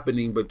is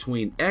happening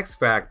between X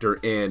Factor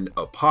and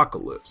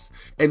Apocalypse.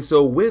 And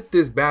so with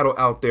this battle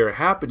out there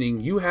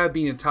happening, you have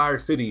the entire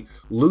city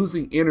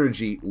losing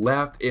energy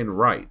left and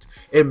right.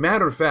 And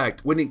matter of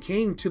fact, when it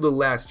came to the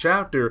last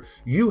chapter,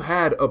 you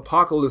had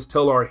Apocalypse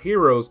tell our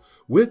heroes,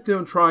 with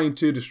them trying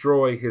to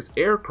destroy his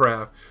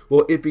aircraft,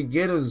 well, it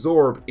began to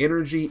absorb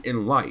energy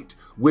and light,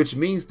 which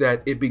means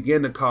that it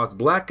began to cause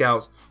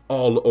blackouts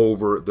all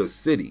over the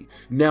city.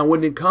 Now,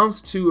 when it comes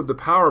to the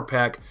power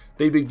pack,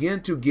 they begin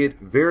to get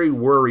very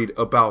worried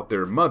about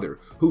their mother,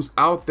 who's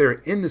out there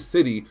in the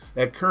city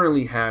that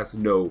currently has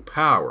no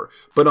power.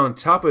 But on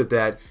top of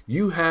that,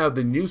 you have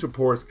the news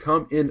reports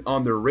come in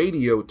on the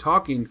radio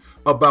talking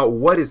about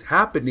what is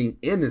happening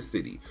in the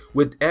city,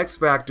 with X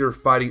Factor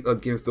fighting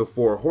against the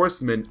 4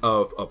 horsemen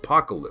of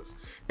Apocalypse.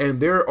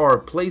 And there are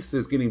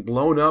places getting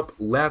blown up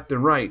left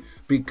and right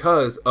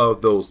because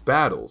of those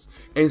battles.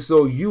 And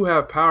so you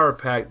have Power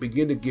Pack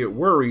begin to get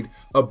worried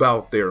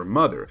about their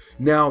mother.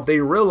 Now they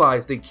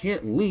realize they can't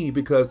leave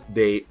because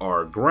they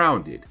are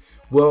grounded.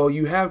 Well,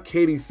 you have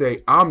Katie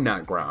say, I'm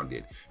not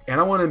grounded, and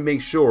I want to make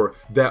sure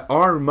that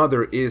our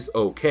mother is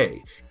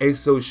okay. And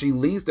so she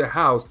leaves the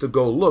house to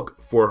go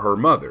look for her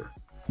mother.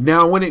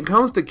 Now, when it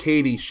comes to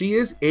Katie, she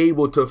is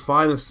able to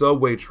find a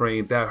subway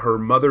train that her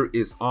mother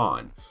is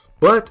on.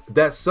 But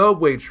that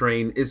subway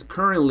train is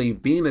currently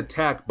being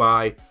attacked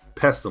by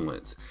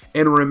pestilence.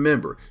 And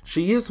remember,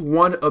 she is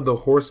one of the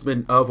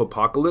horsemen of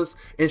Apocalypse,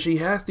 and she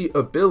has the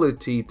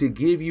ability to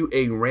give you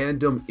a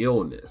random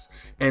illness.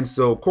 And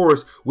so, of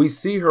course, we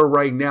see her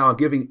right now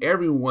giving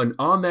everyone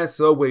on that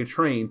subway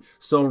train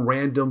some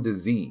random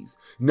disease.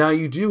 Now,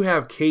 you do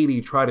have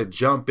Katie try to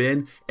jump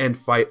in and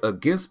fight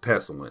against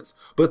pestilence.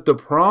 But the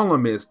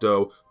problem is,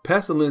 though,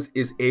 pestilence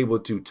is able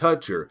to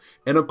touch her.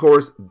 And of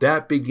course,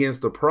 that begins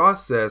the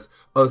process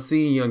of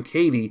seeing young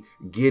Katie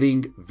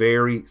getting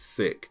very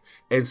sick.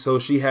 And so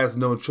she has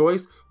no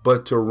choice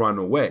but to run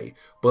away.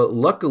 But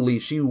luckily,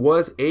 she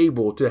was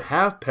able to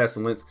have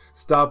pestilence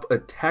stop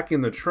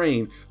attacking the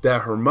train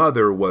that her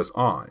mother was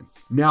on.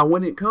 Now,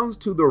 when it comes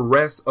to the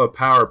rest of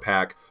Power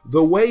Pack,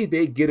 the way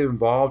they get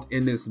involved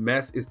in this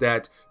mess is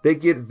that they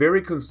get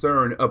very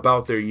concerned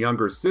about their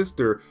younger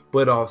sister,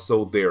 but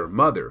also their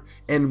mother.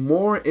 And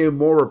more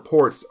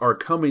reports are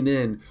coming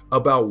in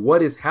about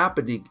what is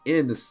happening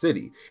in the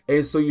city.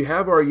 And so you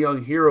have our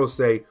young heroes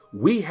say,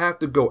 we have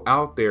to go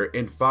out there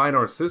and find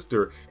our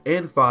sister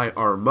and find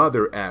our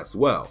mother as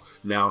well.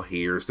 Now,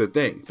 here's the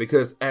thing,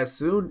 because as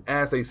soon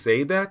as they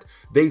say that,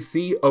 they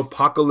see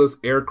Apocalypse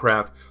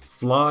aircraft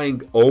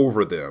flying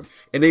over them,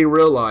 and they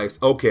realize,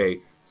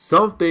 okay,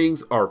 some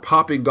things are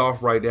popping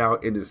off right now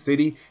in the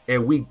city,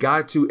 and we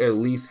got to at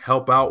least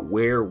help out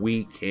where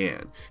we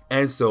can.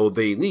 And so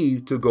they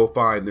leave to go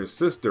find their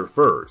sister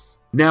first.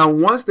 Now,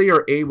 once they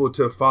are able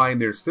to find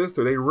their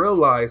sister, they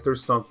realize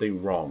there's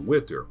something wrong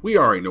with her. We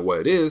already know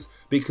what it is,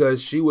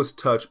 because she was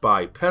touched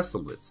by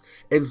pestilence.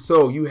 And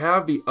so you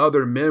have the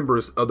other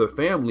members of the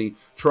family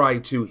try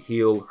to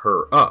heal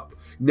her up.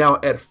 Now,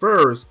 at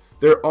first,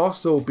 they're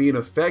also being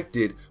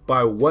affected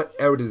by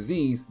whatever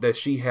disease that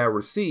she had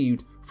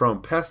received from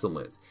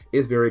pestilence.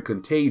 It's very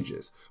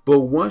contagious.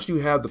 But once you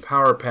have the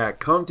Power Pack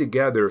come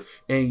together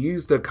and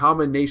use the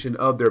combination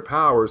of their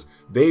powers,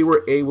 they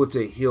were able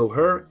to heal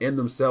her and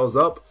themselves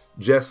up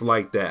just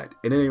like that.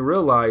 And then they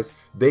realize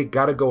they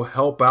gotta go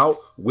help out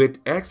with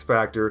X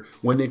Factor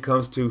when it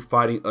comes to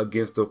fighting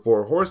against the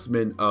 4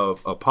 horsemen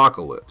of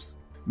Apocalypse.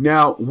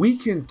 Now, we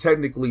can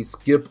technically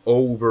skip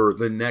over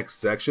the next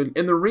section,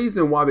 and the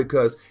reason why,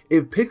 because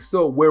it picks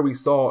up where we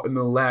saw in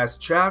the last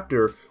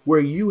chapter,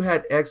 where you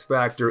had X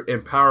Factor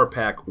and Power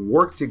Pack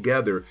work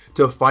together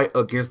to fight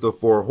against the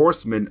 4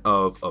 horsemen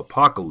of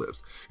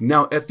Apocalypse.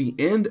 Now, at the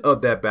end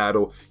of that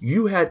battle,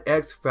 you had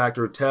X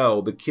Factor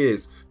tell the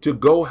kids to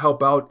go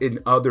help out in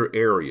other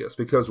areas,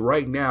 because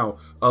right now,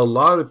 a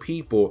lot of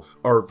people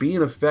are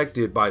being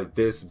affected by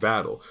this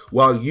battle,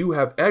 while you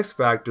have X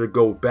Factor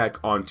go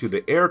back onto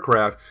the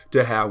aircraft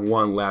to have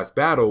one last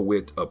battle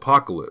with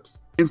Apocalypse.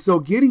 And so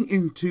getting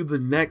into the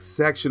next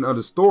section of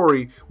the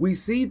story, we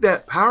see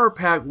that Power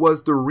Pack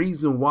was the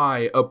reason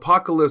why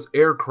Apocalypse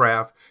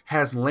aircraft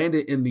has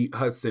landed in the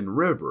Hudson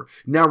River.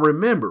 Now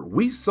remember,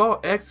 we saw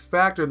X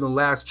Factor in the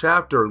last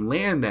chapter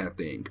land that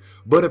thing,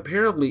 but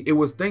apparently it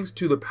was thanks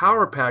to the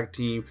Power Pack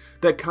team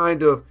that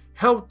kind of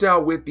helped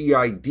out with the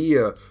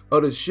idea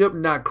of the ship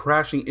not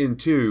crashing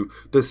into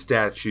the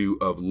Statue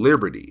of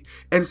Liberty.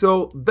 And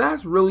so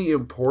that's really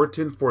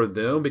important for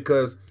them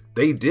because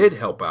they did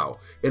help out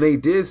and they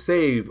did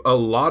save a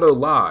lot of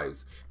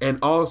lives and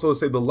also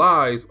save the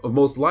lives of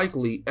most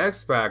likely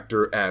X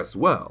Factor as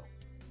well.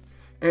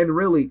 And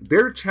really,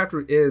 their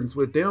chapter ends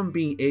with them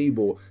being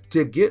able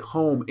to get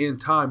home in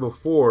time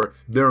before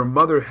their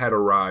mother had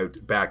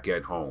arrived back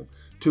at home,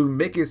 to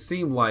make it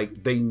seem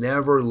like they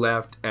never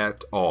left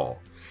at all.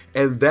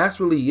 And that's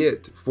really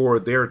it for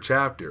their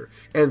chapter.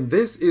 And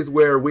this is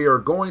where we are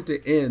going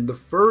to end the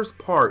first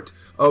part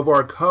of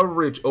our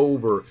coverage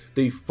over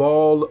the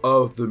fall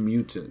of the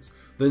mutants.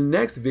 The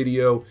next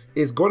video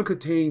is going to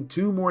contain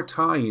 2 more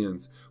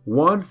tie-ins,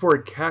 one for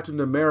Captain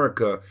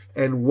America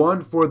and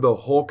one for the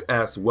Hulk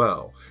as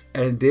well.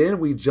 And then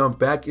we jump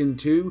back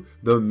into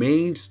the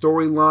main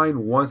storyline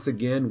once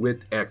again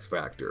with X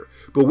Factor.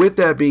 But with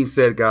that being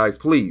said, guys,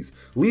 please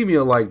leave me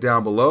a like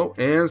down below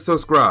and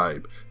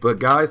subscribe. But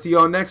guys, see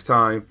y'all next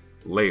time.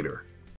 Later.